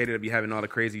like skater to be having all the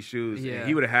crazy shoes. Yeah. And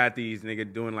he would have had these,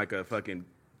 nigga, doing like a fucking.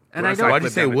 And I know- Why'd you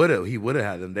say would have? He would have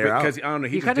had them there. Because I don't know,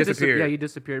 he just kind of disappeared. Yeah, he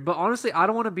disappeared. But honestly, I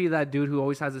don't want to be that dude who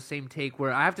always has the same take.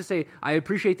 Where I have to say, I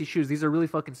appreciate these shoes. These are really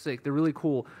fucking sick. They're really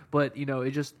cool. But you know,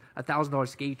 it just $1,000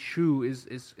 skate shoe is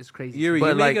crazy. Yuri, But,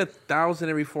 you make like- 1,000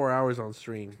 every 4 hours on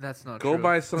stream. That's not Go true.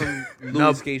 buy some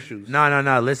Louis skate shoes.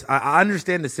 No. Listen, I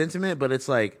understand the sentiment, but it's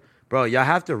like, bro, y'all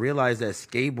have to realize that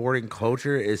skateboarding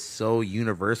culture is so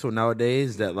universal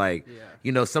nowadays that, like,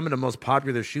 you know, some of the most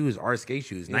popular shoes are skate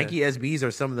shoes. Nike SBs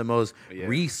are some of the most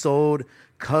resold,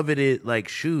 coveted, like,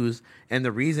 shoes. And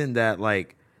the reason that,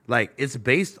 like it's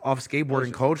based off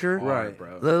skateboarding culture. Right.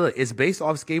 bro. Look, it's based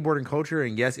off skateboarding culture.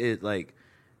 And yes, it, like,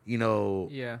 you know,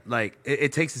 Yeah. like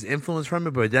it takes its influence from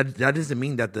it, but that doesn't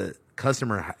mean that the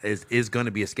customer is going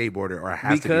to be a skateboarder or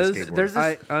has Because to be a skateboarder. there's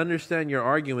this- I understand your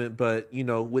argument, but you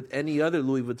know, with any other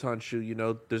Louis Vuitton shoe, you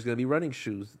know, there's gonna be running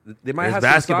shoes. They might There's have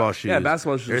basketball some shoes. Yeah,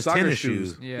 basketball shoes. There's soccer tennis shoes.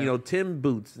 shoes. Yeah. You know, Tim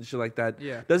boots and shit like that.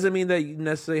 Yeah. Doesn't mean that you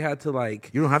necessarily had to like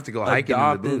You don't have to go hiking in the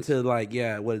adopt boots. into like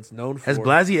what it's known for. Has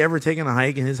Blasey ever taken a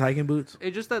hike in his hiking boots?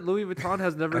 It's just that Louis Vuitton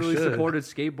has never I really should. supported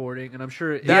skateboarding, and I'm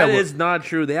sure That yeah, is not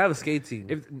true. They have a skate team.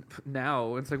 if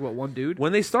now it's like what one dude.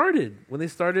 When they started Wait,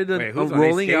 who's on their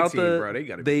rolling skate out team, the, bro? They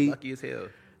gotta be lucky as hell.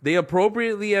 They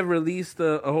appropriately have released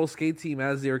a whole skate team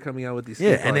as they were coming out with these.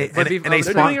 Yeah, skate and they bikes. and, But and they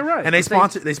they're spon- doing it right. and they I'm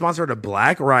saying- sponsored a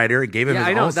black rider, gave him Yeah, his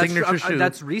I know own that's signature shoe.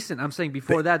 that's recent. I'm saying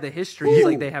before that, the history is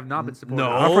like they have not been supported. No.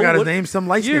 I forgot his What- name. Some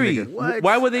light skinned Yuri, nigga.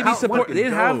 why would they be How supporting? They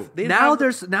didn't fucking have. dope. They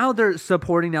didn't Now have, they're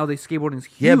supporting now. The skateboarding's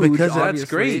huge. Yeah, because that's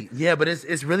obviously. great. Yeah, but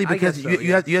it's really I because guess so,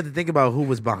 you have to think about who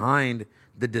was behind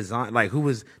the design, like who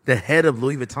was the head of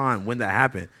Louis Vuitton when that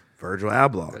happened. Virgil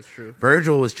Abloh. That's true.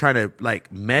 Virgil was trying to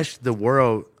like mesh the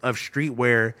world of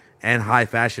streetwear and high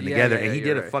fashion Yeah, together, yeah, and he you're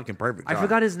did a right. fucking perfect I job.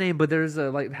 forgot his name, but there's a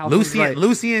like how he's like,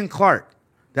 Lucien Clark.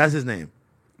 That's his name.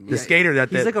 The skater that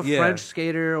he's like a yeah. French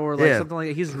skater or like Yeah. something like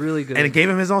that. He's really good. and it gave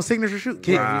him his own signature shoe.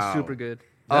 yeah, Wow. he's super good.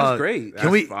 That's great. Can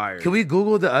we fire. can we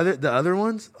Google the other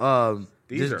ones?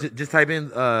 These are- Just type in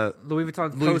Louis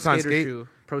Vuitton Louis pro Vuitton skater skate? shoe.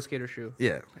 Pro skater shoe.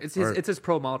 yeah. It's Or- his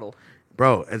pro model.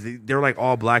 bro. They're like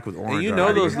all black with orange. you on know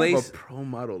it. those They have lace- a pro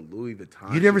model Louis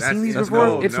Vuitton. You never That's- seen these that's before?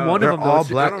 dope. It's No, one of they're them. all Though. It's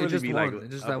black. just- I It's don't just really be, one. like,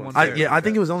 It's just up that on one. there. I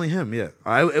think it was only him. Yeah,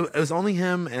 it was only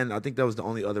him, and I think that was the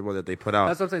only other one that they put out.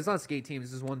 That's what I'm saying. It's not a skate team.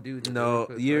 It's just one dude. that they No, work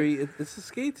with, Yuri, it's a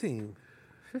skate team.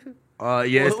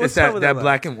 Yeah, What's it's up that with that that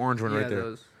black and orange one yeah, right there.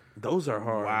 those. Those are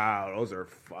hard. Wow, those are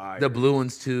fire. The blue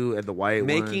ones too, and the white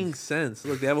Making ones. sense.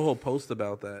 Look, they have a whole post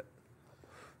about that.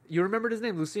 You remembered his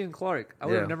name, Lucien Clark. I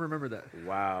would Yeah. have never remembered that.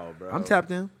 Wow, bro. I'm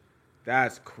tapped in.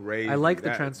 That's crazy. I like the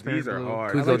That- transparent These are blue. hard.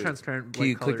 I Can we like go- transparent Can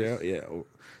you black click colors. that? Yeah,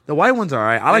 the white ones are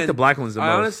alright. I like And the black ones the I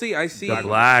most. honestly, I see. the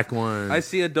black ones. I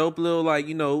see a dope little like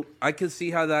I can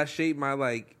see how that shape might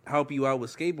like help you out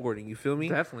with skateboarding. You feel me?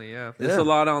 Definitely, yeah. It's a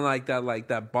lot on like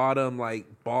that bottom like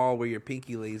ball where your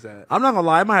pinky lays at. I'm not gonna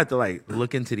lie. I might have to like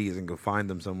look into these and go find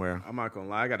them somewhere. I'm not gonna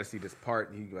lie. I got to see this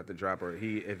part. He got to drop, or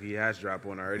if he has dropped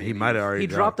one already. He might have already. He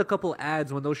dropped a couple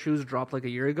ads when those shoes dropped like a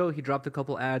year ago. He dropped a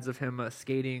couple ads of him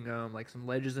skating like some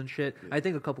ledges and shit. I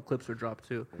think a couple clips were dropped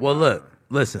too. Well, look,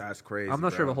 listen. That's crazy. I'm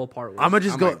not sure bro. the whole part was. I'm gonna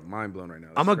just I'm go. like mind blown right now.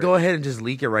 I'm gonna go ahead and just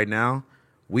leak it right now.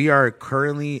 We are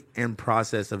currently in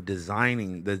process of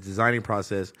designing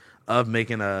process of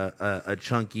making a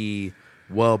chunky,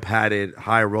 well padded,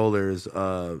 high rollers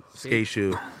skate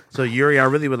shoe. So Yuri, I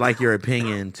really would like your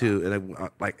opinion too.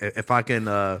 And like if I can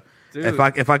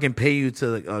if I can pay you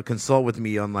to consult with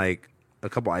me on like a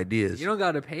couple ideas. You don't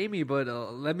gotta pay me, but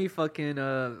let me fucking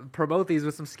promote these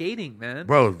with some skating, man.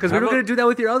 Bro, because we I'm were a- gonna do that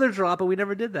with your other drop, but we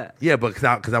never did that. Yeah, but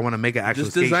because I want to make an actual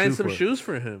Just skate design shoe some for it. shoes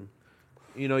for him.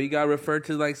 You know, you got to refer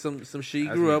to like some shit you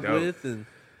That's grew up dope. with, and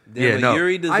Yeah, no.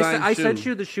 Yuri designed I shoe. sent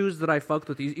you the shoes that I fucked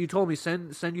with. You told me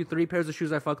send you 3 pairs of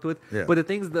shoes I fucked with. Yeah. But the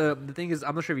thing is,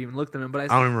 I'm not sure if you even looked at them. But I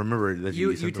don't even remember that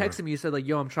you sent them. texted me. You said like,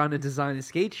 "Yo, I'm trying to design a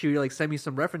skate shoe. Like, send me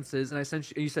some references." And I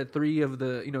sent you said 3 of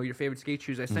the your favorite skate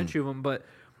shoes. I Mm. sent you them, but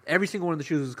every single one of the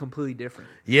shoes was completely different.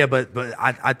 Yeah, but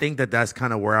I think that's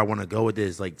kind of where I want to go with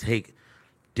this. Like, take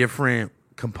different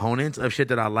components of shit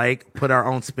that I like, put our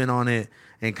own spin on it,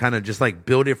 and kind of just like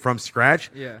build it from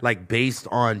scratch. Yeah. Like based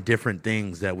on different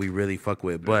things that we really fuck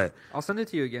with. But I'll send it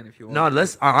to you again if you want. no,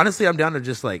 honestly, I'm down to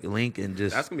just like link and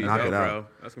just That's gonna be knock dope, it out. bro.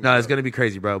 That's gonna be No, it's dope. gonna be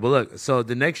crazy, bro. But look, so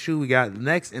the next shoe we got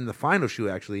next and the final shoe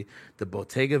actually, the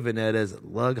Bottega Veneta's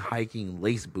lug hiking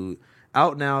lace boot,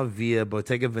 out now via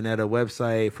Bottega Veneta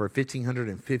website for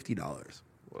 $1,550.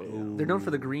 They're known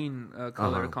for the green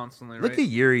color constantly, right? Look at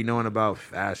Yuri knowing about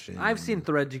fashion. I've seen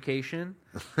Threaducation.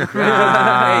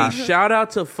 Hey, shout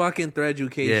out to fucking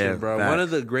Threaducation, Yeah, bro. facts. One of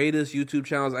the greatest YouTube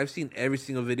channels. I've seen every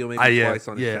single video, maybe twice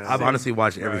on his channel. I've honestly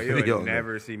watched Bro, every you video. would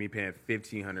never see me paying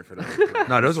 $1,500 for those.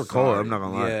 No, those were cold. I'm not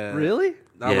gonna lie. Yeah. Really?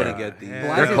 I Yeah. wouldn't get these.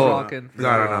 They're Blasie's cold. rocking.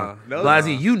 No. No.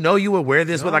 Blasey, you know you would wear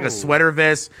this with like a No. sweater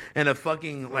vest and a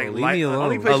fucking like leave light, me alone.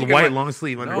 Only a place you get white my- long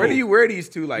sleeve under. Where do you wear these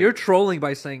to? Like, You're trolling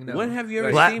by saying no. When have you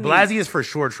ever seen me? Blasey is for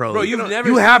sure trolling. Bro, you've never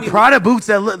You seen have me- Prada boots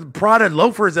that look, Prada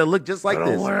loafers that look just like I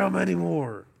this. don't wear them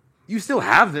anymore. You still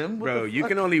have them, What Bro, the you fuck?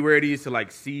 can only wear these to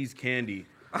like seize candy.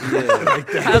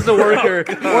 as a worker,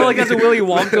 or like as a Willy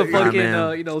Wonka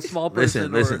fucking, man. small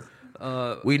person. Listen.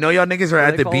 Or, We know y'all niggas are What are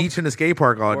at they the called? beach and the skate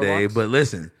park all day, Warlocks? but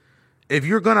listen, if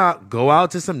you're gonna go out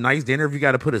to some nice dinner, if you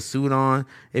got to put a suit on,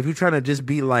 if you're trying to just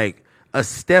be like a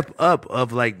step up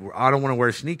of like, I don't want to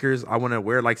wear sneakers, I want to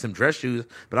wear like some dress shoes,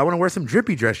 but I want to wear some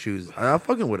drippy dress shoes. I'm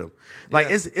fucking with them. Like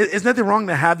it's nothing wrong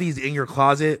to have these in your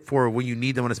closet for when you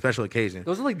need them on a special occasion.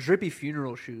 those are like drippy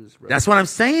funeral shoes, bro. That's what I'm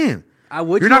saying. I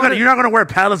would. You're not gonna wear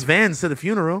Palace Vans to the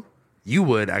funeral. You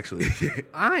would actually.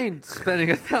 I ain't spending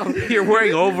 $1,000. You're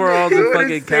wearing overalls and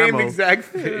fucking Same camo. exact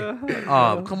fit.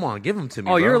 Oh, come on, give them to me.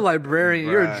 Oh, bro. you're a librarian.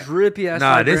 You're a drippy ass.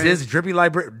 Nah, librarian. this is drippy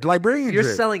librarian. You're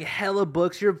drip. selling hella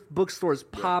books. Your bookstore's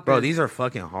popping. Bro, these are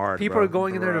fucking hard. people bro. are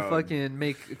going in there to Bro. fucking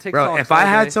make TikToks. Bro, if all I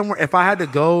had day. somewhere, if I had to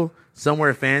go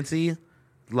somewhere fancy,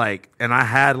 like, and I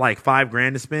had like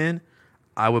 $5,000 to spend,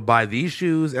 I would buy these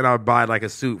shoes and I would buy like a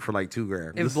suit for like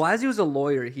 $2,000. If Blasey was a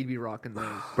lawyer, he'd be rocking those.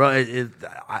 Bro,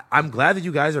 I'm glad that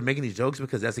you guys are making these jokes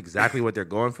because that's exactly what they're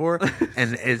going for,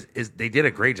 and they did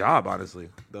a great job, honestly.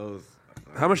 Those.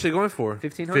 How much they going for?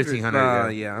 1,500.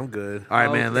 1,500. Yeah, I'm good. All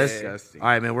right, man. Okay. All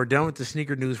right, man. We're done with the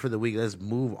sneaker news for the week. Let's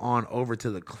move on over to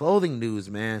the clothing news,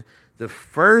 man. The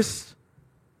first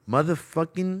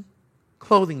motherfucking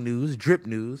clothing news, drip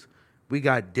news. We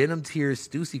got Denim Tears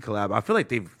Stussy collab. I feel like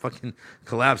they've fucking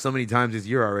collabed so many times this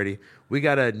year already. We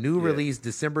got a new release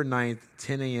December 9th,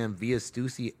 10 a.m. via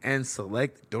Stussy and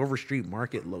select Dover Street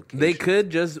Market location. They could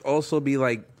just also be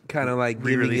like kind of like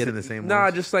giving Re-releasing it the same Nah,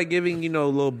 ones? just like giving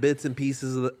little bits and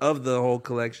pieces of the whole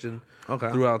collection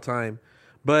throughout time.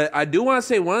 But I do want to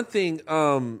say one thing.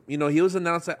 He was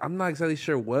announced. I'm not exactly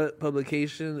sure what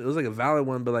publication. It was like a valid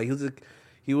one, but like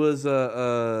he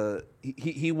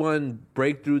won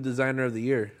Breakthrough Designer of the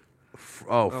Year.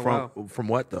 From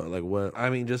what though? Like what? I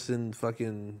mean, just in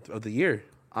fucking of the year.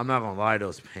 I'm not gonna lie,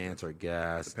 those pants are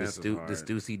gas. The pants was hard.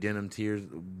 Stussy Denim Tears,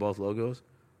 both logos.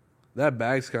 That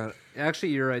bag's kind of. Actually,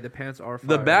 you're right. The pants are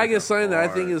The fire. bag is something that I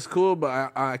think hard. is cool,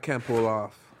 but I can't pull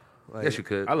off. Like, Yes, you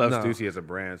could. I love No. Stussy as a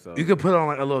brand. So You could put on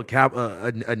like a little cap,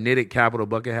 a knitted Capital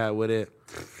bucket hat with it.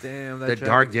 Damn, that The jacket,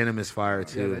 dark denim is fire Yeah,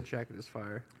 too. that jacket is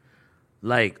fire.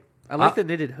 Like I like the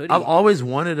knitted hoodie. I've always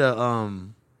wanted a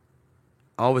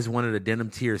denim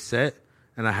tier set,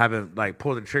 and I haven't like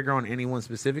pulled the trigger on anyone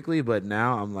specifically. But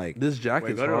now I'm like, this wait,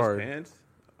 jacket's go to those hard. pants.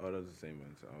 Oh, those are the same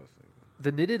ones. I was thinking.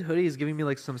 the knitted hoodie is giving me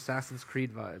like some Assassin's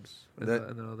Creed vibes. In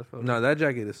That- the other photo. No, that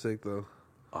jacket is sick though.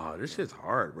 oh, this shit's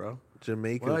hard, bro.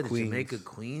 Jamaica What? Queens. Jamaica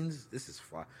Queens? This is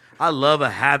fly. I love a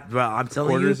hat, bro. I'm telling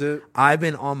Quarter you, zip? I've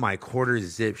been on my quarter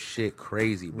zip shit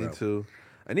crazy, bro. Me too.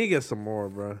 I need to get some more,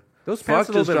 bro. Those Fuck pants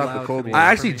are a just little bit dropped the loud cold for me. one. I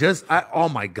actually oh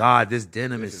my god, this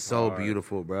denim is is so hard.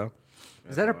 beautiful, bro.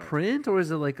 Is that a print or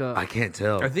is it like a? I can't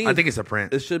tell. I I think think it's a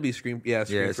print. It should be screen. Yeah,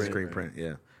 Yeah, it's a print. screen print.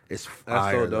 Yeah, it's That's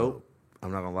fire. so though. dope.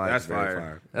 I'm not gonna lie, That's it's very fire.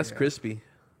 fire. That's crispy.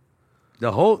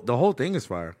 The whole thing is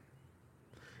fire.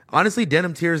 Honestly,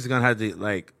 Denim Tears is gonna have to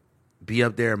like be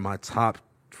up there in my top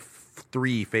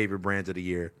 3 favorite brands of the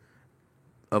year.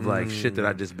 Of like shit that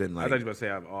I just been I like, thought you were gonna say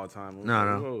I have all time.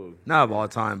 no, Whoa. not of all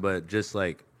time, but just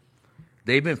like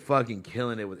they've been fucking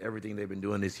killing it with everything they've been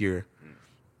doing this year.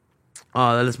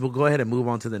 We'll go ahead and move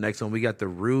on to the next one. We got the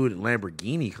Rude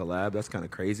Lamborghini collab. That's kind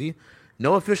of crazy.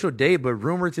 No official date, but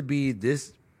rumored to be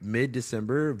this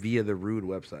mid-December via the Rude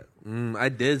website. I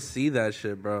did see that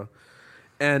shit, bro.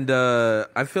 And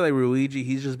I feel like Ruigi,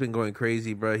 he's just been going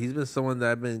crazy, bro. He's been someone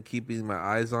that I've been keeping my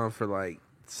eyes on for like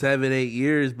 7-8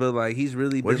 years, but like he's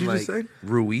really What been did you like just say?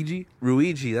 Ruigi?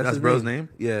 Ruigi. That's That's his bro's name?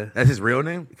 Yeah, That's his real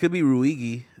name? it could be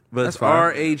Ruigi. But That's it's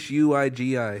fire.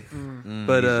 RHUIGI.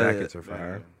 But These jackets are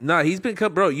fire. nah, he's been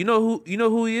bro. You know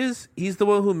who he is? He's the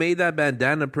one who made that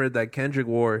bandana print that Kendrick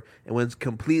wore and went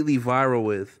completely viral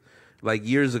with, like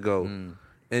years ago.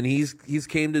 And he's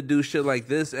came to do shit like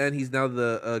this, and he's now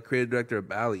the creative director of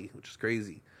Bally, which is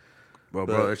crazy. Bro,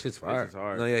 But- that shit's fire. It's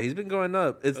hard. No, yeah, he's been going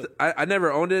up. It's I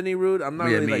never owned any Rude. I'm not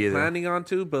Yeah, really me like either. planning on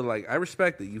to, but like I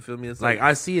respect it. You feel me? It's Like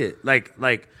I see it. Like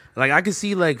I could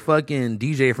see like fucking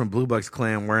DJ from Blue Bucks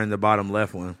Clan wearing the bottom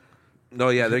left one. no,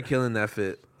 yeah, they're killing that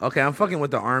fit. Okay, I'm fucking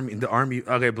with the army. The army.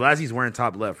 Okay, Blasie's wearing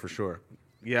top left for sure.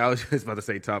 Yeah, I was just about to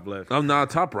say top left. I'm not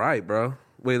top right, bro.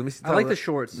 Wait, let me see. I top like the left.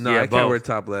 shorts. No, Yeah, I can't both. wear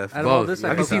top left. Out of all Both. this,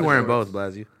 I I can fuck see you with wearing shorts.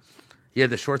 both, Blasie. Yeah,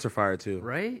 the shorts are fire too.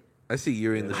 Right? I see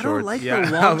Yuri in the I shorts. don't like Yeah, I the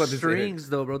was long about to say that. strings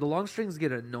though, bro. The long strings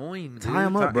get annoying. Dude. Tie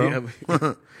him up,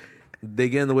 bro. They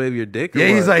get in the way of your dick. Or Yeah,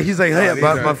 he's what? like, hey, these my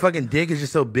are- fucking dick is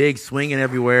just so big, swinging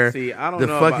everywhere. See, I don't the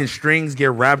know fucking about- strings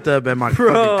get wrapped up in my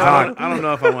fucking cock. I don't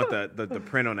know if I want the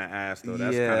print on the ass though.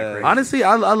 That's kind Yeah. of crazy. Honestly,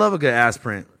 I love a good ass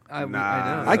print. I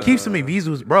Nah. know. I keep some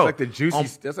Evisus, bro. It's like the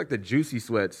juicy. That's like the juicy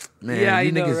sweats. Man, Yeah, you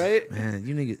I know, niggas, right? Man,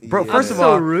 you niggas, bro. Yeah. First of I'm so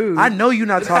all, rude. I know you're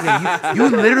not talking. You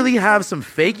literally have some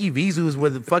fake Evisus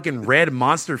with fucking red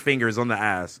monster fingers on the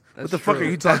ass. What the fuck are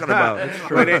you talking about?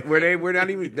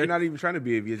 They're not even trying to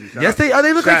be a Yeezy. Yes, they are.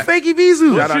 They look like Shout- fake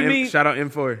Evisus. Shout out, you mean? shout out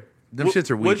M4. Them shits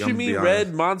are weak. What you I'm gonna be mean, honest.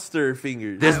 red monster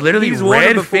fingers? There's literally He's worn them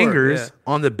red before, fingers yeah.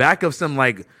 on the back of some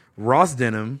like Ross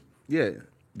denim. Yeah.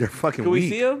 They're fucking Can weak. we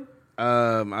see him?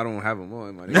 I don't have them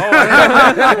on. My I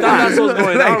thought that's what's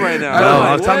going on right now. No, I'm like,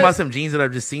 I was talking what? about some jeans that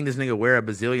I've just seen this nigga wear a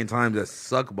bazillion times that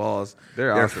suck balls.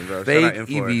 They're awesome, bro. Shout Fake out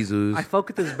M4. Evisus. I fuck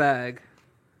with this bag.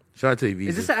 Shout out to Evisus.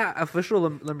 Is this an official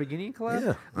Lamborghini collab?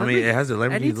 Yeah. I mean, it has a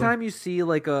Lamborghini Anytime you see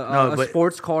like No, a but-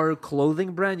 sports car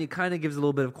clothing brand, it kind of gives a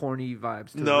little bit of corny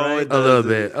vibes. To No, it, right? it a little doesn't.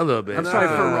 bit, a little bit. I'm sorry,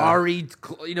 Nah. Ferrari,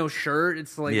 shirt.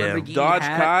 It's like Yeah. Lamborghini Dodge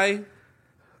hat. Kai.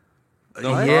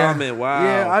 No Yeah. comment. Wow.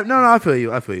 Yeah, I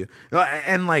feel you. No,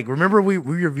 and like, remember we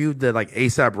reviewed the like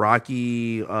ASAP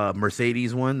Rocky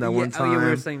Mercedes one that one Oh, time. yeah, we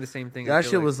were saying the same thing. I that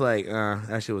feel shit like. was like,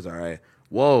 that shit was all right.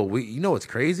 Whoa, you know what's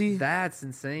crazy? That's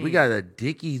insane. We got a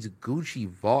Dickies Gucci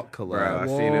Vault collab. Bro, I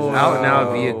seen this. Whoa. Out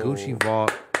now via Gucci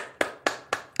Vault.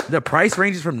 The price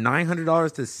ranges from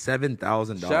 $900 to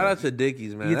 $7,000. Shout out to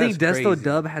Dickies, man. You think That's Desto crazy.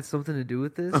 Dub had something to do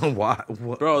with this? Why?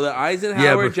 Bro, the Eisenhower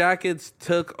Yeah, but- jackets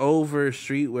took over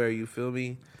streetwear. You feel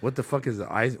me? What the fuck is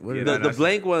the ice? What Yeah, is The, that? the that's-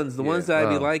 blank ones, the ones that I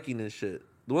be Oh. liking and shit.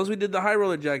 The ones we did the high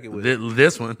roller jacket with.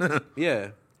 This one. Yeah.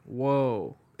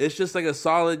 Whoa. It's just like a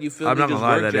solid, you feel I'm me, not just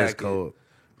gonna lie, work that is jacket. cold.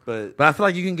 But But I feel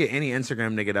like you can get any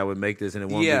Instagram nigga that would make this and it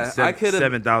won't Yeah, be I could've-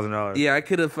 $7,000. yeah, I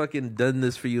could have fucking done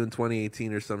this for you in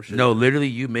 2018 or some shit. No, literally,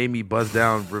 you made me buzz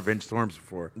down Revenge Storms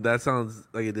before. That sounds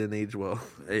like it didn't age well.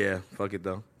 Yeah, fuck it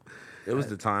though. It was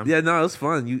the time. Yeah, no, it was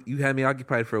fun. You had me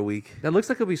occupied for a week. That looks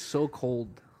like it'll be so cold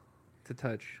to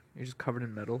touch. You're just covered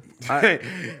in metal. They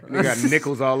got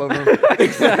nickels all over them.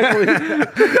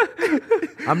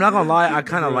 I'm not gonna lie, I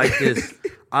kind of like this.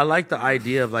 I like the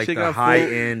idea of like Shit the got full- high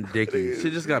end Dickies.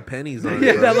 Shit just got pennies on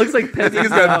Yeah, it. that looks like pennies. Niggas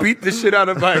got beat the shit out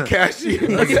of by a cashier. For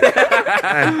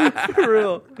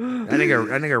real. That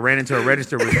nigga ran into a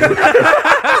register with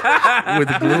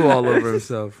with glue all over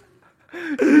himself. I'm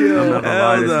not gonna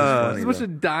lie, this is no. funny, There's a bunch though.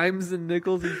 of dimes and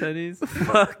nickels and pennies.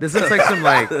 This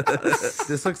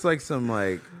looks like some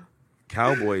like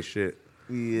cowboy shit.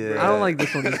 Yeah. I don't like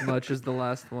this one as much as the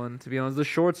last one, to be honest. The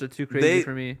shorts are too crazy They-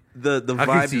 for me. The I vibe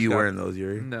can see just you got- wearing those,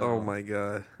 Yuri. No. Oh my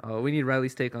god. Oh, we need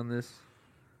Riley's take on this.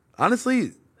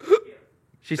 Honestly,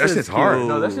 She that says shit's hard. cute.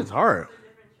 No, that shit's hard.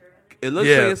 It looks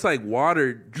Yeah. like it's like water.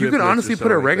 You driplets could or honestly put a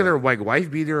something like regular that. like wife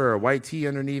beater or a white tee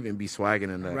underneath and be swagging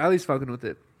in that. Riley's fucking with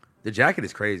it. The jacket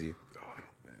is crazy.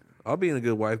 I'll be in a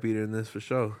good wife beater in this for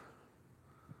sure.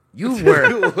 You wear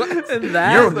And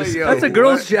that's a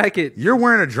girl's jacket. you're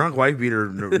wearing a drunk wife beater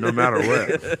no matter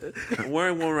what. I'm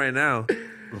wearing one right now.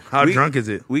 How We- drunk is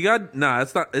it? We got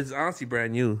it's not. It's honestly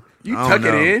brand new, You I tuck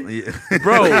don't it know. in. Yeah.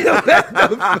 bro.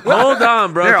 Hold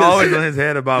on, bro. They're 'cause- always on his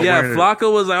head about yeah, wearing it.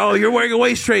 Flacco was like, "Oh, you're wearing a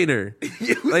waist trainer,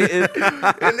 like,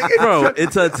 bro.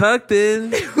 It's a tucked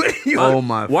in, Oh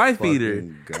my wife fucking beater.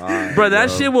 God, bro.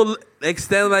 That shit will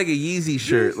extend like a Yeezy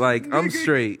shirt. Like I'm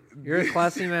straight. You're a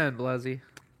classy man, Blasey.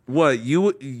 What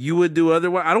you would do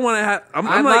otherwise? I don't want to have. I'm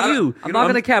like you. I'm not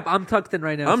gonna cap. I'm tucked in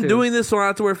right now. I'm too. doing this so I don't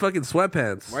have to wear fucking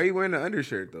sweatpants. Why are you wearing the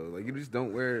undershirt though? Like you just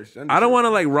don't wear. I don't want to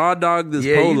like raw dog this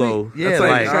Yeah, you polo. think- yeah, That's like-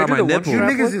 like, Should I on do my the one nipple. You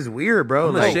strap? niggas is weird, bro.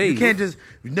 I'm a Like, you shade. can't just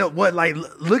what? Like,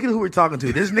 look at who we're talking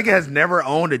to. This nigga has never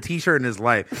owned a t-shirt in his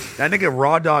life. That nigga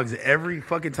raw dogs every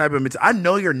fucking type of material. I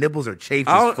know your nipples are chafed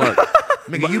as I'll- fuck.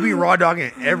 Nigga, you be raw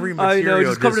dogging every I material. know,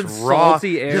 just covered in raw,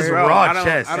 salty air. just Bro, raw I don't,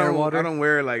 chest. I don't, water. I don't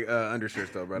wear like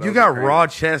undershirts though, bro. You got raw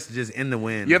chest just in the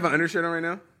wind. You have an undershirt on right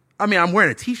now? I mean, I'm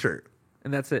wearing a t-shirt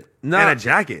And that's it. Nah, and a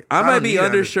jacket. I don't might be need an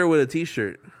undershirt with a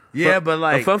t-shirt. Yeah, but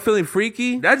like If I'm feeling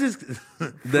freaky, that just.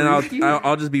 then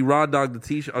I'll just be raw dog the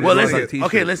t-shirt. Well, listen.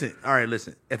 Okay, listen. All right,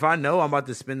 listen. If I know I'm about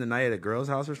to spend the night at a girl's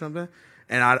house or something,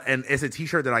 and it's a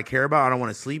t-shirt that I care about, I don't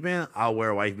want to sleep in, I'll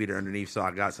wear a wife beater underneath, so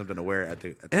I got something to wear at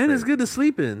the And it's crib. good to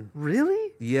sleep in.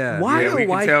 Really? Yeah. Why Yeah, a we can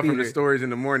wife tell beater? from the stories in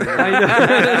the morning.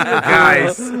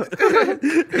 Guys,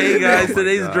 Hey guys,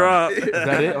 today's drop. is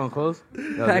that it on clothes?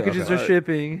 Packages are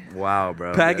shipping. Wow,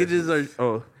 bro. Packages are.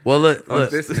 Oh, Well, look.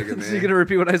 This nigga, So you man. gonna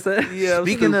repeat what I said? yeah.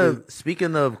 I'm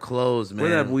Speaking of clothes, man.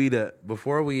 where that weed at?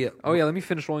 Before we Oh yeah, let me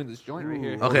finish rolling this joint right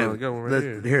here. okay, Hold on, I got one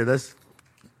right here. let's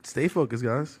stay focused,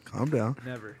 guys. Calm down.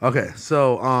 Never. Okay,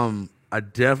 so I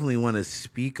definitely want to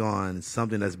speak on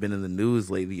something that's been in the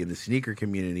news lately in the sneaker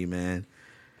community, man.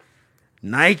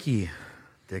 Nike,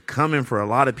 they're coming for a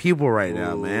lot of people right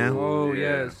now, man. Oh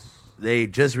yes. They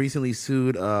just recently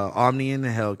sued Omni and the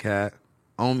Hellcat,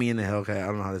 Omi and the Hellcat. I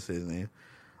don't know how to say his name.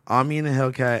 Omni and the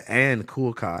Hellcat and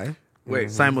Cool Kai.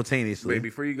 Wait. simultaneously. Wait,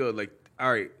 before you go, like,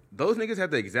 all right, those niggas have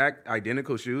the exact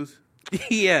identical shoes.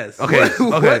 Yes. Okay,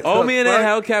 okay. Omi and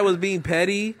fuck? Hellcat was being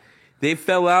petty. They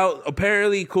fell out.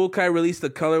 Apparently, Cool Kai released a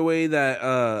colorway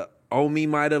that Omi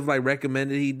might have like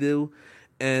recommended he do,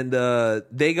 and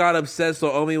they got upset.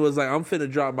 So Omi was like, "I'm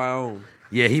finna drop my own."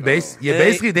 Yeah, They-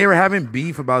 basically they were having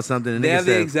beef about something. And They nigga have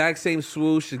the said, exact same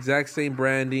swoosh, exact same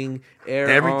branding, Air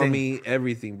Everything. Omi,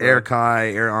 everything. Bro. Air Kai,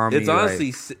 Air Omni. It's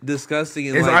honestly disgusting.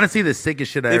 And it's like, honestly the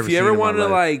sickest shit I ever if seen. you ever in my want to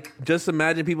life. like just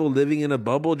imagine people living in a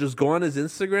bubble, just go on his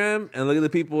Instagram and look at the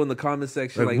people in the comment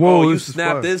section Like, like, whoa, "Oh, you this is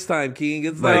snapped fun." this time, King."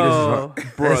 It's Like, like, this is oh,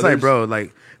 fun. bro, it's like, there's-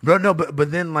 bro, no,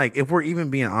 but then like if we're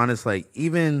even being honest, like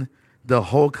even the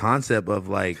whole concept of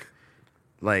like,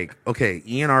 okay,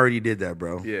 Ian already did that,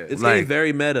 bro. Yeah. it's like getting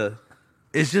very meta.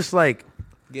 it's just like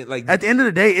Like at the end of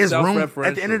the day, it's room. Self-referential.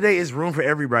 At the end of the day, it's room for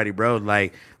everybody, bro.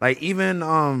 Like even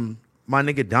my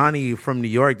nigga Donnie from New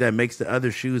York that makes the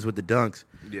other shoes with the dunks.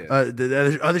 Yeah.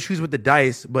 The other shoes with the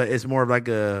dice, but it's more of like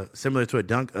a similar to a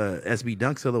dunk, SB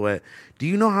dunk silhouette. Do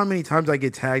you know how many times I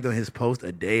get tagged on his post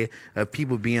a day of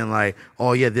people being like,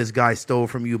 "Oh yeah, this guy stole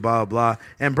from you," blah blah.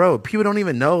 And bro, people don't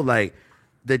even know like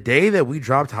the day that we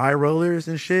dropped High Rollers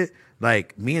and shit.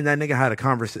 Like me and that nigga had a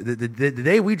conversation. The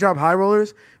day we dropped High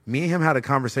Rollers, me and him had a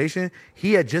conversation.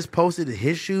 He had just posted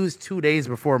his shoes 2 days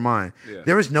before mine. Yeah.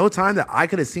 There was no time that I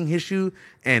could have seen his shoe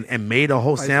and made a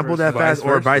whole sample versa. that fast,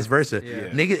 or vice versa. Yeah.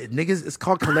 Niggas, it's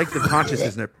called collective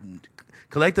consciousness.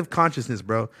 Collective consciousness,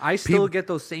 bro. I still Peop- get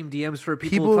those same DMs for people,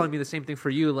 people- telling me the same thing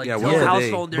for you. Like, Yeah, tell once the a day.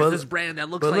 household there's But- this brand that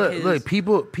looks But like look, his. look,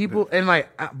 people, and like,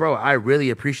 bro, I really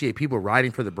appreciate people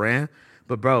riding for the brand.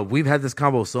 But bro, we've had this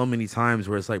combo so many times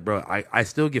where it's like, bro, I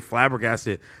still get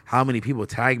flabbergasted how many people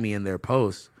tag me in their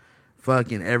posts,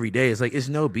 fucking every day. It's like it's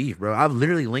no beef, bro. I've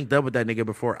literally linked up with that nigga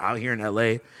before out here in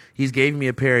LA. He's gave me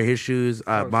a pair of his shoes.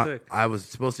 sick. I was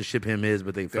supposed to ship him his,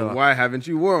 but they fell. Then why haven't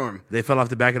you wore them? They fell off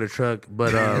the back of the truck.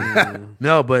 But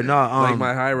no. like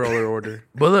my high roller order.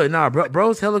 But look, nah,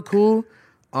 bro's hella cool.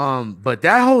 But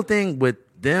that whole thing with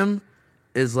them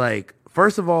is like,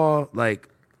 first of all, like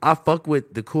I fuck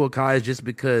with the Cool Kais just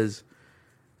because,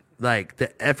 like,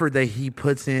 the effort that he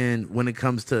puts in when it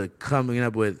comes to coming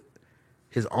up with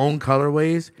his own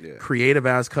colorways, Yeah. creative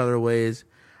ass colorways.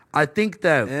 I think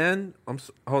that And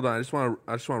hold on, I just want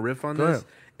to riff on Go this. ahead.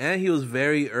 And he was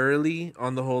very early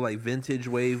on the whole like vintage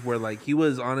wave, where like he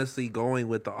was honestly going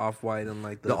with the off white and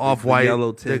like the off white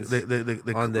yellow tints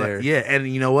the on there. yeah,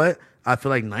 and you know what? I feel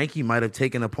like Nike might have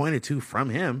taken a point or two from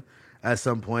him at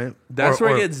some point. That's or,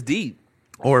 where it gets deep.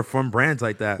 or from brands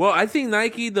like that. Well, I think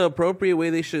Nike, the appropriate way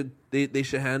they should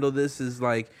handle this is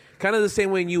like kind of the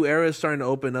same way New Era is starting to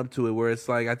open up to it, where it's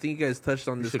like I think you guys touched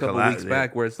on this a should couple collab, weeks yeah.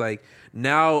 back, where it's like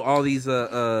now all these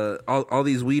all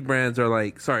these weed brands are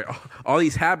like all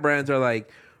these hat brands are like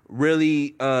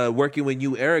really working with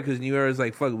New Era because New Era is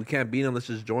like fuck, we can't beat them, let's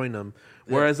just join them.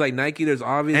 Whereas like Nike, there's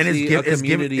obviously a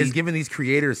community. It's giving these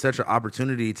creators such an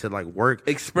opportunity to like work,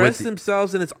 express with-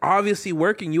 themselves, and it's obviously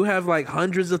working. You have like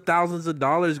hundreds of thousands of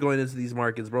dollars going into these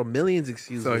markets, bro. Millions,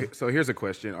 excuse me. So here's a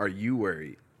question: are you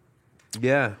worried?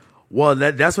 Yeah. Well,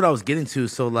 that's what I was getting to.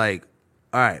 So like,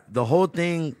 all right, the whole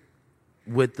thing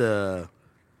with the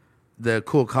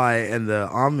Cool Kai and the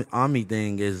Omni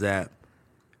thing is that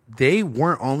they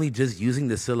weren't only just using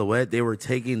the silhouette; they were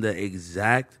taking the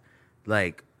exact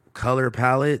like color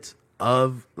palettes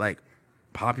of like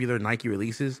popular Nike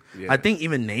releases. Yeah. I think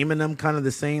even naming them kind of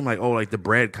the same, like like the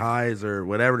Bread Kais or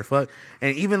whatever the fuck.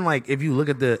 And even like if you look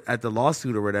at the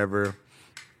lawsuit or whatever,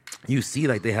 you see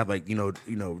like they have like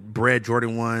bread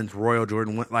Jordan 1s, Royal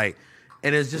Jordan 1, like,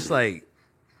 and it's just like,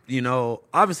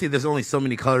 obviously there's only so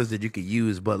many colors that you could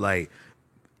use, but like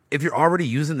if you're already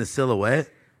using the silhouette,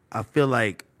 I feel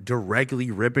like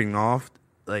directly ripping off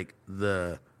like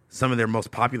some of their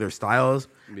most popular styles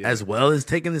as well as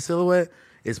taking the silhouette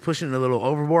is pushing it a little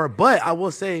overboard. But I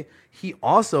will say he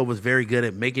also was very good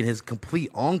at making his complete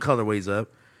own colorways up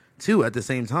too at the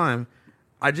same time.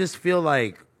 I just feel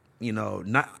like,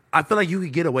 I feel like you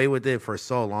could get away with it for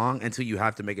so long until you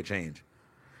have to make a change.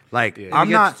 Like I'm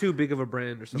not too big of a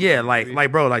brand or something. Yeah,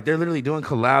 like bro, like they're literally doing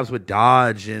collabs with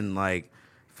Dodge and like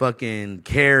fucking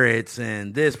Carrots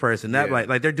and this person that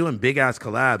like they're doing big ass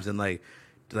collabs and like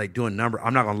doing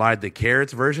I'm not gonna lie, the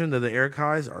Carrots version of the Air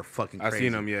Kais are fucking crazy. I've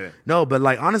seen them, yeah. No, but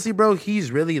like honestly, bro,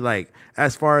 he's really like,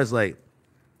 as far as like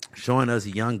showing us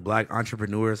young black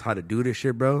entrepreneurs how to do this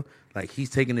shit, bro. Like he's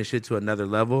taking this shit to another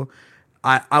level.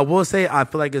 I will say I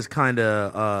feel like it's kind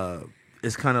of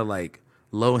like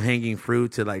low hanging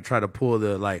fruit to like try to pull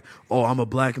the like, oh, I'm a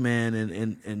black man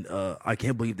and I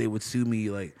can't believe they would sue me,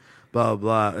 like blah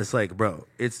blah. It's like, bro,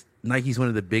 it's Nike's one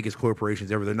of the biggest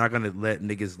corporations ever. They're not gonna let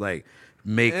niggas like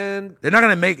they're not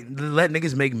gonna let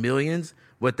niggas make millions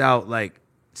without like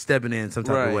stepping in some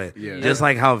type of way. Yeah. Just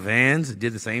like how Vans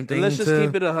did the same thing. And let's just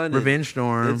keep it 100. Revenge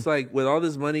Storm. It's like with all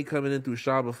this money coming in through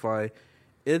Shopify,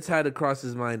 it's had to cross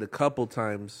his mind a couple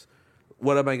times.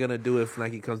 What am I gonna do if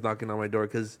Nike comes knocking on my door?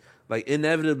 Because like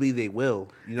inevitably they will.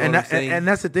 You know what I'm saying? And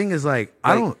that's the thing is like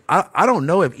I don't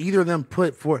know if either of them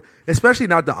put for, especially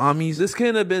not the Amis. This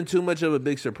can't have been too much of a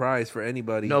big surprise for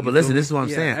anybody. No, but listen, this is what I'm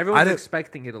saying. Everyone's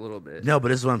expecting it a little bit. No, but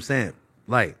this is what I'm saying.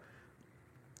 Like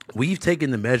we've taken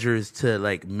the measures to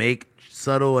like make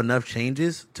subtle enough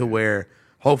changes to where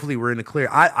hopefully we're in the clear.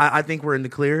 I think we're in the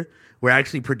clear. We're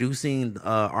actually producing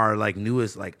our like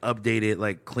newest like updated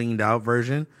like cleaned out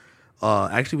version.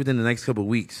 Actually within the next couple of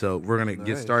weeks. So we're gonna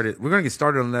get started. We're gonna get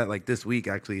started on that like this week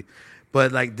actually.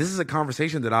 But like this is a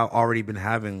conversation that I've already been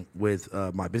having with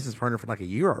my business partner for like a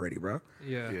year already, bro.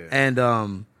 Yeah. And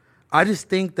I just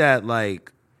think that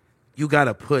like you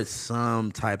gotta put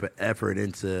some type of effort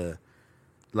into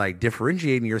like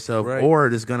differentiating yourself, or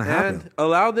it's gonna happen. And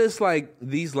allow this like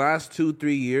these last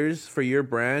 2-3 years for your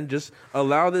brand. Just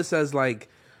allow this as like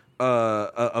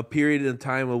a period in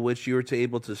time of which you were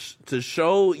able to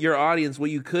show your audience what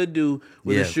you could do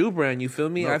with a shoe brand. You feel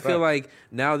me? I feel like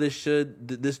now this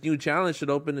new challenge should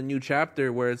open a new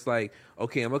chapter where it's like,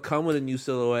 okay, I'm gonna come with a new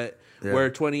silhouette. Yeah.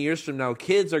 Where 20 years from now,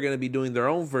 kids are going to be doing their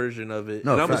own version of it, and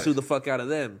I'm going to sue the fuck out of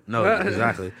them. No,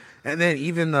 exactly. And then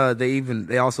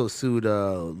they also sued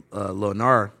Lil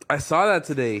Nar. I saw that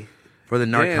today for the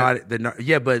narcotic.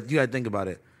 Yeah, but you got to think about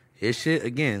it. His shit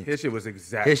again. His shit was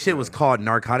exactly. His shit was called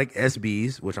Narcotic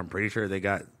SBs, which I'm pretty sure they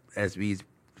got SBs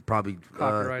probably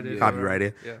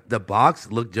copyrighted. Yeah. The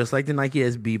box looked just like the Nike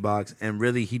SB box, and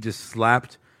really he just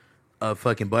slapped a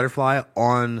fucking butterfly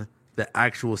on the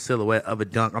actual silhouette of a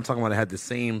Dunk. I'm talking about it had the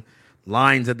same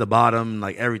lines at the bottom,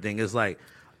 like everything. It's like,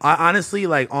 I honestly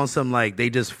like on some like they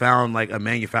just found like a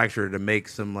manufacturer to make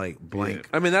some like blank.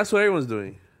 Yeah. I mean that's what everyone's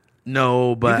doing.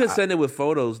 No, but you can send it with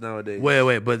photos nowadays.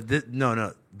 Wait, but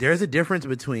no. There's a difference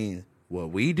between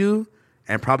what we do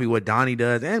and probably what Donnie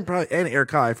does and Air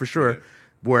Kai for sure,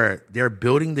 where they're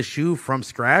building the shoe from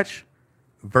scratch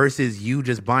versus you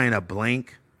just buying a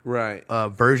blank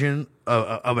version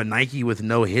of a Nike with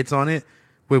no hits on it,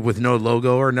 with no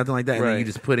logo or nothing like that, and then you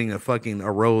just putting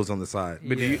a rose on the side.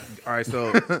 But all right,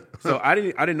 so I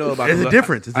didn't know about there's a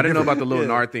difference. I didn't know about the Lil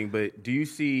Nar thing, but do you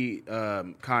see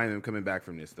Kai and them coming back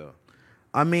from this though?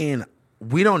 I mean,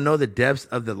 we don't know the depths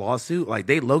of the lawsuit. Like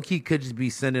they low key could just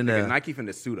be sending Nike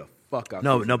finna sue the fuck out.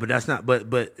 No, but that's not. But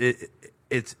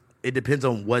it depends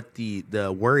on what the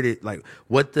word it like.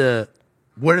 What are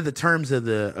the terms of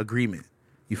the agreement?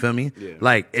 You feel me? Yeah.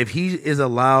 Like if he is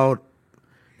allowed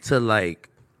to like,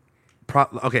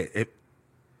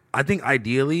 I think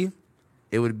ideally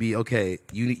it would be okay.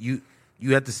 You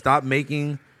have to stop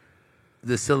making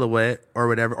the silhouette or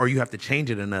whatever, or you have to change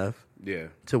it enough. Yeah.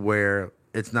 To where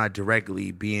it's not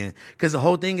directly being, because the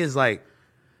whole thing is like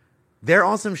they're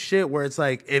on some shit where it's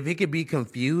like if it could be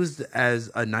confused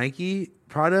as a Nike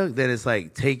product, then it's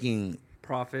like taking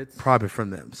profit from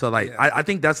them. So like I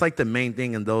think that's like the main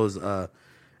thing in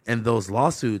those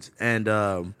lawsuits. And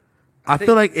I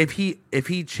feel like if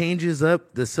he changes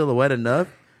up the silhouette enough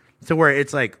to where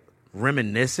it's like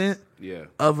reminiscent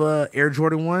of a Air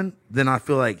Jordan 1, then I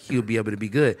feel like he'll be able to be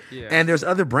good. Yeah. And there's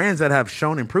other brands that have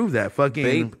shown and proved that.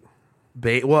 Fucking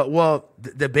Babe. Well,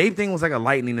 the Babe thing was like a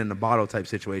lightning in the bottle type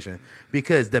situation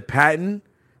because the patent.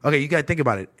 Okay, you gotta think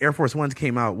about it. Air Force Ones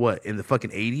came out in the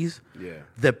fucking 80s. Yeah.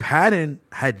 The patent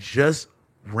had just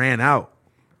ran out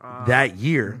that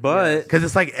year. But because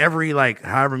it's like every like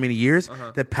however many years,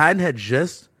 the patent had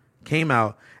just came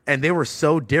out, and they were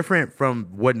so different from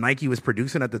what Nike was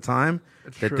producing at the time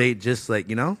that they just like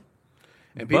And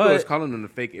people was calling them the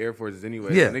fake Air Forces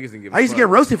anyway. Yeah, Niggas didn't give I used to get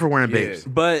roasted for wearing Yeah. Babes.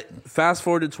 But fast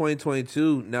forward to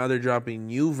 2022, now they're dropping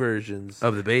new versions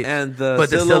Of the Babes. and But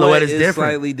the silhouette is different.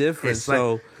 slightly different. It's like,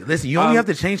 So listen, you only have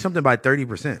to change something by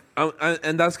 30%.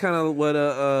 and that's kind of what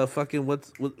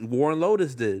what Warren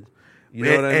Lotus did. You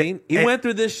know what I mean? He went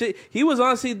through this shit. He was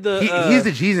honestly He's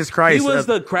the Jesus Christ. He was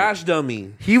the crash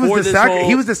dummy. He was for the this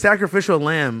he was the sacrificial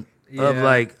lamb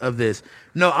Yeah. of this.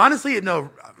 No, honestly, no.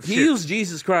 He shit. used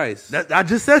Jesus Christ. I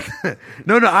just said that.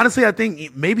 No. Honestly, I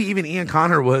think maybe even Ian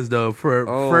Connor was though for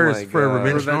Oh first my for God. Revenge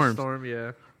Revenge Storms. Storm,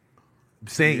 yeah.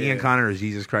 Saying Ian Connor is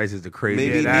Jesus Christ is the craziest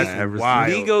Maybe thing I've he- ever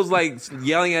wild. seen. He goes like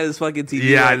yelling at his fucking TV.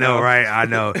 Yeah, I right know, now. right? I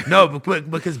know. No,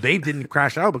 because Babe didn't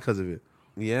crash out because of it.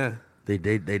 Yeah, They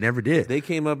never did. they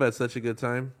came up at such a good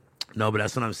time. No, but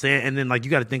that's what I'm saying. And then like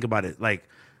you got to think about it, like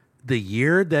the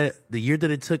year that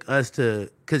it took us to,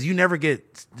 because you never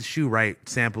get the shoe right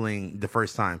sampling the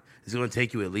first time. It's going to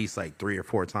take you at least like 3 or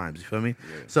 4 times. You feel me?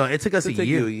 Yeah. So it took us It'll a take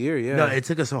year. you a year, yeah. No, it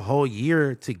took us a whole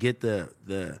year to get the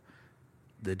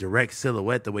direct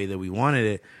silhouette the way that we wanted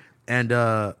it, and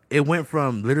it went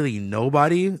from literally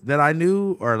nobody that I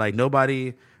knew or like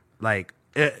nobody like.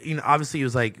 Obviously it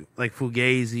was like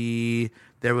Fugazi.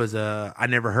 There was I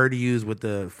never heard of use with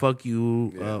the fuck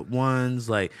you ones.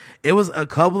 Like it was a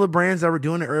couple of brands that were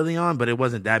doing it early on, but it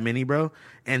wasn't that many, bro.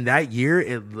 And that year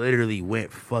it literally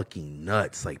went fucking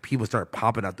nuts. Like people started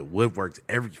popping out the woodworks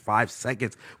every 5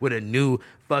 seconds with a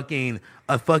fucking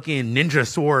ninja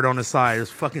sword on the side. It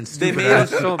was fucking They stupid. made ass.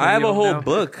 so many I have of a them whole now.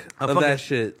 book of fucking- that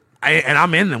shit. And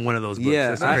I'm in one of those books. Yeah,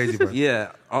 That's the crazy part.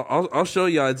 Yeah, I'll show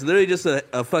y'all. It's literally just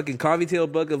a fucking coffee tale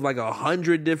book of like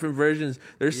 100 different versions.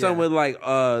 There's some with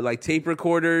like tape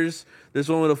recorders. There's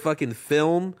one with a fucking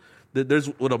film. There's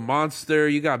with a monster.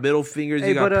 You got middle fingers. Hey,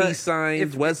 you got but, peace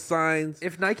signs, West signs.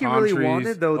 If Nike Palm really trees,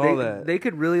 wanted, though, all that. they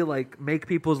could really like make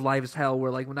people's lives hell.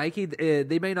 Where like Nike,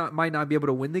 they might not be able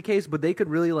to win the case, but they could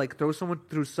really like throw someone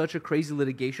through such a crazy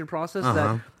litigation process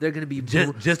that they're going to be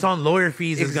Just on lawyer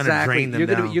fees is going to drain them You're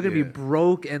down. You're gonna be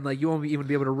broke, and like you won't even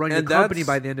be able to run your And company that's-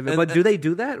 by the end of it. and- But do they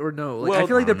do that or no? Like, I Well,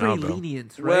 feel like they're I don't pretty know, bro.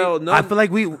 lenient, right? Well, no, I feel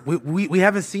like we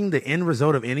haven't seen the end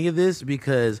result of any of this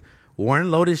because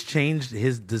Warren Lotus changed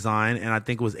his design and I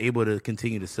think was able to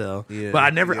continue to sell. Yeah, But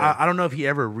I don't know if he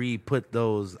ever re-put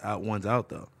those ones out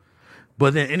though.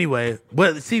 But then anyway,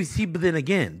 but then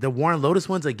again, the Warren Lotus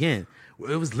ones again,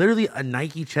 it was literally a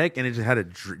Nike check and it just had a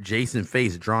Jason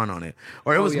face drawn on it,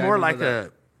 or it was yeah, I more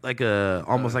remember like a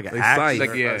almost like an like axe, scythe.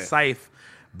 or a scythe,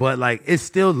 but like it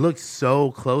still looked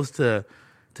so close to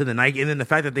the Nike, and then the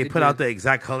fact that they put out the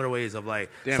exact colorways of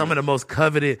like some of the most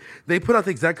coveted. They put out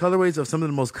the exact colorways of some of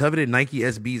the most coveted Nike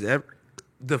SBs ever.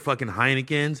 The fucking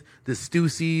Heinekens, the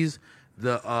Stussies,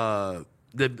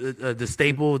 the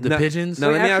staple, the Now- pigeons. now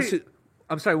Wait, let me actually, ask you.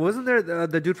 I'm sorry, wasn't there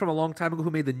the dude from a long time ago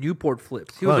who made the Newport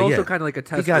flips? He was Oh, also yeah. kind of like a He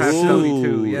test got crash sued. dummy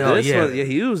too. Yeah. This yeah. one,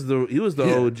 he was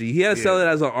the OG. He had to sell it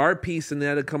as an art piece, and it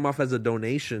had to come off as a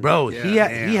donation. Bro,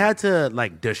 Yeah. he had to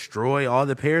like destroy all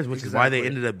the pairs, which is why they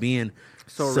ended up being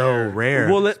so rare.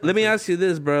 Well, let me ask you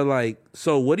this, bro. Like,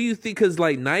 so what do you think? Because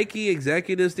like Nike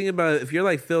executives, think about it, if you're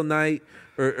like Phil Knight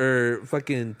or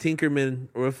fucking Tinkerman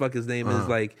or what the fuck his name is,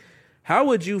 like, how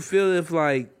would you feel if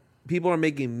like people are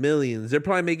making millions? They're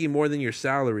probably making more than your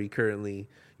salary currently.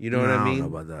 You know what I mean?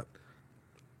 don't know about that.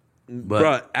 But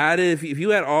Bro, add it if you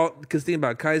had all, because think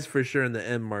about Kai's for sure in the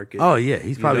M market. oh yeah,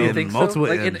 he's probably know? in Think so? multiple.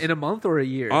 Like M's. in a month or a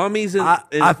year? Army's I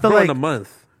feel bro, in like- a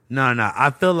month. No,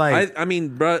 I feel like I mean,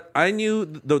 bro, I knew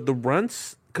the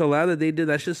Runts collab that they did.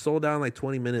 That shit sold out in like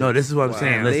 20 minutes. no. This is what I'm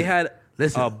saying. Listen, They had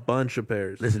listen. a bunch of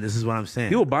pairs. listen. This is what I'm saying.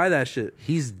 People buy that shit.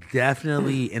 He's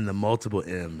definitely in the multiple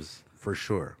M's for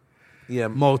sure. Yeah,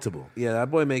 Multiple. yeah,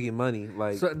 that boy making money.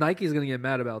 Like, So Nike's gonna get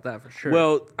mad about that for sure.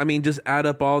 well, I mean, just add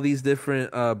up all these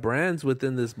different brands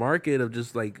within this market of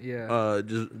just like,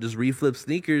 just reflip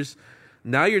sneakers.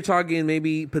 Now you're talking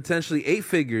maybe potentially 8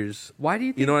 figures. Why do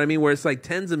you think? You know what I mean? Where it's like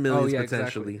tens of millions Exactly.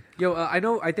 potentially. Yo,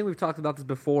 I think we've talked about this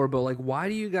before, but like, why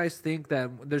do you guys think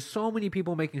that there's so many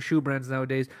people making shoe brands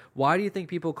nowadays? Why do you think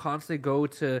people constantly go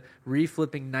to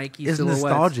reflipping Nike It's silhouettes?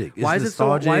 nostalgic. It's Why is it so?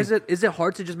 Why nostalgic. is it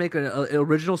hard to just make an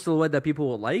original silhouette that people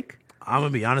will like? I'm gonna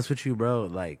be honest with you, bro.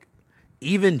 Like,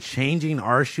 even changing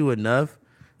our shoe enough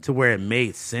to where it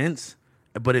made sense,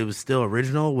 but it was still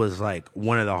original, was like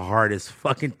one of the hardest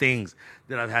fucking things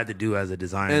that I've had to do as a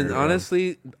designer. And bro.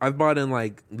 honestly, I've bought in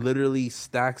like literally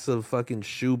stacks of fucking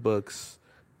shoe books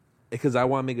because I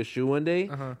want to make a shoe one day.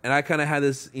 And I kind of had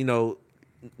this,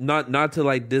 not to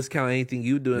like discount anything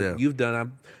you've Yeah.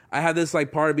 done. I have this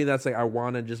like part of me that's like I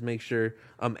want to just make sure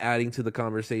I'm adding to the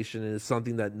conversation and it's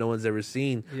something that no one's ever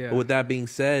seen. Yeah. But with that being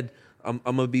said, I'm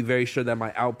gonna be very sure that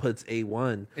my output's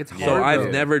A1. It's so hard, I've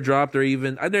though. never dropped I've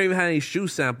never even had any shoe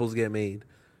samples get made.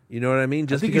 You know what I mean?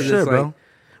 Just think you because should, it's like, bro.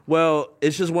 well,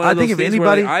 it's just one I of those think if things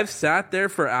anybody- where like, I've sat there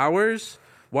for hours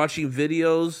watching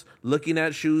videos, looking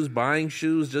at shoes, buying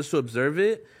shoes just to observe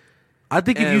it. I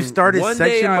think if you And started one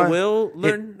section day I by- will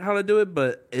learn how to do it,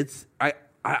 but it's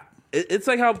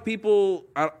like how people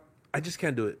I just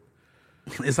can't do it.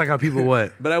 It's like how people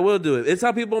what? But I will do it. It's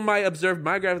how people might observe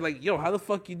my graphic, like, yo, how the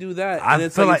fuck you do that? I And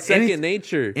it's feel like, like second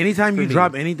nature. Anytime for you me.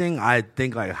 drop anything, I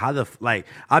think like how the like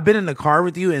I've been in the car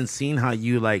with you and seen how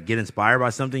you like get inspired by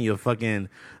something. You'll fucking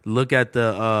look at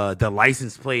the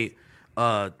license plate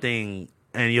thing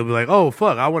and you'll be like, oh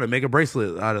fuck, I want to make a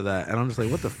bracelet out of that. And I'm just like,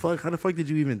 what the fuck? How the fuck did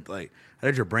you even like? How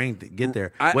did your brain get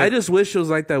there? I Wait, just wish it was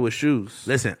like that with shoes.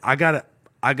 listen. I got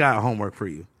homework for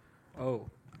you. Oh,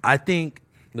 I think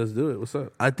Let's do it. What's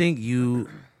up? you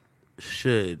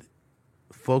should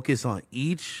focus on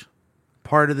each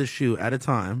part of the shoe at a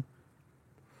time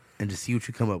and just see what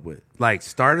you come up with. Like,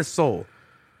 start a sole.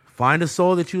 Find a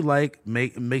sole that you like,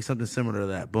 make something similar to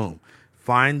that. Boom.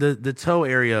 Find the toe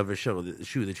area of a shoe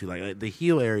that you like the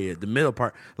heel area, the middle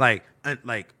part. Like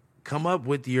come up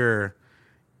with your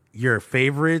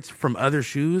favorites from other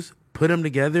shoes, put them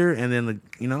together, and then,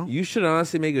 you know. You should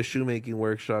honestly make a shoemaking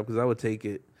workshop because I would take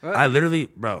it. I literally,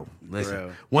 bro, listen.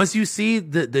 Bro. Once you see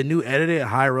the new edited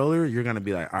high roller, you're gonna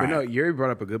be like, all But no, right. Yuri brought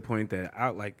up a good point that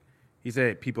he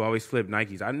said people always flip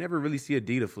Nikes. I never really see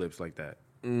Adidas flips like that.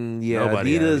 Yeah,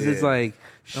 Nobody Adidas has. is Yeah. like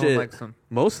No one shit. likes them.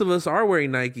 Most of us are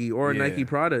wearing Nike or a Yeah. Nike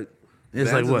product.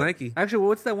 It's Vans like is what? Nike. actually,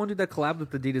 what's that one dude that collabed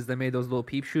with Adidas that made those little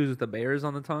peep shoes with the bears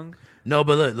on the tongue? No,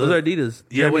 but look, Those are Adidas.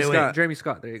 Yeah, Jeremy wait. Scott. Jeremy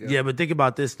Scott. There you go. Yeah, but think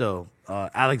about this though.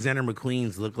 Alexander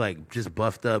McQueen's look like just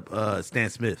buffed up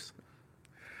Stan Smiths.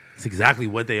 It's exactly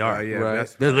what they are. Yeah,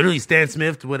 Right. They're literally Stan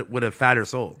Smith with a fatter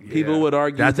sole. People would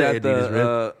argue That's that an Adidas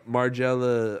the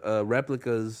Margiela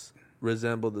replicas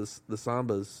resemble the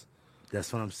Sambas.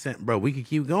 That's what I'm saying, bro. We could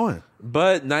keep going.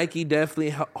 But Nike definitely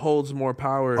holds more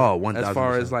power Oh, as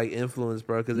far 1000%. as like influence,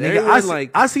 bro. Because Nigga, everyone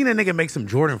I seen a nigga make some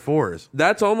Jordan 4s.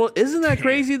 that's almost isn't that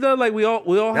crazy though? Like we all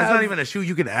That's have not even a shoe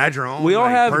you can add your own We all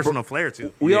like, have personal flair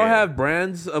to. we all Yeah. have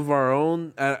brands of our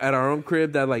own at our own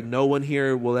crib that like no one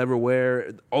here will ever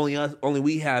wear. Only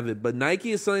we have it. But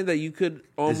Nike is something that you could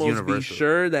almost be universal.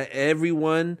 sure that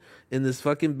everyone in this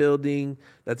fucking building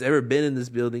that's ever been in this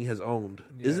building has owned.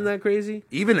 Isn't that crazy?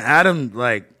 Even Adam,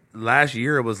 like last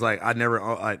year, was like, I never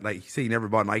like he said he never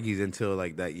bought Nikes until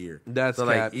like that year. That's so,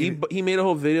 cap. like He made a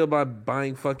whole video about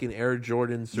buying fucking Air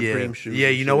Jordan Supreme shoes. Yeah,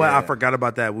 and you know shit. what? I Yeah. forgot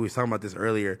about that. We was talking about this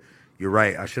earlier. You're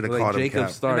right. I should have Like called him Jacob Cap.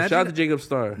 Star. Imagine- Shout out to Jacob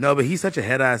Star. No, but he's such a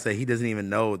head ass that he doesn't even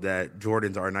know that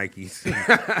Jordans are Nikes.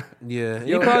 Yeah,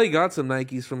 he probably got some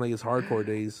Nikes from like his hardcore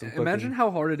days. Some Imagine fucking-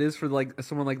 how hard it is for like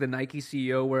someone like the Nike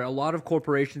CEO, where a lot of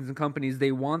corporations and companies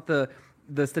they want the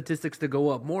statistics to go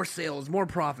up, more sales, more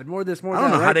profit, more this, more I that.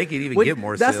 don't know how right? they could even When- get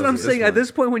more That's sales what I'm at this saying. At point.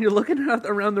 this point, when you're looking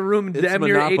around the room, It's damn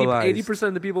near monopolized. 80%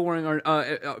 of the people wearing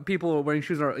people wearing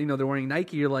shoes are they're wearing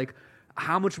Nike. You're like,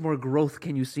 how much more growth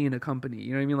can you see in a company?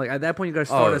 You know what I mean? Like at that point, you got to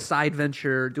start Oh. a side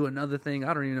venture, do another thing.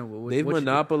 I don't even know. They've what you do.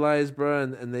 monopolized, bro,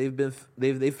 and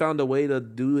they've found a way to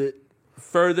do it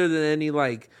further than any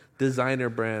like designer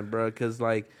brand, bro. Because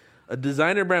like a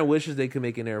designer brand wishes they could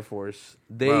make an Air Force.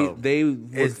 Bro, They would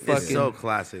it's fucking so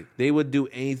classic. they would do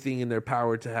anything in their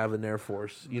power to have an Air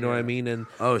Force. You know what I mean? And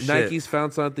Oh, shit. Nike's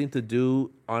found something to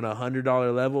do on a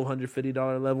 $100 level,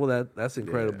 $150 level. That's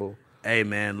incredible. Hey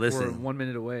man, We're listen. 1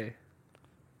 minute away.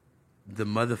 The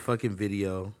motherfucking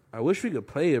video I wish we could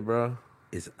play it, bro.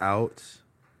 is out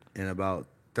in about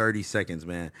 30 seconds,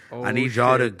 man. Oh, I need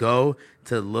y'all to shit. go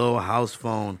to Lil House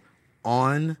Phone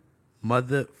on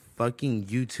motherfucking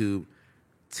YouTube.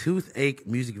 Toothache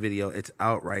music video. It's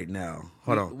out right now.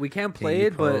 Hold on. We can't Can play you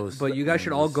it, but post you guys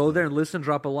should all go there and listen.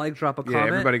 Drop a like, drop a Yeah, comment.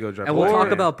 everybody go drop and a we'll like. talk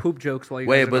Yeah. about poop jokes while you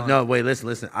Wait, guys are but gone. no, wait.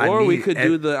 Listen. I Or we need could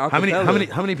do the how many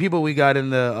acapella. people we got in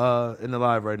the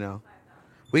live right now?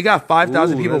 We got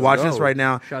 5,000 Ooh, people let's watching go. this right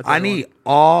now. Shout out to I need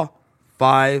all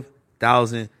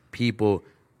 5,000 people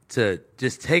to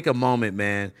just take a moment,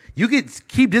 man. You could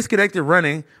keep Disconnected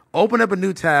running, open up a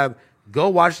new tab, go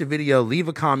watch the video, leave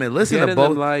a comment, listen Get to in them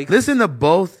both. likes. Listen to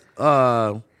both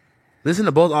audios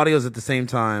at the same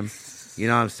time. You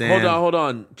know what I'm saying? Hold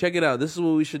on. Check it out. This is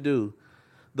what we should do.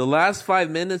 The last 5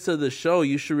 minutes of the show,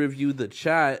 you should review the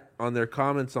chat on their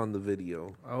comments on the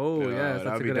video. Oh, yeah, that's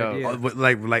that'd a be good dope.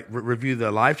 idea. Like review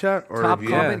the live chat or Top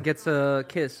review comment gets a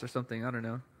kiss or something. I don't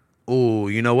know. Oh,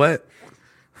 you know what?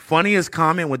 funniest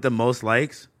comment with the most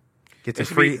likes gets a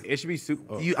free. It should be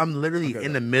super. I'm literally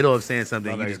in the middle of saying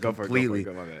something. You just go for it, completely.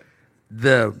 go for it.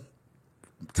 The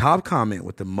top comment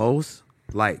with the most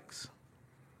likes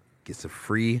gets a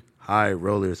free High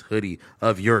Rollers hoodie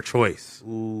of your choice.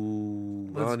 Ooh,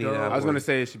 Let's go. I was gonna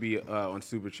say it should be on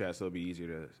Super Chat, so it'll be easier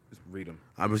to read them.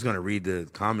 I'm just gonna read the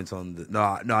comments on the.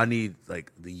 No, I need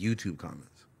like the YouTube comments.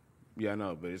 Yeah, I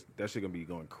know, but that shit gonna be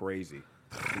going crazy.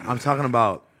 I'm talking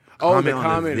about. The comment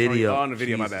comment on the video. on the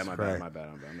video. My Jesus bad. Christ.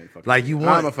 I'm Like you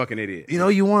want, I'm a fucking idiot. You know,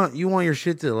 you want your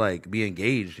shit to like be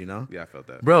engaged. You know. Yeah, I felt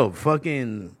that, Bro,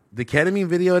 fucking the ketamine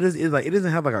video is like it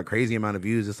doesn't have like a crazy amount of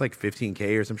views. It's like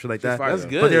 15K or some shit like that. fire, That's though.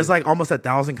 good. But there's like almost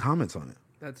 1,000 comments on it.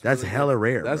 That's really hella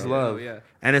rare. That's bro. love. Oh, yeah.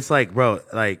 And it's like, bro,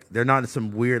 like they're not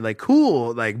some weird, like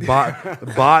cool, like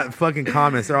bot fucking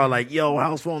comments. They're all like, "Yo,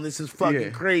 house phone, this is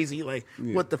fucking crazy." Like,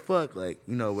 what the fuck? Like,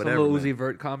 you know, whatever. Some man. Uzi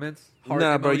Vert comments. Heart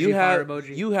Nah, bro, emoji, you fire have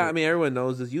emoji. I mean, everyone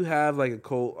knows this. You have like a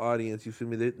cult audience. You feel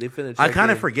me? They finna. I check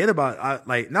kind of in. forget about.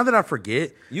 Like, not that I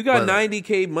forget. You got but,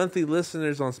 90K monthly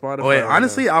listeners on Spotify. Oh, wait, right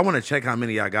honestly, now. I want to check how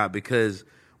many I got because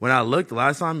when I looked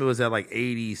last time, it was at like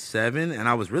 87, and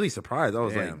I was really surprised. I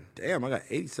was like, damn, I got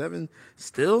 87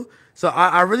 still. So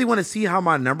I really want to see how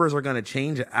my numbers are going to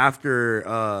change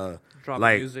after, Drop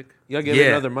like, music. You gotta give it yeah.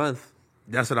 another month.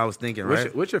 That's what I was thinking,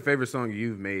 right? What's your favorite song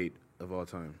you've made of all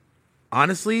time?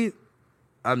 Honestly,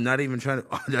 I'm not even trying to.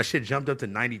 Oh, that shit jumped up to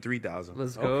 93,000.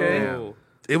 Let's go. Okay.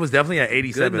 It was definitely at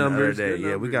 87 the other numbers, day. good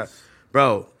Yeah, we got. numbers.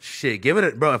 Bro, shit, give it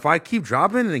a. Bro, if I keep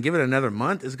dropping and give it another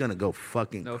month, it's going to go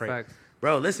fucking No crazy. facts.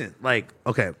 Bro, listen, like,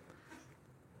 okay.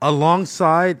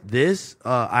 Alongside this,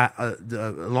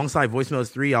 alongside Voicemails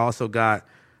 3, I also got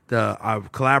the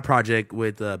collab project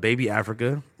with Baby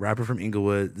Africa, rapper from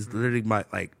Inglewood. This is literally my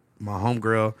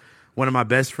homegirl, one of my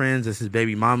best friends. This is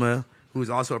Baby Mama, who's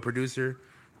also a producer.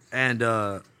 And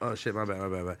oh shit, my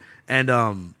bad.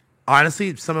 And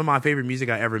honestly, some of my favorite music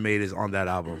I ever made is on that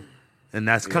album. And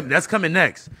that's coming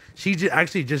next. She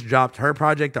actually just dropped her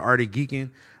project, The Art of Geeking.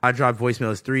 I dropped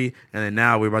Voicemails 3, and then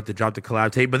now we're about to drop the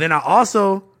collab tape. But then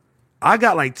I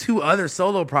got like 2 other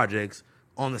solo projects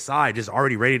on the side just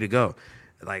already ready to go.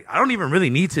 Like, I don't even really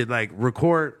need to like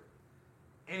record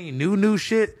any new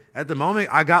shit at the moment.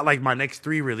 I got like my next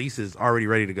 3 releases already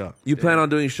ready to go. You plan on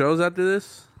doing shows after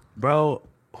this? Bro,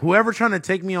 whoever trying to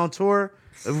take me on tour,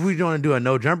 if we want to do a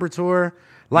No Jumper tour,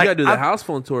 like You gotta do the house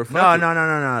phone tour. Fuck it.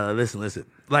 No. Listen.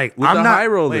 Like, With I'm the not. high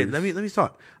rollers. Wait, let me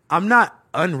talk. I'm not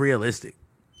unrealistic,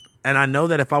 and I know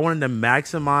that if I wanted to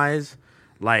maximize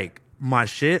like my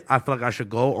shit, I feel like I should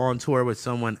go on tour with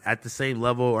someone at the same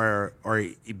level or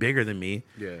bigger than me.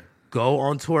 Yeah. Go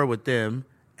on tour with them,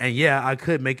 and yeah, I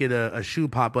could make it a shoe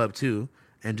pop up too,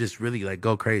 and just really like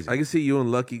go crazy. I can see you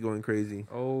and Lucky going crazy.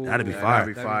 Oh, That'd be fire.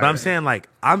 that'd be fire. But I'm saying like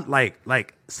I'm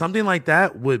like something like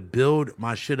that would build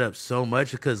my shit up so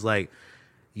much because like,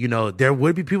 you know, there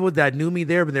would be people that knew me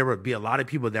there, but there would be a lot of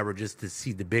people that were just to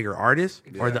see the bigger artists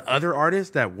or the other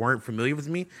artists that weren't familiar with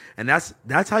me. And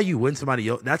that's how you win somebody.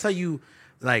 That's how you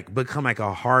like become like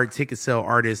a hard ticket sale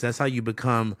artist. That's how you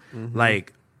become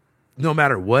like, no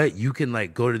matter what, you can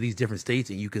like go to these different states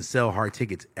and you can sell hard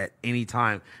tickets at any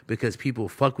time because people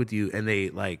fuck with you and they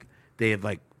have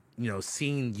like, you know,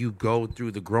 seen you go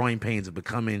through the growing pains of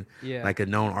becoming like a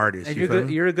known artist. And you feel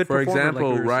me? you're a good For performer, example,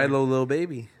 like we were saying. Rilo Lil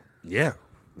Baby. Yeah.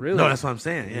 Really? No, that's what I'm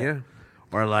saying. Yeah. Yeah.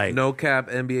 Or like, No cap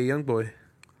NBA Youngboy.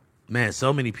 man,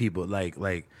 so many people like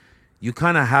you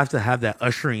kind of have to have that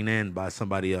ushering in by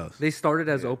somebody else, They started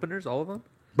as openers, all of them?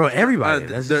 bro. Everybody.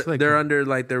 That's they're just like, they're under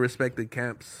like their respected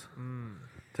camps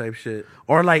type shit.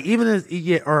 or like even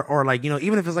if or like, you know,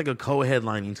 even if it's like a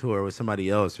co-headlining tour with somebody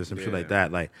else or some shit like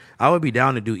that. Like, I would be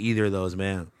down to do either of those,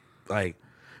 man. Like,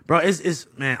 bro, it's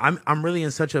man, I'm really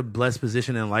in such a blessed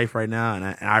position in life right now,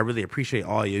 and I really appreciate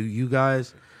all you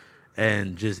guys.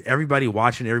 And just everybody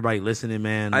watching, everybody listening,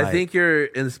 man. I like, think you're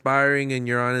inspiring and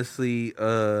you're honestly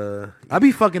I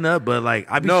be fucking up, but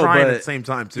like I be No, trying but at the same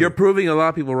time too. you're proving a lot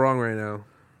of people wrong right now.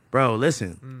 Bro,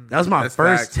 listen, that was my That's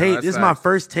first facts, tape. that's This is my facts.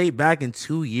 first tape back in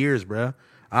 2 years, bro.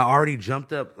 I already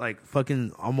jumped up like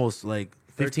fucking almost like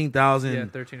 15,000. Yeah,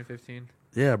 13 to 15.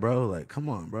 Yeah, bro. Like, come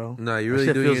on, bro. No, you're That really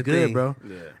shit doing feels your good, thing. bro.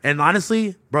 Yeah. And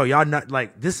honestly, bro, y'all not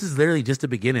like this is literally just the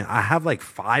beginning. I have like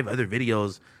 5 other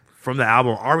videos from the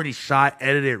album already shot,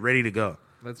 edited, ready to go.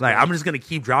 That's Like, good. I'm just gonna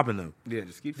keep dropping them. Yeah,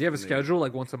 just keep. Do you have a sending it. schedule,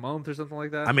 like once a month or something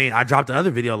like that? I mean, I dropped the other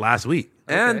video last week.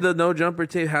 And Okay. the No Jumper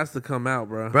tape has to come out,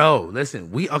 bro. Bro,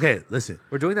 listen, listen.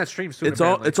 We're doing that stream soon.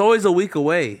 It's always a week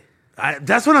away.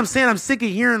 That's what I'm saying. I'm sick of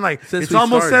hearing like Since it's we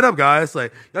almost started. set up, guys.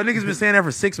 Like y'all niggas been saying that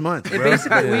for 6 months. And Bro.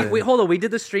 basically, we hold on. We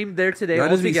did the stream there today Y'all all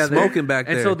just be together. smoking back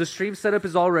and there. so the stream setup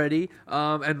is all ready.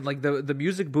 And like the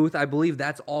music booth, I believe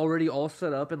that's already all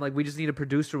set up. And like we just need a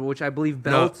producer, which I believe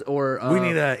Belt or we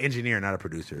need an engineer, not a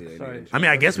producer. Sorry. I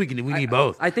mean, I guess we need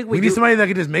both. I think we we need do- somebody that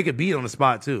can just make a beat on the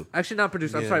spot too. Actually, not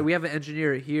producer. I'm Yeah. sorry. We have an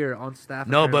engineer here on staff.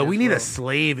 No, but apparently we as need a well.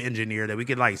 slave engineer that we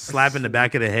could like slap in the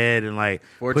back of the head and like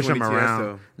push him 420 around.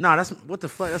 Tiesto. No, that's what the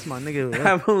fuck. That's my nigga.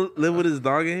 Have him live with his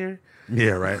dog in here.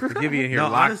 Yeah, right. Give you in here No,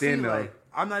 locked honestly, in though. like,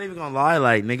 I'm not even gonna lie,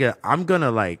 like nigga, I'm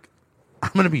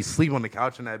gonna be sleep on the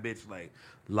couch in that bitch, like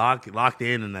locked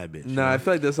in that bitch. you Nah, know? I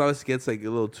feel like this always gets like a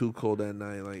little too cold at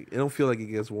night. Like it don't feel like it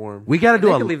gets warm. we gotta They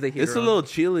do can a leave the heater It's a on. little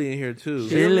chilly in here too.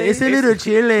 chilly. It's a little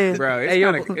chilly. Bro, Hey,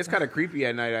 yo, it's kind of creepy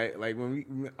at night. Like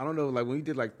I don't know, like when we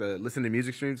did like the listen to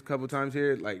music streams a couple times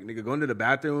here, like nigga going to the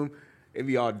bathroom, it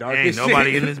be all dark. Ain't as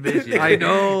nobody shit. in this bitch. Yeah. I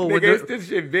know. When Nigga, there- it's this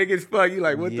shit big as fuck. You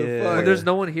like what the Yeah. fuck? when there's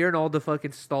no one here and all the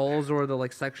fucking stalls or the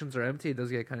like sections are empty, it does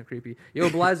get kind of creepy. Yo,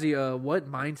 Blasey, what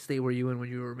mind state were you in when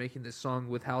you were making this song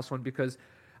with House One? Because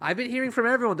I've been hearing from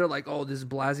everyone, they're like, "Oh, this is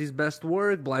Blasey's best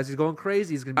work. Blasey's going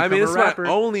crazy. He's gonna become I mean, a it's rapper."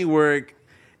 my only work.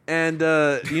 And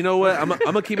you know what? I'm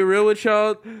gonna keep it real with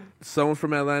y'all. Someone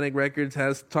from Atlantic Records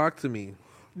has talked to me.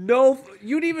 No,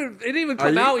 you didn't even. It didn't even Are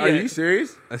come you, out are yet. you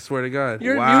serious? I swear to God.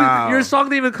 Wow. Your song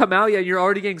didn't even come out yet. You're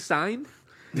already getting signed.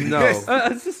 No.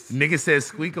 It's just- Nigga said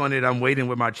squeak on it. I'm waiting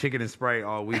with my chicken and Sprite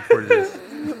all week for this.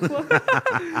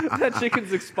 that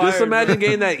chicken's expired. Just imagine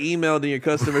getting that emailed in your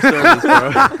customer service,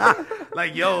 bro.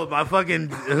 Like, yo, my fucking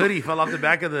hoodie fell off the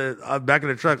back of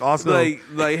the truck. Also,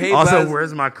 like, hey, also, Blas-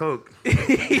 where's my Coke?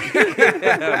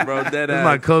 yeah, bro, dead Where's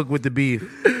my ass. Coke with the beef?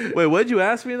 Wait, what'd you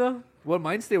ask me though? What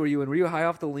mind state were you in? Were you high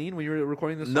off the lean when you were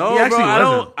recording this song? No, He bro, actually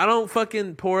wasn't. I don't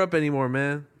fucking pour up anymore,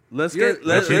 man. Let's You're- get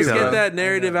let's That's you, get though. that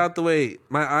narrative out the way.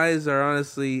 My eyes are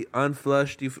honestly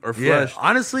unflushed or Yeah, flushed.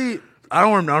 honestly, I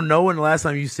don't know when the last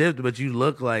time you sipped, but you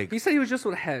look like. He said he was just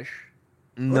with Hesh.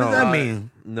 No, What does that mean?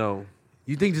 No.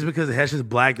 You think just because Hesh is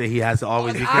black that he has to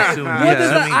always be I, consuming? what does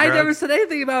that- consuming I drugs? never said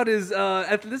anything about his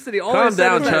ethnicity. All Calm I said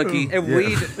down, was that- Chucky. And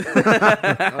weed.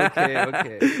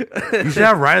 okay. You should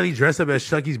have Riley dress up as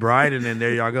Chucky's bride, and then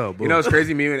there y'all go. Boom. You know what's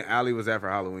crazy? Me and Allie was at for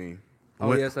Halloween.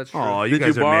 Oh, yes, that's true. Oh, you Did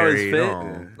guys you are borrow his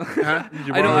married. fit? Oh. Huh?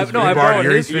 I know. his No, fit? I You borrowed borrowed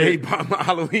yours? his Yeah, he fit. bought my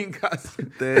Halloween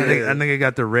costume. That nigga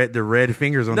got the red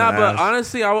fingers on Nah, the but ass.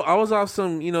 honestly, I was off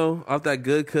some, off that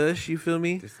good kush. You feel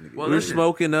me? Well, we were listen.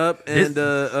 smoking up, This- and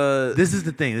This is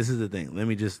the thing. Let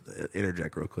me just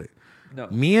interject real quick. No.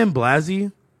 Me and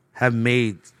Blasey have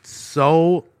made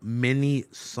so many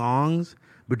songs,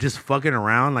 but just fucking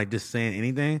around, like just saying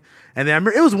anything. And then I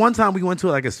remember it was one time we went to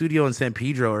like a studio in San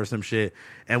Pedro or some shit,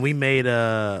 and we made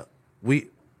we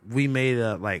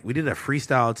did a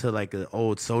freestyle to like an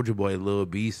old Soulja Boy Lil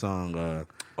B song.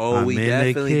 Oh, I'm we in the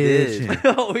definitely did. kitchen.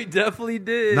 Oh, we definitely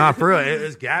did. Nah, for real, it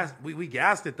was gas. We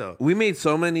gassed it though. we made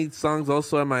so many songs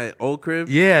also at my old crib.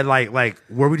 Yeah, like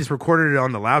where we just recorded it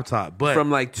on the laptop, but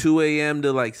From like 2 a.m.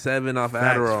 to like 7 off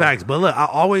Adderall. facts. But look, I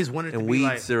always wanted And to be weed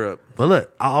like, syrup. But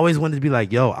look, I always wanted to be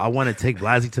like, yo, I want to take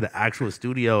Blasey to the actual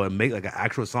studio and make like an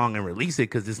actual song and release it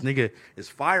because this nigga is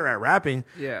fire at rapping.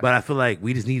 Yeah. But I feel like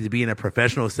we just need to be in a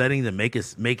professional setting to make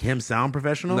him sound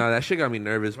professional. No, that shit got me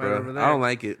nervous, Right over bro. there. I don't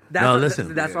like it. That's No, what,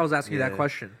 listen. That's why I was asking you that Yeah.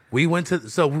 question.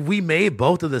 We made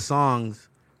both of the songs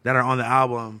that are on the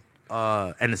album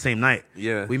in the same night.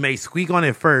 Yeah. We made Squeak on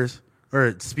it first.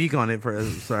 Or speak on it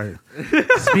first. Sorry.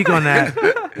 Speak on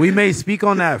that. We made Speak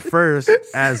on that first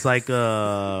as like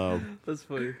That's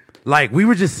funny. like we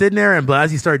were just sitting there and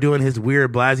Blasey started doing his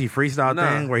weird Blasey freestyle Nah,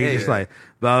 thing where he's yeah. just like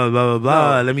blah blah blah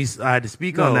blah blah. No. I had to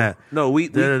speak No, on that. no, we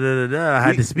Da, da, da, da, da. I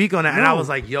had we- to speak on that, and I no. was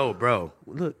like, "Yo, bro,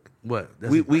 look. what?"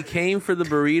 That's- We came for the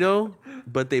burrito,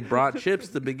 but they brought chips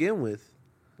to begin with.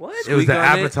 What? it was squeak the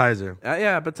on it. appetizer. Yeah, It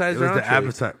appetizer. was the entree.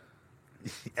 appetizer.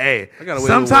 Hey, I gotta weigh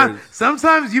the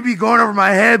sometimes words. you be going over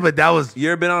my head, but that was You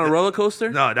ever been on a roller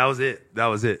coaster? no, that was it. That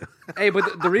was it. Hey, but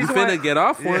the You reason why finna get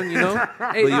off one,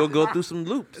 but you'll go through some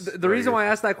loops. the reason why I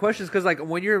asked that question is because like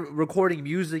when you're recording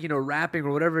music, rapping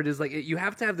or whatever it is, like you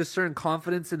have to have this certain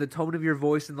confidence in the tone of your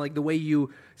voice and like the way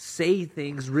you say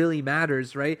things really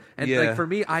matters, right? And Yeah. like for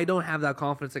me, I don't have that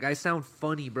confidence. Like I sound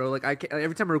funny, bro. Like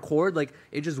every time I record, like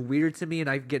it's just weird to me, and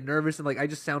I get nervous, and like I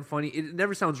just sound funny. It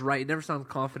never sounds right. It never sounds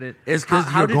confident. It's because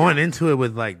How you're did- going into it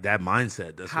with like that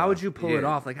mindset. That's How why. would you pull it Yeah.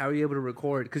 off? Like how are you able to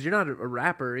record? Because you're not a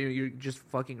rapper. You're just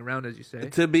fucking around, as you say.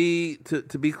 To be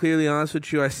clearly honest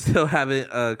with you, I still haven't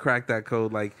cracked that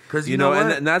code. Like 'Cause you know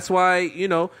what? and that's why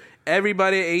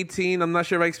everybody at 18, I'm not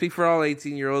sure if I can speak for all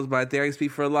 18-year-olds, but I think I can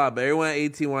speak for a lot. But everyone at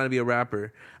 18 wanted to be a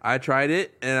rapper. I tried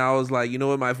it, and I was like, you know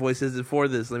what? My voice isn't for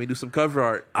this. Let me do some cover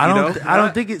art. I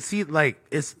don't think it. See, like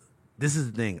this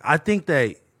is the thing. I think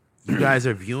that you guys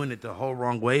are viewing it the whole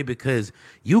wrong way because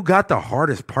you got the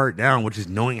hardest part down, which is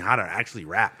knowing how to actually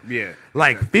rap. Yeah.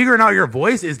 Like figuring out your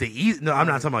voice is the easy. No, I'm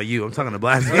not talking about you. I'm talking to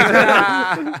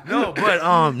Blasty. No, but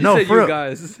no, said for you real.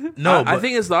 guys. No, I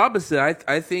think it's the opposite.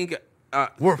 I think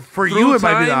for you it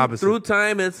might be the opposite. Through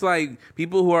time, it's like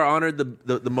people who are honored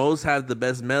the most have the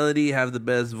best melody, have the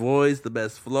best voice, the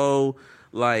best flow.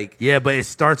 Like Yeah, but it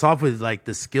starts off with like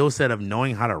the skill set of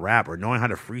knowing how to rap or knowing how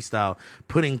to freestyle,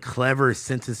 putting clever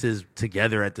sentences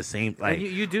together at the same like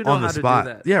you do know on the how to do spot.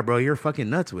 that. Yeah, bro, you're fucking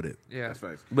nuts with it. Yeah. That's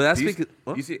facts. But that's Do you, because-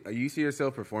 what? you see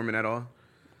yourself performing at all?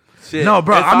 shit. No,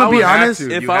 bro, If I'm I gonna be was- honest.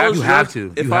 If You I have was to. drunk, You have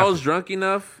to. if You I have was to. drunk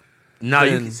enough, No,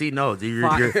 you then- can see. No,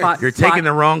 Fi- you're taking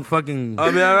the wrong fucking I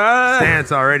mean,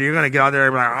 stance already. You're gonna get out there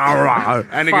and be like, all right.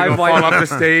 That nigga Five gonna white- fall off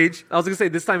the stage. I was gonna say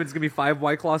this time it's gonna be 5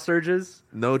 White Claw surges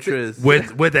no trizz.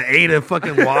 with the 8 of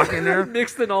fucking walk in there.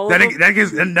 mixed in all That of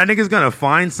them. that nigga's gonna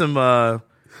find some.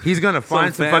 He's gonna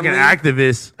find some fucking family?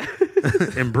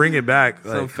 activists and bring it back.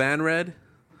 Some Like, fan red.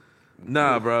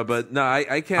 Nah, bro, but no, I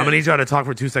can't. I'm gonna need y'all to talk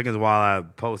for 2 seconds while I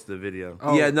post the video.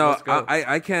 Oh, yeah, no, let's go.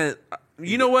 I can't.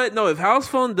 You know what? No, if House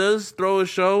Phone does throw a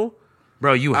show,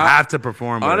 Bro, you have to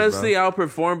perform. with us, honestly, bro. I'll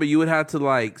perform, but you would have to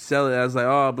like sell it as like,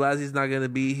 oh, Blasie's not gonna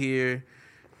be here,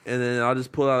 and then I'll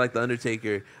just pull out like the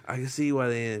Undertaker. I can see why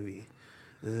they envy.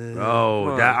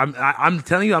 Oh, I'm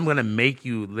telling you, I'm gonna make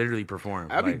you literally perform.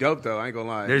 That'd be Like, dope though. I ain't gonna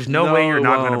lie. There's no way you're it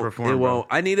not won't. gonna perform. It bro. won't.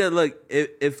 I need to look.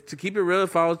 If to keep it real,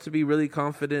 if I was to be really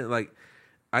confident, like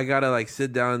I gotta like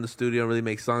sit down in the studio and really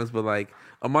make songs. But like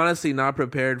I'm honestly not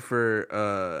prepared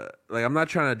for. Like I'm not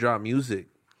trying to drop music.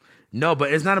 No,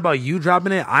 but it's not about you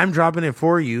dropping it. I'm dropping it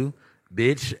for you,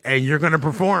 bitch, and you're gonna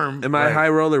perform. Am I Like, High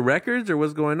Roller Records or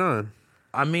what's going on?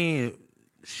 I mean,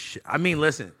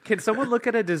 listen. Can someone look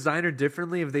at a designer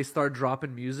differently if they start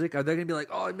dropping music? Are they gonna be like,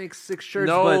 "Oh, he makes 6 shirts,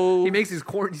 No. but he makes these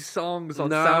corny songs on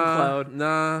SoundCloud"?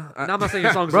 Nah. No, I'm not saying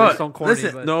your songs Bro, are so corny,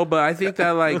 listen, but No, but I think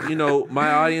that like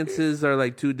my audiences are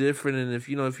like too different, and if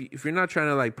you're not trying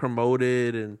to like promote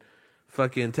it and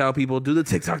fucking tell people do the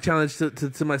TikTok challenge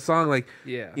to my song, like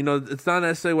Yeah. it's not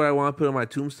necessarily what I want to put on my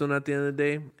tombstone at the end of the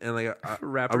day, and like I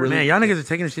Rapper. really, Man, y'all niggas are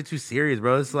taking this shit too serious,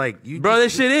 bro. It's like you, bro,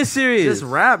 this shit is serious. just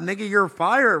rap, nigga. You're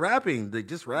fire at rapping. Like,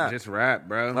 just rap. Just rap,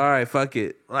 bro. All right, fuck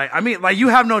it. Like, I mean, like you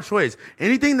have no choice.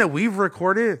 Anything that we've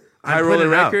recorded, High I'm Roller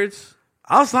putting out. Records,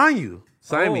 I'll sign you.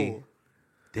 sign me. Oh.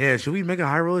 Damn, should we make a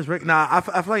High Rollers record? Nah, I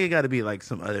feel like it got to be like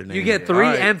some other name. You get 3 All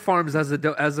right. ant farms as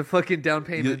a fucking down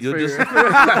payment. You'll for just- your-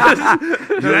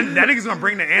 Dude, that nigga's gonna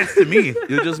bring the ants to me.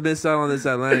 You'll just miss out on this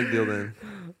Atlantic deal then.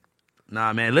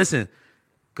 Nah, man. Listen,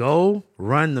 go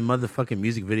run the motherfucking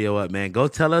music video up, man. Go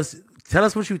tell us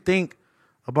what you think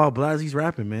about Blasie's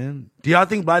rapping, man. Do y'all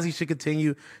think Blassie should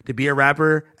continue to be a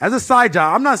rapper as a side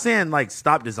job? I'm not saying like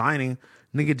stop designing,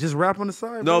 nigga. Just rap on the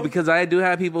side. No, bro. because I do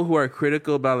have people who are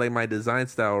critical about like my design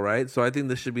style, right? So I think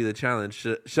this should be the challenge.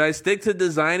 Should I stick to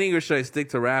designing or should I stick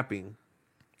to rapping?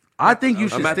 I think you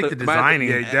should I'm at stick the- to I'm at the- designing.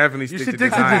 Yeah, definitely You stick should to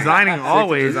stick to designing. designing Stick to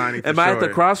always. designing for Am I at the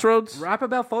sure. crossroads? Rap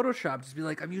about Photoshop. Just be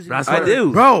like, I'm using. That's this I what-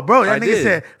 do. Bro, I that nigga did.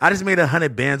 said, I just made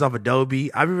 100 bands off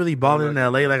Adobe. I be really balling in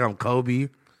LA like I'm Kobe.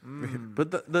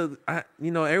 But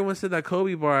everyone said that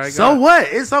Kobe bar. So what?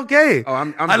 It's okay. Oh,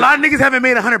 I'm a lot of niggas haven't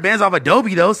made 100 bands off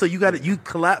Adobe though, so you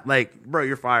collab like, bro,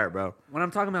 you're fired, bro. When I'm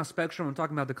talking about spectrum, I'm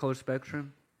talking about the color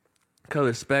spectrum.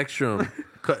 Color spectrum.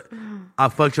 I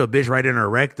fucked your bitch right in her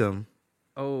rectum.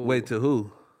 Oh, Wait, to who?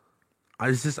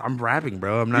 I'm rapping,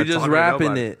 bro. I'm not You're just talking to rapping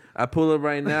nobody. it. I pull up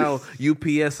right now.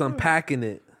 UPS unpacking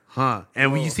it. Huh.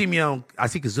 And when you see me I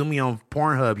see Kazumi on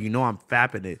Pornhub, you know I'm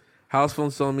fapping it. House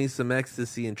phone sold me some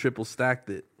ecstasy and triple stacked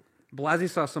it. Blasey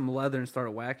saw some leather and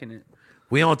started whacking it.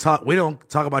 We don't talk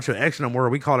about your ex no more.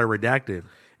 We call it redacted.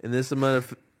 And this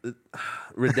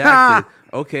redacted.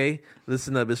 Okay,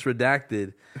 listen up. It's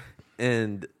redacted,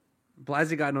 and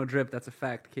Blasey got no drip. That's a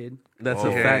fact, kid. that's Oh.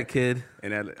 a fat kid.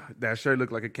 And that shirt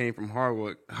looked like it came from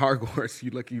Hogwarts.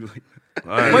 You lucky. Wait,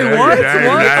 what?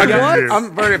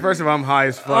 First of all, I'm high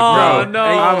as fuck, Oh, bro. no.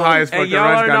 I'm high as fuck. And The y'all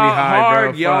runs are got me not high, hard.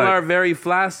 bro. Y'all Fuck. are very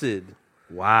flaccid.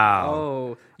 Wow.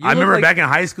 Oh, you I look remember like- back in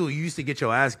high school, you used to get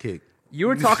your ass kicked. You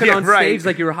were talking Yeah, on right. stage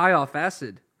like you were high off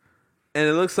acid. And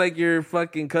it looks like your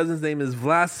fucking cousin's name is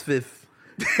Vlasfif.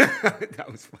 That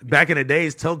was funny. Back in the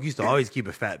days, Toke used to always keep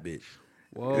a fat bitch.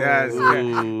 Whoa. That's cat.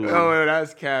 Oh,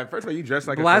 that's cat. First of all, you dress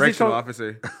like a Blasey correctional told-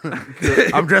 officer.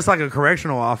 I'm dressed like a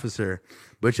correctional officer,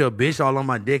 but your bitch all on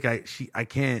my dick. I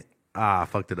can't. I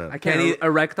fucked it up. I can't Can't eat-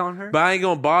 erect on her. But I ain't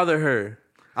gonna bother her.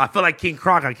 I feel like King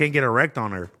Croc. I can't get erect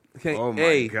on her. Okay. Oh my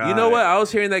hey, God. you know what? I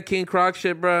was hearing that King Croc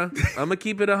shit, bro. I'm gonna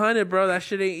keep it 100, bro. That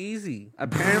shit ain't easy.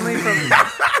 Apparently, from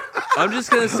I'm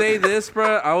just gonna say this,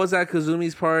 bro. I was at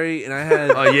Kazumi's party and I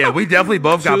had Oh yeah, we definitely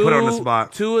both got put on the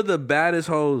spot. two of the baddest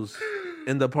hoes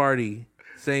in the party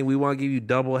saying we want to give you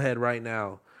double head right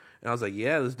now, and I was like,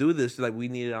 yeah, let's do this. She's like, we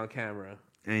need it on camera.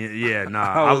 And yeah, nah.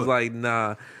 I was like,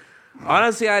 nah.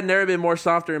 Honestly, I'd never been more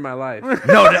softer in my life.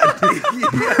 no.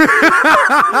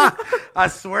 I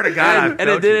swear to God, And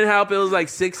it didn't help. It was like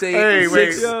 60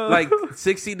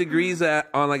 degrees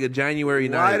on like a January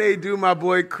Why night. they do my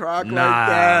boy Croc Nah. like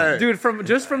that? dude, from It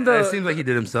the seems like he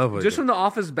did himself. With just it. from the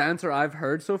office banter I've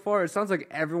heard so far, it sounds like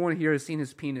everyone here has seen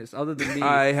his penis, other than me.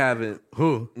 I haven't.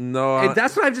 Who? No, And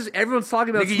that's what everyone's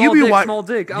talking about. Nigga, Small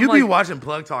dick. I'm you like, be watching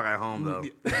Plug Talk at home though.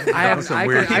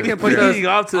 I can put You're those leading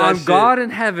up to that on shit. God in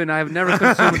heaven. I have never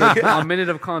consumed a minute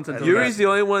of content. Of Yuri's that. the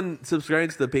only one subscribing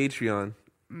to the Patreon.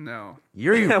 No.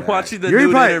 Yuri Watching the Yuri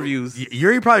nude probably, interviews.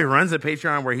 Yuri probably runs a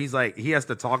Patreon where he's like he has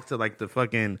to talk to like the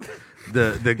fucking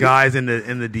the guys in the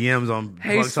DMs on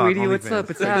Hey, Plug Talk sweetie, what's OnlyFans. up?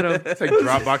 It's Adam. It's like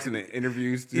Dropbox in the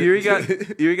interviews. Yuri got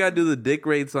to do the dick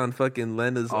rates on fucking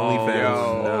Lenda's OnlyFans.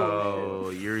 Oh no,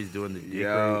 Yuri's doing the dick rates.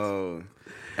 Yo.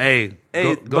 Hey,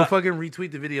 Hey, go but- fucking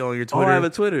retweet the video on your Oh, Twitter. I have a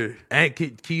Twitter. Hey,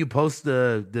 can you post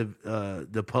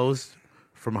the post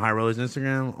from High Rollers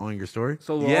Instagram on your story?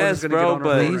 So Yes, Laura's gonna bro, get on her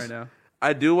but- phone right now.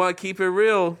 I do want to keep it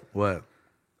real. What?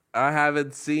 I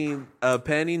haven't seen a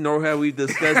penny, nor have we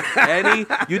discussed any.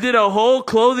 You did a whole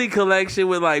clothing collection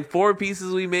with like 4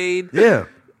 pieces we made. Yeah.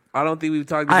 I don't think we've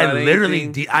talked about I literally,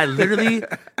 anything.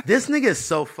 this nigga is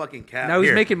so fucking cap. Now he's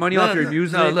Here. making money off your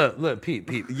music. No, look, Pete.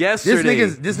 Yesterday.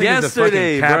 This nigga's a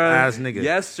fucking cap ass nigga.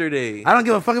 Yesterday. I don't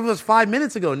give a fuck if it was 5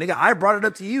 minutes ago, nigga. I brought it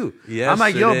up to you. I'm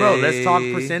like, yo, bro, let's talk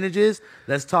Yesterday. percentages.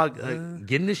 Let's talk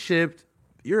getting it shipped.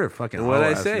 You're a fucking. What'd I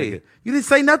hoe-ass say? nigga. You didn't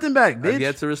say nothing back, I've bitch.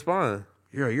 yet to respond.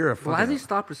 You're a fucking. Why has he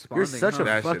stopped responding? You're such huh? a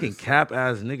That shit fucking is- cap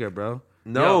ass nigga, bro.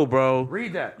 No, Yo, bro.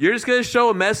 Read that. You're just gonna show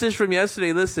a message from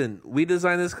yesterday. Listen, we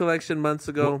designed this collection months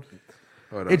ago.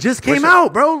 Hold on. It just came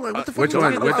out, bro. Like, what the fuck? Which you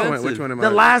one? talking Which about? one? Which one am I? The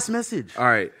last message. All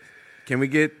right. Can we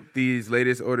get these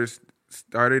latest orders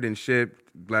started and shipped?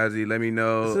 Blasey, let me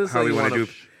know This is how like we you want to wanna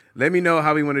do. Let me know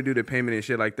how we want to do the payment and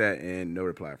shit like that, and no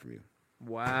reply from you.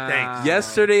 Wow. Thanks.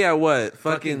 Yesterday at what?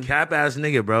 Fucking Fucking cap ass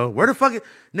nigga, bro. Where the fuck,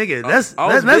 nigga?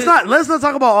 I was Let's not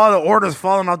talk about all the orders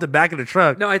falling off the back of the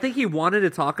truck. No, I think he wanted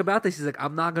to talk about this. He's like,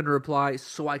 I'm not going to reply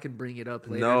so I can bring it up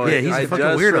later. No, Yeah, he's I a fucking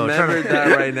just weirdo. remembered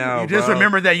that right now. You just bro.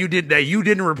 remembered that you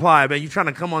didn't reply, but you trying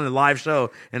to come on the live show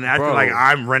and act Bro, like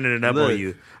I'm renting it up look, on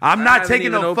you. I'm I not haven't taking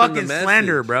even no opened the fucking message.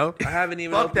 slander, bro. I haven't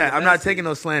even Fuck opened that. the I'm not message. taking no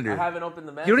I slander, haven't opened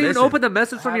the message. You don't even Listen. open the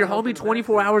message from your haven't homie opened the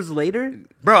 24 hours later?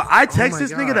 bro. I text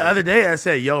this my nigga the God. other day. I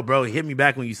said, "Yo, bro, hit me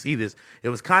back when you see this." It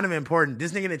was kind of important.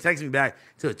 This nigga didn't text me back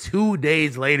till 2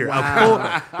 days later.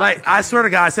 Like I swear to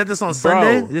God, I said this on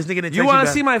Sunday. This nigga didn't text You me want back.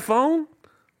 to see my phone?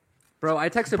 Bro, I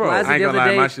texted Bro, I Blasey ain't the gonna other lie,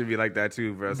 day. my shit be like that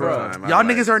too, bro. Sometimes Y'all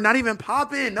niggas are not even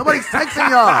popping. Nobody's texting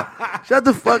y'all. Shut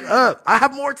the fuck up. I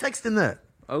have more text than that.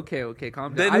 Okay,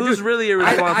 calm down. Then I who's do- really I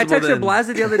irresponsible texted then?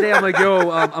 Blasey the other day. I'm like,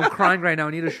 yo, I'm crying right now.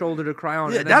 I need a shoulder to cry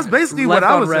on. Yeah, And then that's basically left what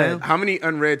I on was red. saying. How many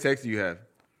unread texts do you have?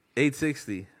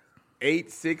 860.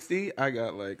 860. I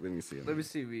got like. Let me see. Let me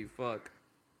see. Fuck.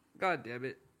 God damn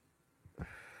it.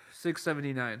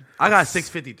 679. I got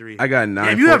 653. I got 9.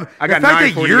 Damn, you have. I got the fact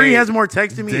that 948. Yuri has more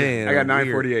text than me. Damn. I got Weird.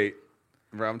 948.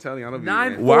 Bro, I'm telling you, I don't be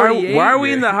 948. Why are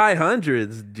we in Yeah. the high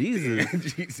hundreds?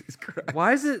 Jesus. Jesus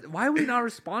Christ. Why are we not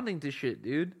responding to shit,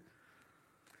 dude?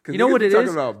 'Cause You know niggas what be it talking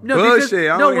is? about No, bullshit. because,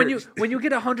 I no. don't When hear- you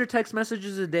get 100 text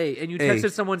messages a day and you Hey.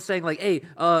 texted someone saying like, "Hey,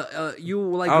 you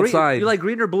like Outside. green, you like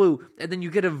green or blue," and then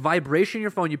you get a vibration in your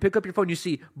phone. You pick up your phone, you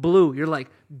see blue. You're like,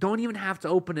 "Don't even have to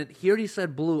open it. He already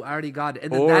said blue. I already got it,"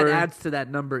 and then that Or- adds to that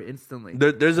number instantly.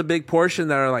 There's a big portion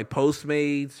that are like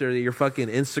Postmates or your fucking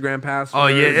Instagram passwords. Oh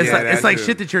yeah, it's Yeah, like that too.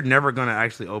 shit that you're never gonna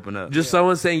actually open up. Just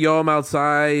someone saying, "Yo, I'm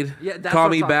outside. Yeah, that's Call what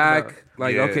I'm me talking back." about.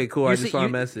 Like, Yeah. okay, cool. I just saw a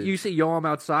message. You say, "Yo, I'm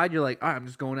outside." You're like, "All right, I'm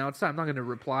just going outside. I'm not going to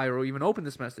reply or even open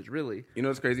this message." Really? You know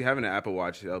what's crazy? Having an Apple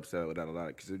Watch helps out with that a lot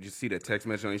because you just see the text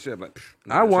message on your shit. I'm like,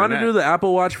 I want to do the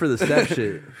Apple Watch for the step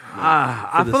shit.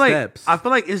 I the feel like steps. I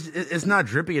feel like it's not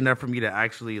drippy enough for me to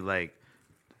actually like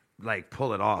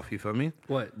pull it off. You feel me?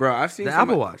 What? Bro, I've seen The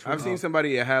somebody, Apple Watch. I've seen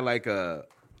somebody that had like a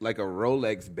like a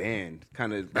Rolex band,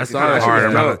 kind of. That's that hard. shit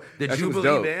was dope. The That shit was Jubilee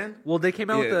dope. band. Well, they came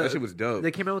out with that shit was dope.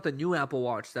 They came out with a new Apple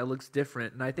Watch that looks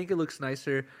different, and I think it looks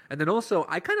nicer. And then also,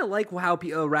 I kind of like how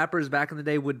rappers back in the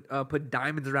day would put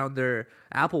diamonds around their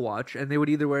Apple Watch, and they would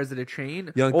either wear it as a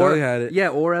chain, Young or Thug had it. yeah,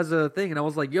 or as a thing. And I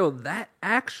was like, yo, that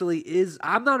actually is.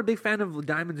 I'm not a big fan of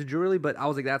diamonds and jewelry, but I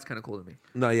was like, that's kind of cool to me.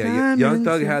 No, yeah, Young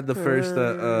Thug had the first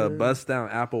bust down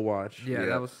Apple Watch. Yeah,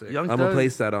 that was sick. Young I'm gonna Thug-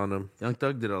 place that on him. Young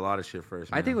Thug did a lot of shit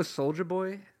first. I man. think it was Soldier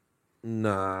Boy.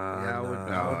 Nah, Yeah, I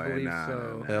would believe nah,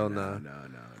 so. hell no.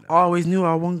 always knew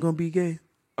I wasn't gonna be gay.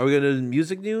 Are we gonna do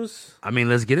music news? I mean,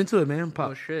 let's get into it, man.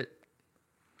 Pop. Oh shit.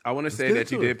 I want to say get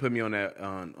that you into it. did put me on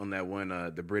that one,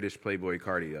 the British Playboy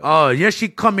Cardi. Oh, yes, she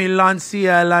call me Lancy,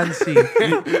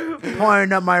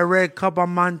 pouring up my red cup of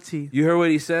Monty. You heard what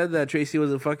he said that Tracy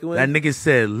wasn't fucking with? That nigga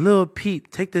said, Lil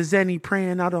Peep, take the Zenny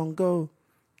praying I don't go.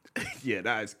 Yeah,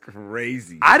 that is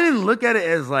crazy. I didn't look at it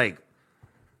as like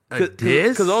a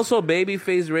diss. Because also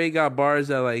Babyface Ray got bars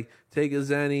that like take a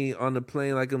Zanny on the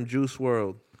plane like I'm Juice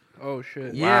WRLD. Oh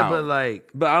shit. Yeah, Wow. but like,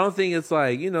 But I don't think it's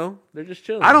like, they're just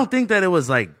chilling. I don't think that it was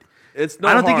like, It's no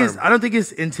I don't harm. think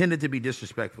it's intended to be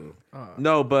disrespectful.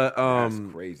 No, but That's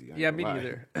crazy. I ain't Yeah, gonna me lie.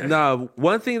 neither. no.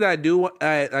 One thing that I do want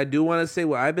to say,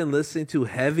 what I've been listening to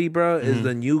heavy, bro, is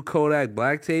the new Kodak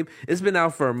Black tape. It's been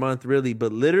out for a month, really,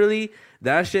 but literally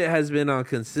that shit has been on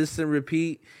consistent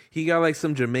repeat. He got like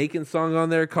some Jamaican song on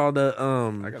there called I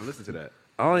gotta listen to that.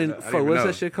 I don't even, I fuck, didn't what's know.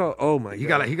 that shit called? Oh my He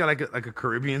god, got like a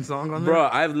Caribbean song on there. bro!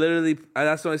 I've literally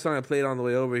that's the only song I played on the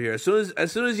way over here. As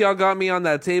soon as y'all got me on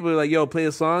that table, like yo, play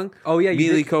a song. Oh yeah, you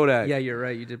immediately did. Kodak. Yeah, you're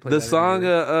right. You did play The that song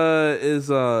earlier. is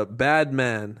Bad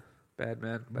Man. Bad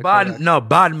Man. by Kodak.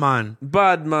 Badman.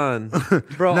 Bad Man.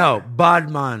 Bro, No,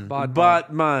 Badman. Bad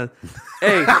Man.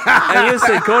 Hey, and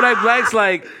listen, Kodak Black's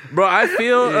like, bro, I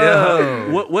feel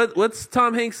Yo. what's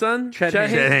Tom Hanks' son? Chet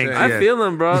Hanks. Chet Hanks, I yeah. feel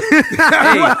him, bro.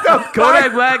 Hey,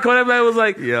 Kodak Black was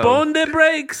like, Yo. Bone de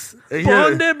breaks. Yeah.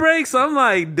 Bone de breaks. I'm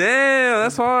like, damn,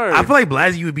 that's hard. I feel like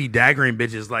Blasey would be daggering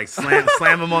bitches, like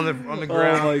slam them on the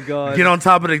ground. Oh my god. Get on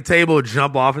top of the table,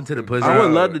 jump off into the pussy. I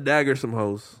would love to dagger some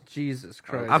hoes. Jesus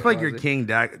Christ. I feel like you're Ozzy. king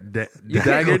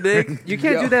Dagger dick? You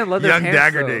can't do that in leather Young pants,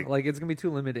 dagger though. dick. Like it's gonna be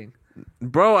too limiting.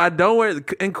 Bro, I don't wear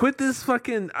and quit this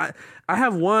fucking. I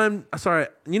have one. Sorry,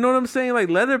 you know what I'm saying? Like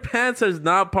leather pants is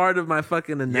not part of my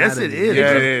fucking anatomy. Yes, it is.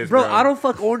 Yeah, it is, Bro, I don't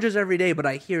fuck oranges every day, but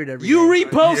I hear it every day. You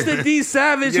reposted D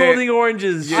Savage Yeah. holding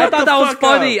oranges. I Shut thought the that was fuck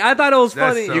funny. up. I thought it was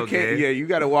That's funny. so You can't. Okay. Yeah, you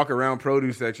got to walk around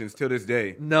produce sections till this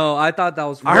day. No, I thought that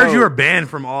was I funny. heard you were banned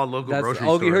from all local That's, grocery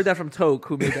oh, stores. you heard that from Toke,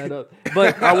 who made that up.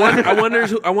 But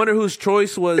I wonder whose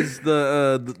choice was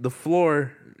the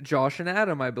floor. Josh and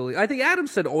Adam, I believe. I think Adam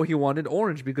said, "Oh, he wanted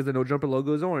orange because the No Jumper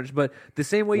logo is orange." But the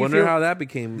same way you Wonder feel, how that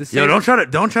became. the same, Yo,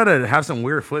 don't try to have some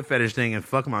weird foot fetish thing and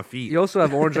fuck my feet. you also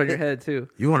have orange on your head too.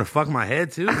 You want to fuck my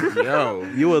head too? Yo,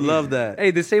 You would love that. Hey,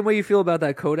 the same way you feel about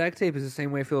that Kodak tape is the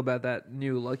same way I feel about that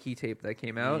new Lucky tape that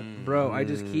came out, bro. I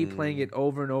just keep playing it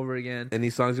over and over again.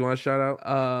 Any songs you want to shout out?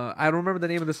 I don't remember the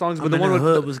name of the songs, but I'm the in one the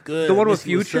with hood was good. the one with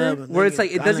Missy, what's Future, up? where it's like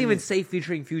it doesn't even Dynamite. say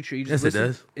featuring Future. You Yes, just it listen.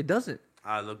 does. It doesn't.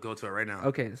 Look, go to it right now.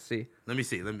 Okay, let's see. Let me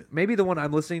see. Maybe the one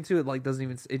I'm listening to, it like doesn't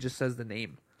even. It just says the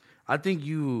name, I think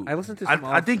you. I listened to I, some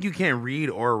I off- think you can't read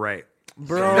or write.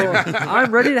 bro.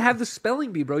 I'm ready to have the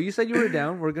spelling bee, bro. You said you were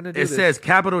down. We're gonna do It this. says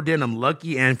capital denim,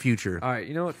 Lucky and Future. All right,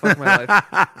 you know what? Fuck my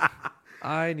life.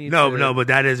 I need No, to, no, but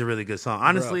that is a really good song.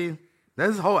 Honestly,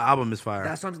 this whole album is fire.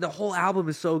 That's the whole album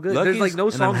is so good. Lucky's- There's like no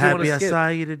and I'm songs you want happy to I skip. saw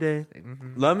you today,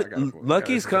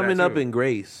 Lucky's coming up in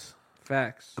Grace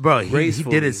Facts. bro. He did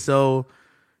Gracefully. it so.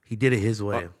 He did it his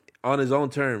way, on his own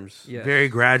terms. Yeah. very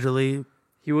gradually.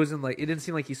 He wasn't like it didn't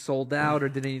seem like he sold out or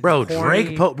did any. Bro,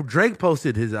 corny. Drake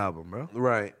posted his album, bro.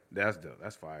 Right. that's dope.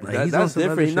 That's fire. Like, he's on That's some other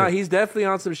different. No, shit. he's definitely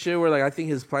on some shit where like I think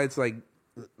his plights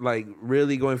like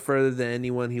really going further than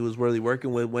anyone he was really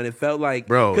working with when it felt like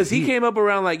Bro, because he he- came up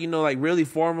around like like really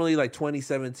formally like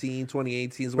 2017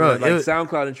 2018 is Bro, when like it was-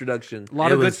 SoundCloud introduction A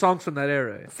lot It of good was- songs from that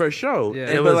era. for sure. Yeah.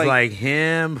 And- It but, was like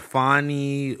him,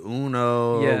 Fonny,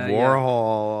 Uno, Yeah, yeah.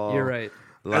 Warhol. You're right.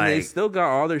 and they Like, still got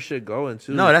all their shit going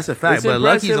too. No, that's a fact, It's but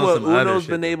impressive Lucky's on what some other Uno's shit,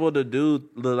 been though. able to do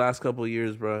the last couple of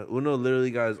years, bro. Uno literally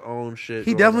got his own shit.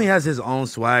 he going definitely on. has his own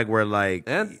swag where like,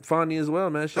 and Fonny as well,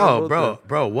 man. Shout out oh, both bro, of them.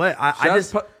 bro, what? I Shout,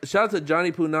 just, shout out to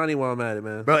Johnny Punani while I'm at it,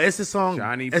 man. bro, it's a song.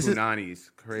 Johnny it's a- Punani's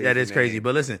crazy. Yeah, it is crazy. name.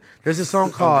 But listen, there's a song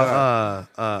called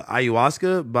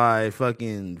Ayahuasca by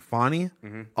fucking Fonny.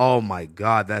 Oh my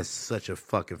god, that's such a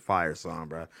fucking fire song,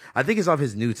 bro. I think it's off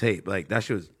his new tape. Like that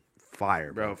shit was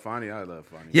fire, bro. Bro, Fonny, I love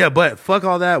Fonny. Yeah, but fuck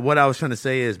all that. What I was trying to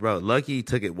say is, bro, Lucky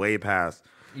took it way past.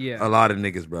 Yeah. a lot of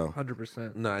niggas, bro.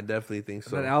 100%. No, I definitely think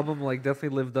so. That album like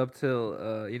definitely lived up to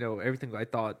everything I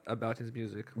thought about his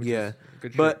music. Which Yeah, is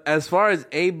good but shit. as far as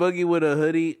A Boogie with a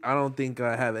hoodie, I don't think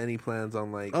I have any plans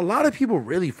on like. A lot of people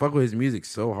really fuck with his music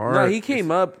so hard. No, he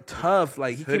came up tough.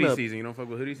 Like he came Hoodie up. season. You don't fuck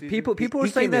with hoodie season? People he were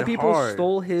saying came in that people hard.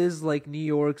 stole his like New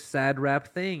York sad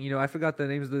rap thing. I forgot the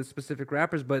names of the specific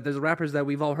rappers, but there's rappers that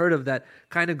we've all heard of that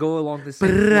kind of go along the same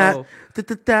flow.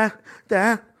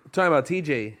 Talking about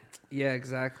TJ. Yeah,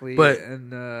 exactly. But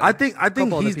and I think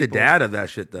couple other he's the people. dad of that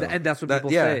shit though. And that's what That-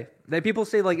 people yeah. say. That people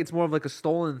say like it's more of like a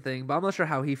stolen thing, but I'm not sure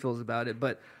how he feels about it.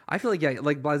 But I feel like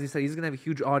like Blasey said, he's gonna have a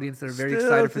huge audience that are very Still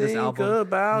excited for this think album.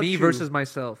 about Me you. versus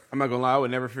myself. I'm not gonna lie, I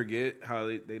would never forget how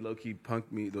they low key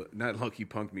punked me. Not low key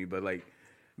punked me, but like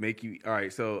make you. All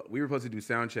right, so we were supposed to do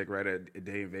sound check right at a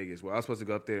day in Vegas. Well, I was supposed to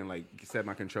go up there and like set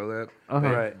my controller up. Uh-huh.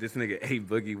 But Right. This nigga A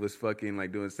Boogie was fucking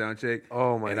like doing sound check.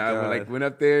 Oh, my and I God. like went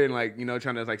up there and like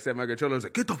trying to like set my controller. I was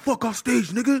like, get the fuck off stage,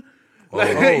 nigga. Oh,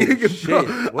 you can- shit. bro,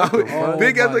 What I the was- fuck?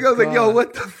 big ass. Like I was like, yo,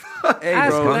 what the fuck? Hey,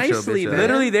 Ask bro. nicely, man.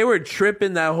 Literally, they were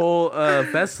tripping that whole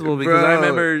festival because I Bro.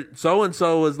 remember so and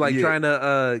so was like Yeah. trying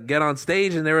to get on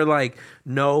stage, and they were like,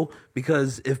 "No,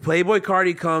 because if Playboy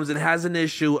Cardi comes and has an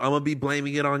issue, I'm gonna be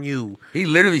blaming it on you." He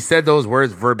literally said those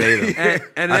words verbatim.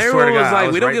 And I swear everyone to was God, I like,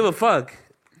 was "We don't right- give a fuck,"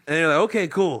 and they're like, "Okay,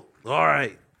 cool, all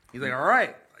right." He's like, all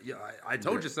right, yeah, I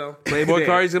told you so. Playboy Yeah.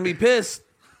 Cardi's gonna be pissed.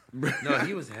 No,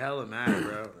 he was hella mad,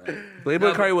 bro. Playboy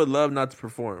No, Cardi would love not to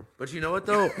perform. But you know what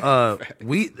though?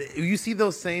 You see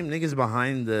those same niggas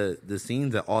behind the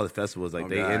scenes at all the festivals. Like Oh,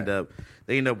 they God.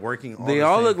 end up working. They the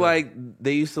all same look thing. like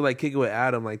they used to like kick it with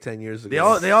Adam like 10 years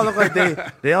ago. they all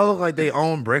look like they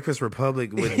own Breakfast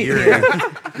Republic with ear.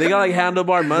 They got like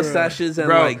handlebar mustaches and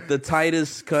Bro. like the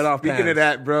tightest cutoff Speaking pants. of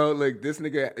that, bro, like this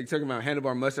nigga, you talking about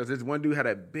handlebar mustache. This one dude had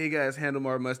a big ass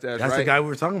handlebar mustache. That's right? the guy we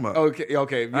were talking about. Okay. Yeah,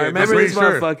 I remember pretty this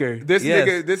sure. motherfucker. This Yes.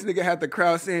 nigga had the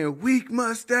crowd saying "weak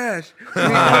mustache."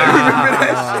 Remember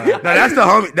that shit? No, that's the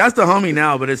homie. That's the homie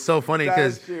now. But it's so funny That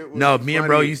because shit was me and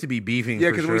bro funny. used to be beefing. Yeah,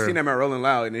 for because sure. we seen him at Rolling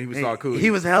Loud, and he was all cool. He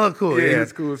was hella cool. yeah, Yeah, he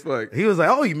was cool as fuck. He was like,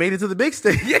 "Oh, you made it to the big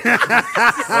stage."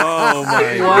 Oh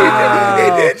my Wow.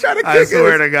 He did try to kick I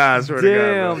swear us. to God. I swear to God.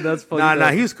 Damn, bro. that's funny. Nah,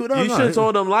 though. he was cool. No, You no, should have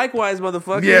told him likewise,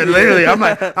 motherfucker. Yeah, literally. I'm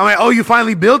like, oh, you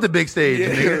finally built the big stage.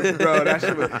 nigga. Yeah, bro, that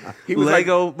shit was. He was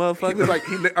Lego like, motherfucker. he was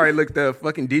like, all right, look, the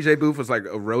fucking DJ booth was like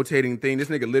a rotating thing. This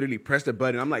nigga literally pressed a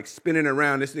button. I'm like spinning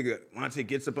around. This nigga Monte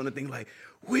gets up on the thing like,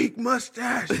 weak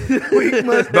mustache, weak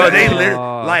mustache. Bro, they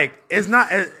literally like it's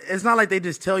not like they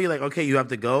just tell you like, okay, you have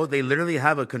to go. They literally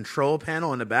have a control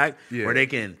panel in the back Yeah. where they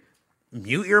can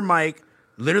mute your mic,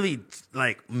 literally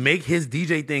like make his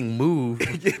DJ thing move,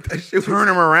 that shit turn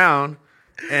him around,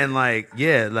 and like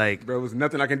like Bro, it was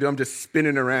nothing I can do. I'm just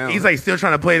spinning around. he's like still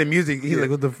trying to play the music. He's like,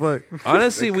 what the fuck?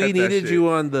 Honestly, They we cut that needed shit. you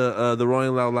on the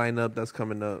Rolling Loud lineup that's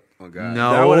coming up. oh god, That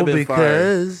No, would've been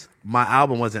because my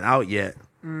album wasn't out yet.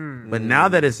 But now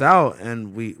that it's out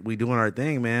and we doing our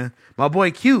thing, man. My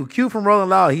boy Q from Rolling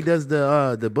Loud, he does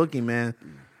the booking, man.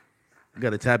 You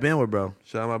gotta tap in with bro.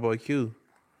 Shout out my boy Q.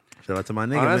 Shout out to my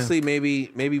nigga. Honestly, man.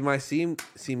 maybe might see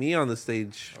me on the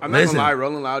stage. I'm not Listen. gonna lie.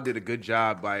 Rolling Loud did a good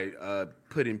job by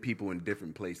putting people in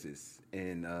different places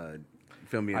and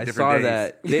feel me in I different saw days.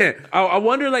 that. Yeah. I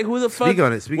wonder like who the fuck Speak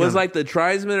on it, speak was on it. like the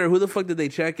tribesmen or who the fuck did they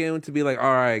check in to be like, all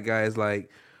right, guys, like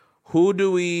who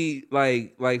do we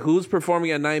like who's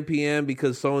performing at 9 p.m.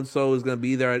 because so and so is gonna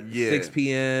be there at Yeah. 6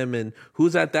 p.m. and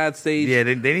who's at that stage? Yeah,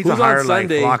 they need Who's to on hire like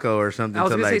Sunday? Flacco or something. I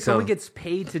was to gonna like say someone tell- gets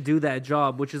paid to do that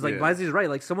job, which is like Yeah. Blasey's right.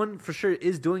 Like someone for sure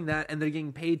is doing that, and they're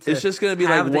getting paid to. It's just gonna be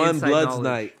like have the one inside Bloods knowledge.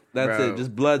 night. That's Bro. it.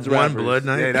 Just Bloods one rappers. blood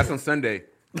night. Yeah, that's on Sunday.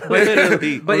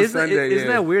 Literally. But On isn't, Sunday, isn't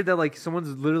yeah. that weird that like someone's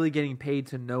literally getting paid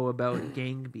to know about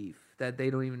gang beef that they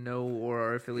don't even know or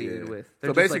are affiliated with? They're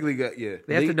So just, basically, like, yeah.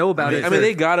 they have to know about it. I mean,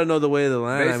 they gotta know the way of the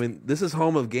land. I Basically- mean, this is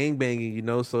home of gangbanging, you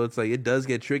know. So it's like it does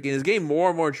get tricky, and it's getting more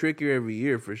and more trickier every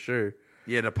year for sure.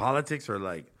 Yeah, the politics are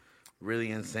like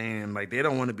really insane. Like they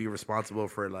don't want to be responsible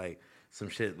for like some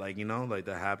shit like like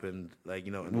that happened like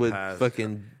in With the past.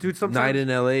 fucking Dude, sometimes- night in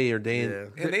L.A. or day in.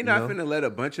 Yeah. And they not finna let a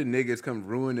bunch of niggas come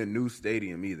ruin the new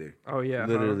stadium either. oh yeah,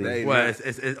 Literally. They What?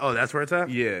 not- Oh, that's where it's at.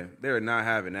 yeah, they're not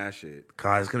having that shit.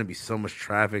 God, it's gonna be so much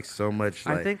traffic, so much.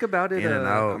 I Like, think about it. in and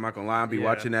out. I'm not gonna lie, I'll be Yeah.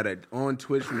 watching that on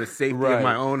Twitch from the safety Right. of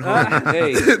my own home.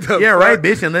 Hey, Yeah, right,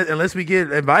 bitch. Unless we get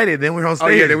invited, then we're on stage.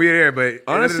 Oh yeah, then we're there. But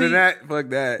Honestly, other than that, fuck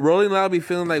that. Rolling Loud be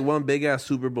feeling like one big ass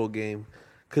Super Bowl game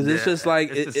because it's just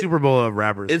like it's the Super Bowl of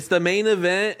rappers. it's the main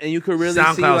event, and you could really see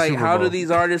SoundCloud like Super how do Bowl.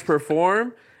 these artists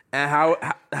perform and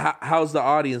how's the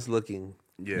audience looking.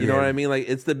 Yeah. You know Yeah. what I mean? Like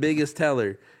it's the biggest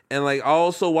teller. And like I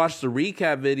also watch the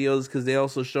recap videos because they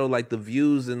also show like the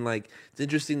views and like it's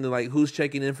interesting to like who's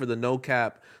checking in for the no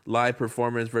cap live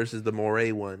performance versus the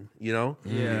Moray one. You know?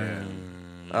 Yeah.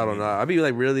 I don't know. I'd be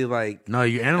like really like No,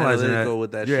 you're analyzing that. analytical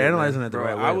with that You're shit, analyzing man. it the Bro,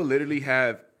 right way. I would literally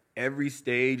have every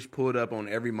stage pulled up on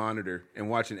every monitor and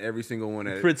watching every single one.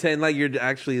 Pretend like you're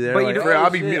actually there. But you like, know- Bro, oh,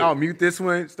 I'll shit. mute this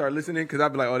one, start listening because I'll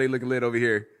be like, oh, they looking lit over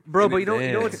here. Bro, And but you know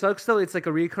what Damn. sucks though? It's like a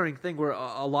reoccurring thing where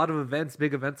a lot of events,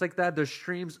 big events like that, their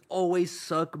streams always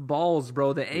suck balls,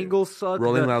 bro. The angles suck.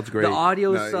 Rolling the, Loud's great. The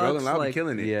audio No, sucks. Rolling Loud be like,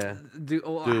 killing it. Yeah. Dude, Dude,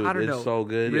 I don't know. it's so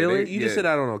good. Really? You just Yeah. said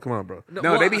I don't know. Come on, bro. No,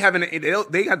 No, well, they be having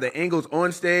they got the angles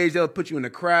on stage. They'll put you in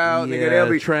the crowd. Yeah, Nigga, they'll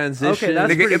be transition. Okay,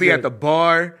 that's nigga, it'll be pretty at the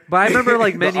bar. But I remember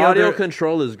like the many audio other.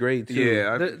 control is great too.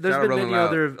 Yeah, There's shout been out Rolling many Loud.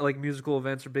 other like musical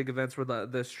events or big events where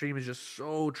the stream is just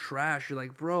so trash. You're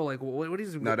like, bro, like what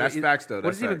is? No, that's facts, though. What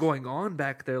That's is even facts. going on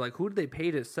back there? Like, who did they pay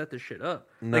to set this shit up?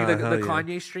 Nah, Like the hell yeah.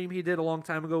 Kanye stream he did a long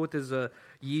time ago with his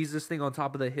Yeezus thing on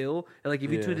top of the hill. And like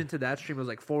if you Yeah. tuned into that stream, it was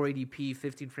like 480p,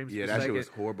 15 frames Yeah, per that second. shit was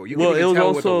horrible. You Well, couldn't it even was tell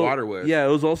also what the water was. yeah, it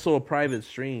was also a private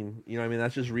stream. You know what I mean?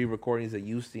 That's just re-recordings that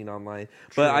you've seen online.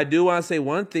 But I do want to say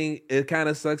one thing. It kind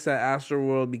of sucks that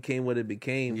Astroworld became what it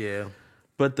became. Yeah.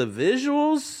 But the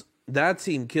visuals, that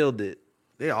team killed it.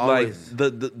 They Like always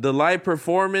the live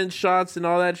performance shots and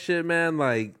all that shit, man.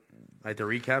 Like like the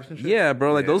recaps and shit. yeah,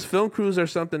 bro. Like Yeah. those film crews are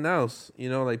something else. You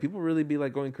know, like people really be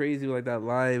like going crazy with like that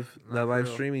live real.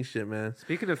 streaming shit, man.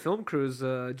 Speaking of film crews,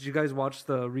 did you guys watch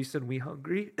the recent We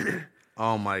Hungry?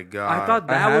 Oh my god. I thought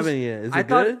I that was. haven't yet. Is I it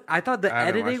thought good? I thought the I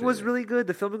haven't watched editing it was yet. really good.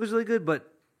 The filming was really good, but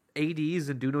AD's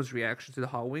and Duno's reaction to the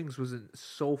hot wings was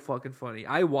so fucking funny.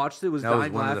 I watched it, was That was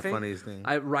dying one of the laughing. funniest things.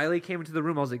 Riley came into the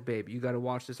room. I was like, "Babe, you got to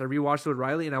watch this." I rewatched it with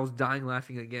Riley, and I was dying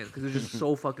laughing again because it was just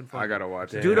so fucking funny. I gotta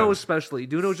watch it. Duno especially.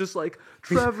 Duno's just like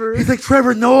Trevor. He's like,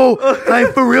 Trevor, no,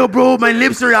 like for real, bro. My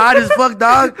lips are hot as fuck,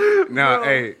 dog. No,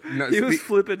 hey, no, he was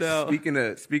flipping out. Speaking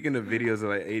of videos of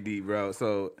like AD, bro.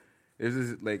 So there's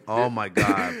this like Oh my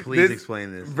god, please this-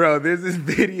 explain this. bro. There's this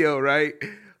video, right?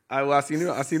 I seen it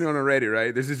on Reddit,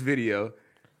 right? There's this video,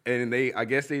 and I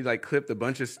guess they like clipped a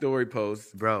bunch of story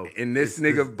posts, Bro, And this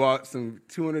it's- nigga bought some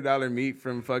 $200 meat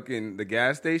from fucking the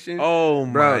gas station. Oh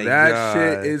bro, my that God.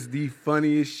 shit is the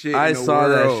funniest shit. I in the saw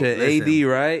world. that shit. Listen. AD,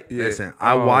 right? Yeah. Listen,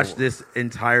 I Oh. watched this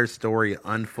entire story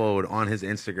unfold on his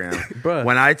Instagram. Bruh.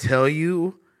 When I tell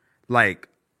you, like,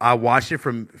 I watched it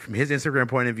from his Instagram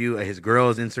point of view, his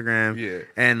girl's Instagram, Yeah.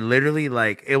 and literally,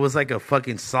 like, it was like a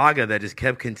fucking saga that just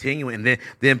kept continuing. And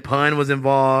then Pun was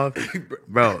involved,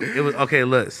 bro. It was okay.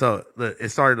 Look, it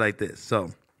started like this.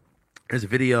 So there's a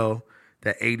video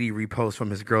that AD reposts from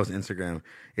his girl's Instagram.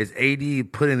 It's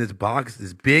AD putting this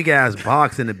big ass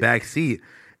box in the back seat,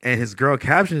 and his girl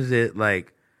captions it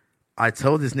like, I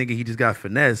told this nigga he just got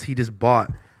finesse. He just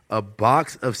bought a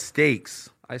box of steaks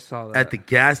I saw that at the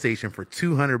gas station for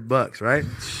 $200, right?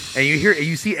 And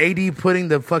you see AD putting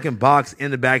the fucking box in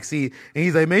the back seat, and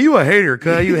he's like, "Man, you a hater,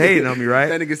 cuz you hating on me, right?"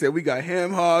 That nigga said we got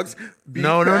ham hogs. beef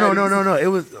No. patties." It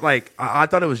was like I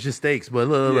thought it was just steaks, but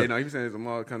look. Yeah, no, he was saying some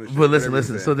all kind of shit. But listen.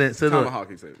 whatever he So said. then, look.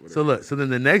 Tomahawk, he said, whatever. So then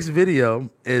the next video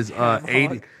is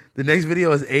AD. The next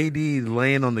video is AD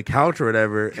laying on the couch or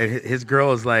whatever, and his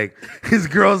girl's like,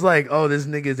 "Oh, this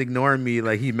nigga is ignoring me.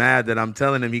 Like he mad that I'm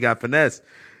telling him he got finesse."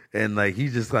 And like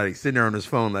he's just like sitting there on his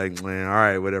phone, like, man, all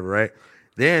right, whatever, right?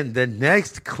 Then the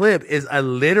next clip is a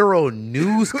literal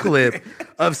news clip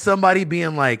of somebody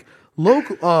being like,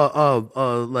 local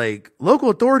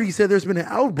authorities said there's been an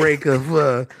outbreak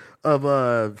of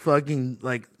fucking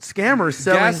like scammers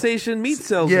selling Gas station meat yeah,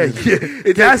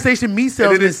 salesman. gas station meat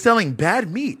salesmen is- selling bad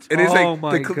meat. And it's Oh like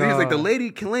my he's like the God. lady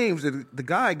claims that the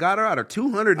guy got her out of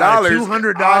 $200.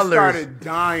 $200. I started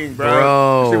dying, bro.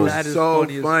 Bro. Shit was That is so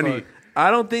funny as funny. fuck. I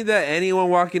don't think that anyone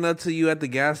walking up to you at the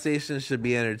gas station should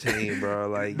be entertained, bro.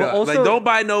 Like, But also- like don't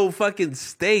buy no fucking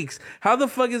steaks. How the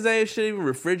fuck is that shit even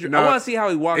refrigerated? I Nah, want to see how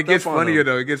he walked It gets up on funnier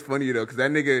them. though. It gets funnier though because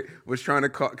that nigga was trying to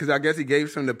call because I guess he gave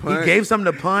some to He Pun. gave some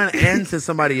to Pun and to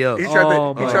somebody else. He tried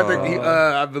Oh to. He my tried to.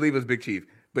 I believe it was Big Chief,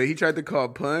 but he tried to call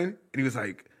Pun, and he was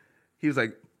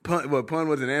like, Pun. Well, Pun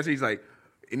wasn't answering. He's like,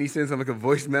 and he sends him like a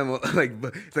voice memo, like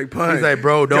it's like Pun. He's like,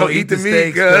 bro, don't yo, eat the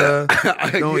meat, steaks,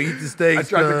 cuz. don't eat the steaks. I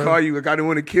tried to cuz. call you, like I didn't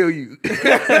want to kill you. I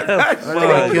didn't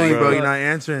want to kill you, bro. bro. You're not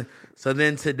answering. So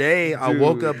then today I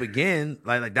woke up again,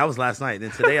 like that was last night. Then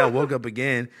today I woke up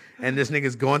again, and this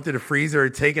nigga's going through the freezer,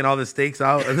 taking all the steaks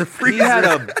out of the freezer. He had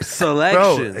a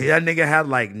selection. Bro, that nigga had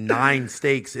like 9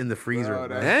 steaks in the freezer. Bro,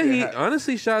 bro. And he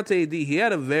honestly, shout out to AD. He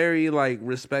had a very like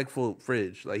respectful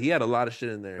fridge. Like he had a lot of shit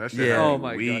in there. That shit Yeah. Oh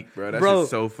my weak, God. bro. That's Bro, just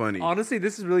so funny. Honestly,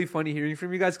 this is really funny hearing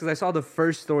from you guys because I saw the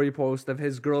first story post of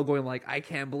his girl going like, I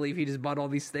can't believe he just bought all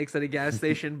these steaks at a gas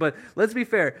station. But let's be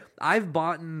fair. I've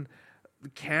bought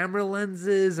camera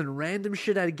lenses and random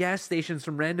shit at gas stations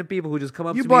from random people who just come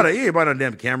up You to bought me. you bought a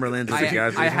damn camera lens at the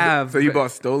gas I station. have. So you but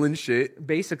bought stolen shit.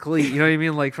 basically, you know what I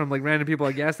mean? Like from like random people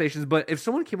at gas stations. But if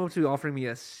someone came up to me offering me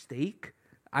a steak,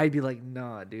 I'd be like,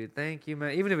 nah, dude, thank you,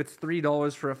 man. Even if it's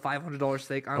 $3 for a $500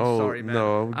 steak, I'm Oh, sorry, man.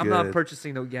 no, I'm not good.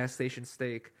 purchasing no gas station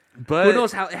steak. But Who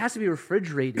knows how it has to be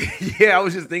refrigerated? Yeah, I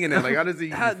was just thinking that. Like, how does he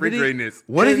How- did he- refrigerating this?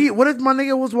 What if my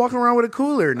nigga was walking around with a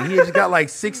cooler and he just got like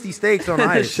 60 steaks on the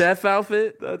ice? chef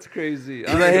outfit. That's crazy. He's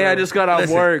like, hey, I just got off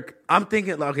Listen, work. I'm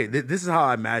thinking, like, okay, this is how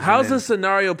I imagine. How's it. the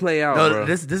scenario play out, No, bro?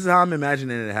 this is how I'm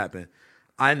imagining it happen.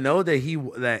 I know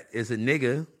that that is a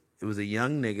nigga. It was a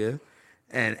young nigga,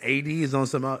 and AD is on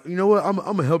some. You know what? I'm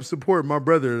gonna help support my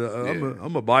brother. I'm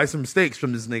gonna buy some steaks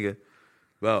from this nigga.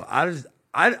 Well,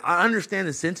 I understand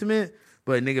the sentiment,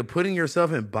 but nigga, putting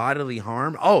yourself in bodily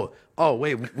harm. Oh,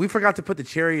 wait, we forgot to put the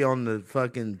cherry on the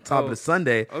fucking top of the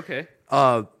sundae. Okay.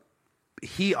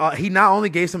 He not only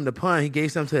gave some to Pun, he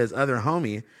gave some to his other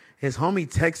homie. His homie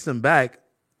texts him back,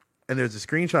 and there's a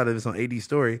screenshot of this on AD's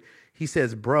story. He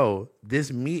says, "Bro,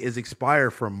 this meat is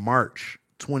expired from March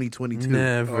 2022."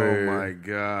 Never. Oh my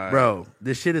god, Bro,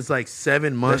 this shit is like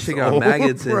 7 That months shit got old,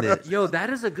 maggots in bro. it. Yo,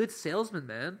 that is a good salesman,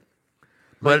 man.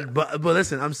 But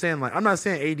listen, I'm saying, like, I'm not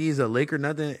saying AD is a lick or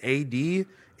nothing. AD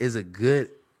is a good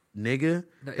nigga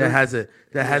that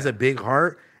has a big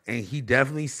heart, and he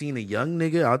definitely seen a young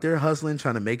nigga out there hustling,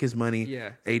 trying to make his money.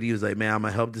 Yeah. AD was like, man, I'm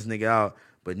gonna help this nigga out,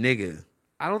 but nigga.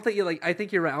 I don't think I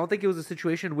think you're right. I don't think it was a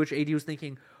situation in which AD was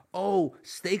thinking, "Oh,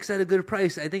 steaks at a good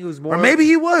price." I think it was more, Or maybe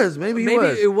he was. Maybe Maybe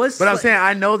was. it was But I'm sli- saying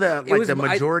I know that it like was- the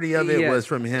majority of it yeah, was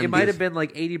from him. It might just- have been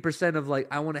like 80% of like,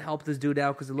 I want to help this dude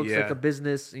out because it looks like Yeah. a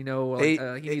business. You know, like,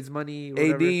 he needs money. AD,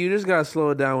 Whatever. you just gotta slow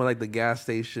it down with like the gas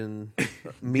station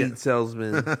meat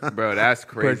salesman bro, that's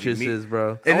crazy. purchases,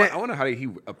 bro. I wonder how he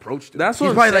approached it. That's He's what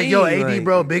I'm probably like, saying. yo, AD, like-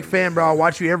 bro, big fan, bro. I'll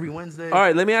watch you every Wednesday. All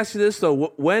right, let me ask you this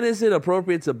though: when is it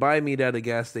appropriate to buy meat at a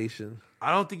gas station?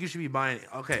 I don't think you should be buying it.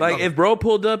 Okay. Like okay. if bro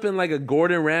pulled up in like a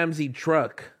Gordon Ramsay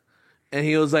truck, and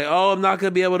he was like, "Oh, I'm not gonna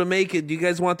be able to make it. Do you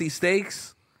guys want these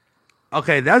steaks?"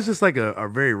 Okay, that's just like a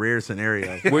very rare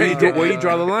scenario. Where you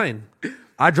draw the line?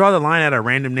 I draw the line at a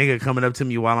random nigga coming up to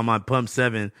me while I'm on Pump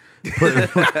 7,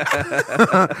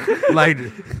 like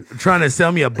trying to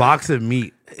sell me a box of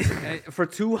meat. For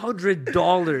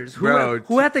 $200. Bro.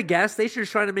 Who at the gas station is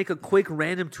trying to make a quick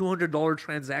random $200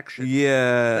 transaction?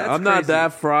 Yeah, That's I'm not crazy.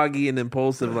 that froggy and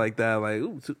impulsive like that. Like,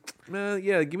 ooh, man,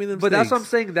 yeah, give me them. But that's what I'm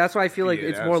steaks. saying. That's why I feel like Yeah,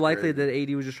 it's that's more likely crazy. that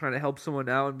AD was just trying to help someone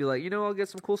out and be like, you know, I'll get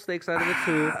some cool steaks out of it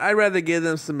too. I'd rather give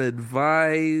them some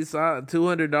advice.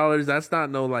 $200. That's not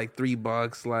no like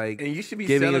 $3. Like, And you should be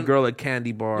giving a selling- girl a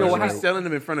candy bar. Yo, Yo, what he's like, selling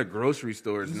them in front of grocery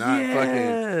stores, not Yeah, fucking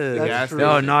the that's gas true.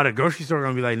 station. Yo, no, the grocery store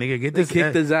gonna be like, nigga, get they this,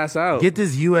 kicked his ass out. get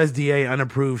this USDA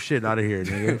unapproved shit out of here,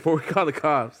 nigga. before we call the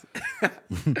cops.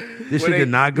 This shit did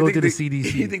not go to the You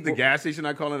CDC. think the gas station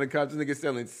not calling the cops? This nigga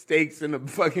selling steaks in the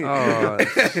fucking. Oh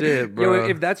shit, bro. Yo,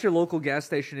 if that's your local gas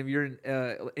station, if you're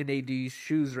in AD's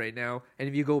shoes right now, and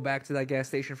if you go back to that gas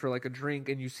station for like a drink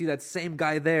and you see that same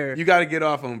guy there, You got to get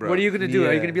off him, bro. what are you gonna do? Are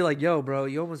you Yeah. gonna be like, yo, bro,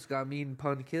 you almost got me and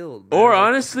Pun killed? man." Or Like,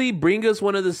 honestly, bring us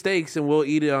one of the steaks and we'll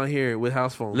eat it on here with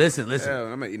house phone. Listen. Yeah,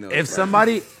 I'm not, If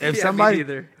somebody, me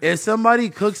neither. if somebody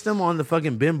cooks them on the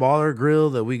fucking Ben Baller grill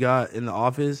that we got in the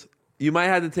office, You might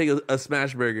have to take a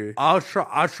smash burger. I'll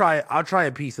try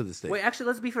a piece of the steak. Wait, actually,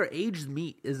 let's be fair. Aged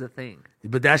meat is a thing.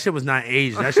 But that shit was not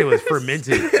aged. That shit was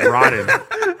fermented, rotten,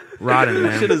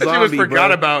 man. Shit is She was zombie, forgot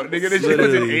bro. about, nigga. This shit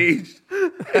wasn't Literally. aged.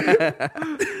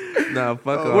 Nah,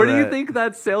 fuck all Where do you that. think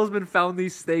that salesman found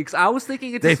these steaks? I was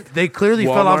thinking it's. They clearly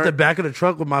fell off Walmart. the back of the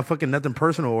truck with my fucking nothing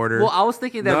personal order. well, I was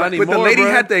thinking that. Not like- anymore. But the lady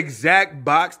bro. had the exact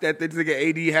box that this nigga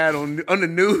AD had on the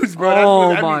news, bro. Oh,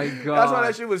 what- my That's God. why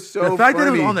that shit was so the fact that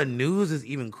it was funny. on the news is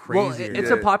even well, crazier. it's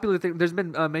a popular thing. There's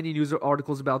been many news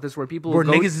articles about this where people Where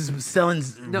go. niggas is selling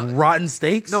rotten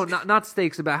steaks. No, not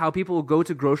steaks. About how people will go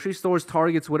to grocery stores,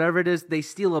 Targets, whatever it is. They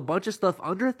steal a bunch of stuff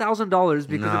under $1,000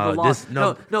 because of the law. this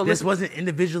no. this Listen. wasn't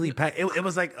individually packed. It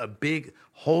was like a big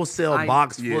wholesale I-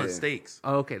 box full Yeah. of steaks.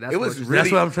 Oh, okay, that's It what was you're really,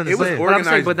 That's what I'm trying to it was say. But I'm organized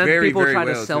saying, but then very, people very try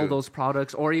well, to sell too. those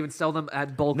products or even sell them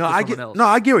at bulk No, to I someone get else. no,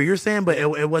 I get what you're saying, but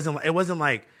it wasn't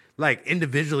like like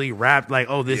individually wrapped. Like,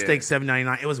 oh, this steak's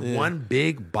 $7.99. It was one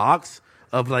big box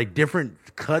of like different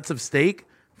cuts of steak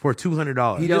for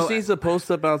 $200. He just needs to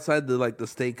post up outside the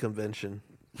steak convention.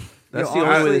 That's the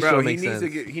only way this show makes sense.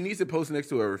 He needs to post next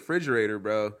to a refrigerator,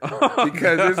 bro.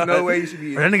 Because there's no way you should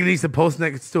be. Or that nigga needs to post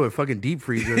next to a fucking deep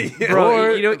freezer.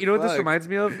 Bro, you know what this reminds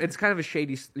me of? It's kind of a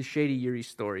shady eerie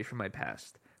story from my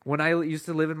past. When I used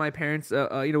to live in my parents,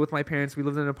 with my parents, we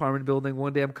lived in an apartment building.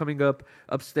 One day I'm coming up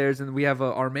upstairs and we have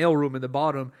our mail room in the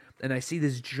bottom, and I see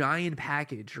this giant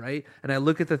package, right? And I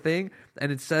look at the thing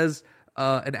and it says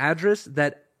an address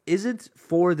that isn't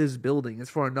for this building. It's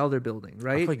for another building,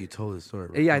 right? I feel like you told this story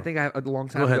before. Yeah, I think a long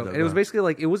time ago. And it was basically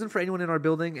like, it wasn't for anyone in our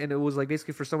building, and it was like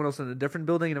basically for someone else in a different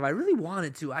building. And if I really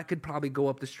wanted to, I could probably go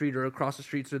up the street or across the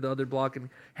street to the other block and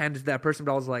hand it to that person.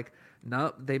 But I was like,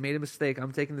 no, they made a mistake.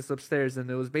 I'm taking this upstairs. And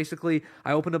it was basically,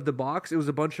 I opened up the box. It was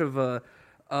a bunch of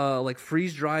like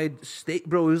freeze-dried steak.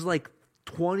 Bro, it was like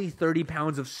 20-30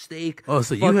 pounds of steak. Oh,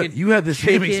 so you had the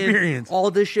same experience. All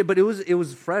this shit, but it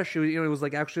was fresh. It was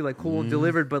like actually like cool and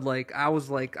delivered. But like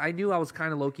I knew I was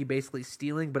kind of low-key basically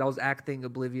stealing, but I was acting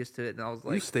oblivious to it, and I was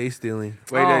like, you stay stealing.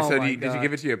 Wait, so did you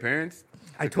give it to your parents?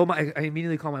 I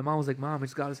immediately called my mom. I was like, Mom,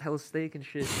 it's got us hella steak and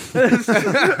shit.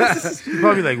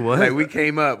 Probably like, what? Like, we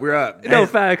came up, we're up. No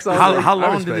facts. How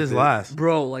long did this last,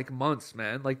 bro? Like months,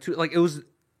 man. Like it was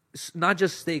not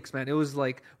just steaks, man. It was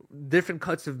like different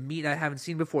cuts of meat I haven't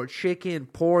seen before: chicken,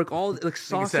 pork, all like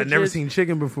sausages. I've never seen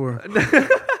chicken before. It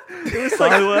was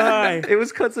like, it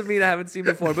was cuts of meat I haven't seen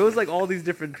before, but it was like all these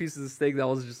different pieces of steak that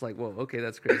was just like, whoa, okay,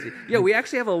 that's crazy. Yeah, we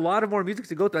actually have a lot of more music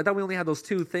to go through. I thought we only had those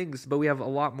two things, but we have a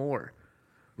lot more.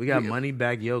 We got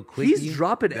Moneybagg Yo Quickie. He's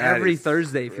dropping every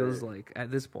Thursday, feels like, at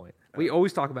this point. We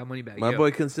always talk about Moneybagg Yo. My boy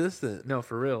consistent. No,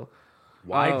 for real.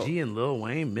 YG and Lil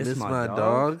Wayne miss my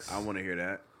dogs. I want to hear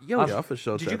that. Yo, for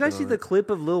sure. Did you guys see the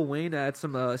clip of Lil Wayne at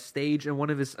some stage and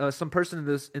one of his some person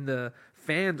in the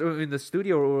fans or in the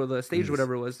studio or the stage or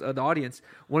whatever it was, the audience,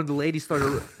 one of the ladies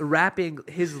started rapping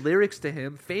his lyrics to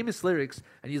him, famous lyrics,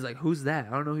 and he's like, "Who's that?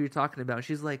 I don't know who you're talking about." And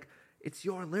she's like, "It's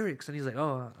your lyrics," and he's like,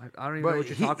 "Oh, I don't even know what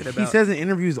you're talking about." He says in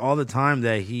interviews all the time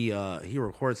that he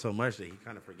records so much that he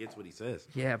kind of forgets what he says.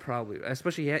 Yeah, probably.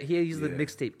 Especially he's the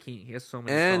mixtape king. He has so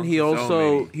many. And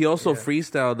songs. he also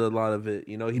freestyled a lot of it.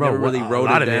 You know, he never really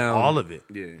wrote it down. All of it.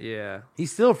 Yeah. He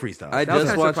still freestyles. I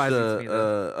just watched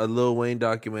a a Lil Wayne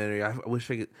documentary. I wish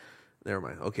I could. Never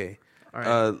mind. Okay. All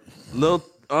right.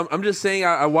 I'm just saying.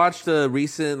 I watched a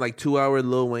recent 2-hour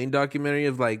Lil Wayne documentary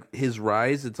of his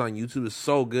rise. It's on YouTube. It's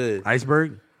so good.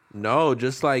 Iceberg. No,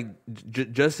 just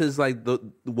just his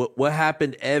what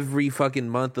happened every fucking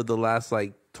month of the last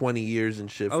 20 years and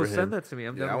shit for him. Send that to me.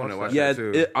 I'm down. I want to watch Yeah,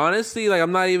 that too. honestly,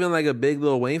 I'm not even a big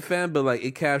Lil Wayne fan, but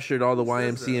it captured all the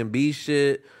YMCMB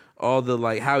shit, all the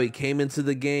how he came into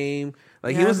the game.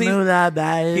 He was leaving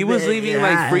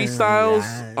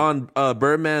freestyles on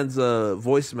Birdman's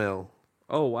voicemail.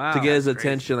 Oh wow! To get his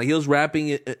attention, he was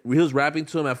rapping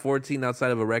to him at 14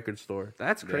 outside of a record store.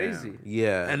 That's crazy.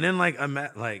 Yeah, and then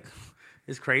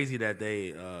it's crazy that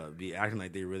they be acting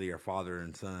like they really are father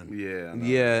and son. Yeah,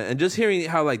 yeah, and just hearing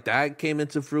how that came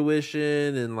into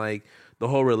fruition and the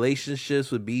whole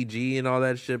relationships with BG and all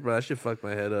that shit, bro. That shit fucked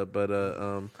my head up. But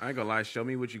I ain't gonna lie. Show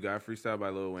Me What You Got freestyle by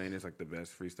Lil Wayne is the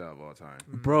best freestyle of all time,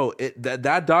 bro.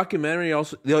 That documentary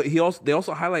also they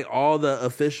also highlight all the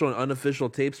official and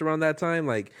unofficial tapes around that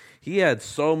time. He had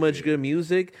so much good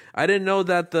music. I didn't know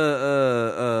that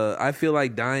the I Feel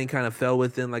Like Dying kind of fell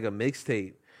within a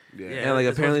mixtape. Yeah, and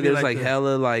apparently there's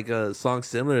hella songs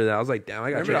similar to that. I was like, damn,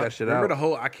 I gotta check that shit out. Remember the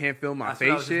whole I Can't Feel My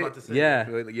Face shit?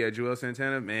 Yeah, Joel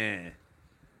Santana, man.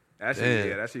 That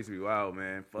shit used to be wild,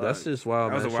 man. Fuck. That's just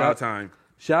wild, man. That was a wild time.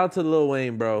 Shout out to Lil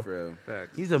Wayne, bro. For real.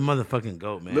 He's a motherfucking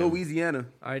goat, man. Louisiana.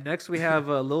 All right, next we have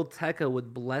Lil Tecca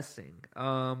with Blessing.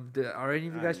 Are any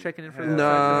of you guys checking in for Lil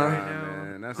Nah, Tecca right now?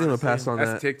 Man, I'm gonna pass on that.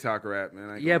 That's TikTok rap,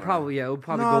 man. Yeah, probably. Yeah, it would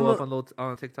probably go up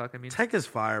on TikTok. I mean, Tecca's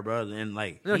fire, bro, and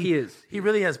he is. He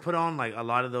really has put on a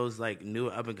lot of those new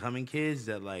up and coming kids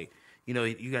that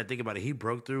you gotta think about it. He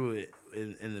broke through it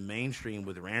in the mainstream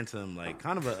with Ransom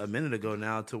kind of a minute ago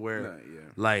now to where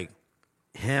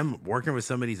him working with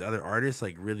some of these other artists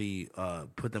really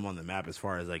put them on the map as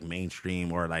far as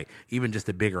mainstream or even just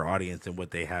a bigger audience than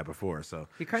what they had before. So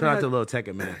shout out to Lil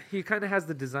Tecca, man. He kind of has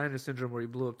the designer syndrome where he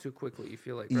blew up too quickly. You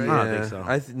feel like, right? Yeah. I don't think so.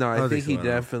 I think he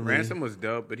definitely. Ransom was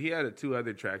dope, but he had 2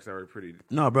 other tracks that were pretty.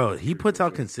 No, bro, he puts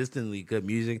out consistently good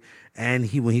music,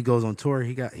 and when he goes on tour,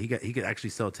 he could actually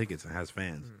sell tickets and has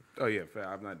fans. Oh yeah,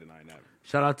 I'm not denying that.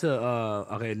 Shout out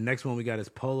to next one we got is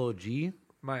Polo G.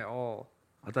 My all.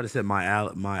 I thought it said my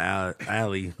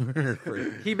alley.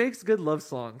 He makes good love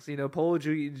songs. Polo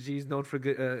G's known for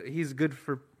good. He's good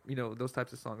for those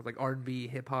types of songs, like R&B,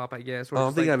 hip hop, I guess. Or I don't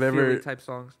just, think like, I've ever Philly type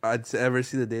songs. I'd ever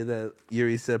see the day that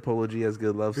Yuri said Polo G has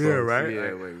good love songs. Yeah, right.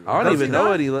 Yeah, wait. I don't even know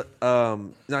what he.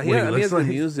 No, he Wait, has looks good like-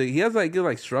 music. He has like good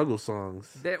like struggle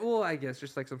songs. Well, I guess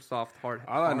just like some soft, hard.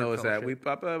 All I know is heartfelt that we shit.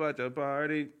 pop up at your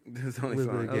party. That's the only With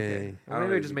song. the Okay. gang. Well, I don't maybe I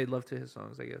really- just made love to his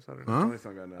songs. I guess I don't know. Huh? Only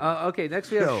song I know. Okay,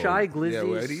 next we have Yo. Shy Yeah, what did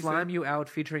Glizzy, he "Slime say? You Out"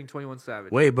 featuring 21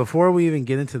 Savage. Wait, before we even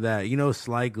get into that,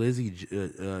 Shy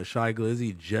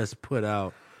Glizzy just put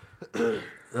out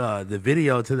the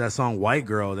video to that song "White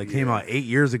Girl" that came out 8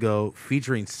 years ago,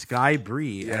 featuring Sky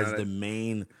Bree Yeah, as that- the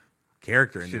main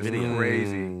character in the Shit's video.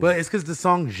 crazy. But it's because the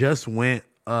song just went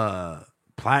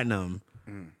platinum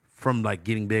from like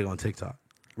getting big on TikTok.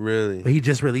 Really? But he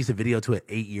just released a video to it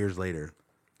 8 years later.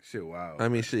 Shit, wow. I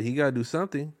mean, shit. He gotta do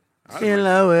something. In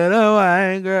love with a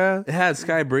white girl. It had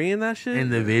Sky Bree in that shit. In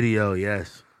the video,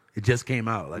 yes, it just came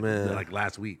out Man. like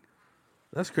last week.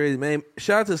 That's crazy, man.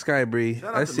 Shout out to Sky Bree. Shout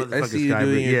out I to see motherfucking you Sky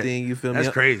doing Bree. your Yeah. thing. You feel me?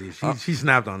 That's crazy. She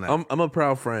snapped on that. I'm a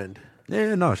proud friend.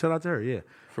 Yeah, no, shout out to her. Yeah.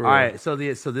 For All real. right, so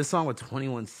this song with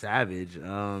 21 Savage,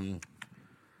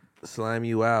 Slime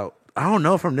you out. I don't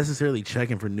know if I'm necessarily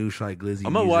checking for new Shy Glizzy.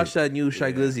 I'm gonna music. watch that new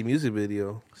Shy Glizzy music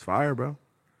video. It's fire, bro.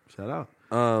 Shout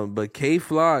out. But K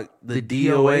Flock, the The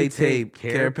DOA DOA tape,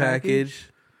 care care package,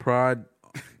 prod,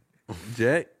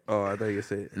 Jet. Oh, I thought you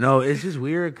said it. No, it's just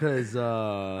weird because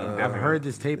I've heard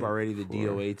this tape already, the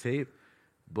DOA tape,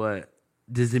 but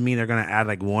does it mean they're gonna add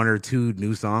like one or two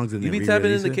new songs and You then be tapping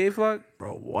re-release into it? K Flock?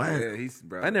 Bro, what? Yeah,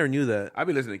 bro. I never knew that. I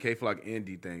be listening to K Flock and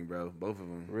D Thing, bro. Both of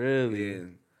them. Really? Yeah.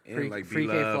 And Free, like free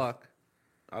K B-Love. Flock.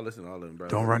 I listen to all of them, bro.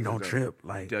 Don't run, don't Dougie trip.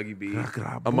 Like B.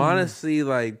 I'm honestly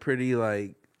like pretty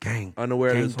like gang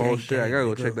unaware gang, of this whole gang, shit. I gang, gotta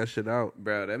go nigga. check that shit out.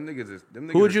 Bro, them niggas is them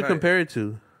niggas. Who would are you tight. compare it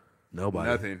to? Nobody.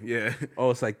 Nothing. Yeah. Oh,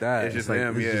 it's like that. It's just It's like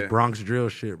them, it's yeah. just Bronx drill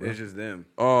shit, bro. It's just them.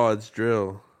 Oh, it's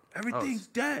drill. Everything's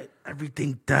dead.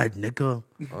 Everything dead, nigga.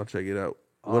 I'll check it out.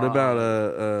 What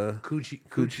about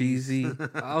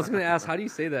Coocheesy? I was gonna ask, how do you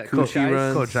say that? Coochie Ice?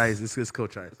 Run. Coach Ice. This is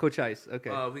Coach Ice. Coach Ice. Okay.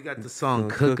 We got the song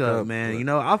Cook Cook Up, Up, man.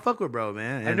 bro. I'll fuck with bro,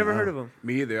 man. I've never heard of him.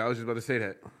 Me either. I was just about to say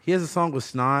that. He has a song with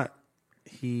Snot.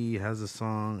 He has a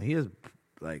song. He has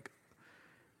like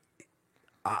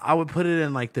I would put it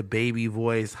in like the baby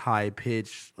voice, high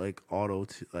pitch, like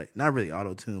like not really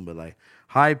auto tune, but like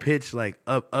high pitch, like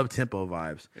up tempo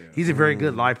vibes. He's a very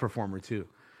good live performer too.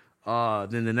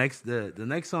 Then the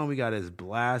next song we got is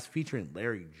Blast featuring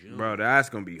Larry June. Bro, that's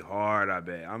gonna be hard, I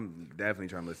bet. I'm definitely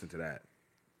trying to listen to that.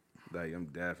 Like, I'm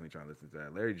definitely trying to listen to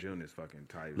that. Larry June is fucking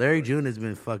tight. Larry June has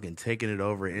been fucking taking it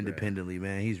over independently,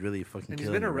 man. He's really fucking And he's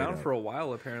killing been it right around now. for a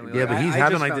while, apparently. Yeah, Like, but he's I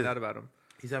having, just like, found this- out about him.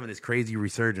 He's having this crazy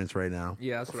resurgence right now.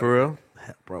 Yeah, that's what For real?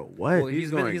 Bro, what? Well, He's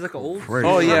he's going like an old. crazy.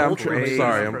 Oh He's yeah, not I'm, old, I'm he's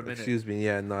sorry. been for a minute. Excuse me.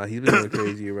 Yeah, nah, he's been going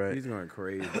crazy. You're right. He's going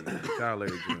crazy. Shout out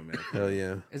Larry June, man. Hell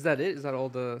yeah. Is that it? Is that all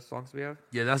the songs we have?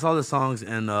 Yeah, that's all the songs.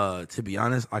 And to be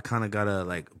honest, I kind of gotta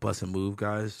like bust and move,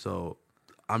 guys. So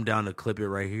I'm down to clip it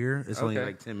right here. It's only Okay.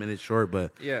 like 10 minutes short,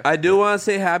 but Yeah. I do want to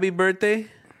say happy birthday,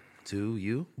 to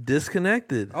you,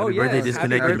 Disconnected. Oh happy yeah. birthday, happy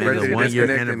Disconnected, birthday, man. The Disconnected, 1 year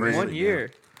Disconnected, man. anniversary. 1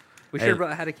 year. We Hey. should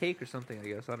have had a cake or something. I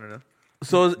guess I don't know.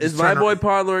 So is Just my turn boy on-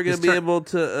 Parlor gonna just be turn- able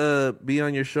to be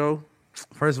on your show?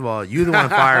 First of all, you the one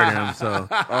fired him, so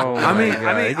Oh, I mean,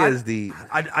 it gets deep.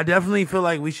 I definitely feel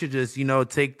like we should just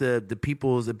take the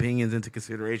people's opinions into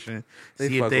consideration. They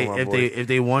See fuck if they with my if boy.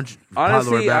 they want Pablo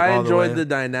Honestly, back I all enjoyed way. the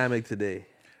dynamic today.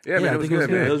 Yeah, man, I it was think it was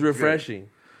good, man. It was refreshing.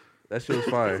 That shit was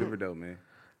fire. Super dope, man.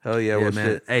 Hell yeah, Yeah, well man.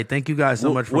 shit. Hey, thank you guys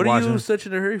so much for what watching. are you such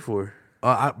in a hurry for?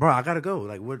 Bro, I gotta go.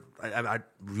 Like, what?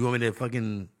 You want me to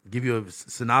fucking give you a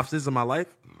synopsis of my life?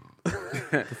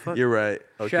 You're right.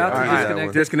 Okay, Shout out to I'll do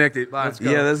that Disconnected. one. Disconnected. Let's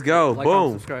go. Yeah, let's go. Like,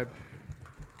 Boom. subscribe.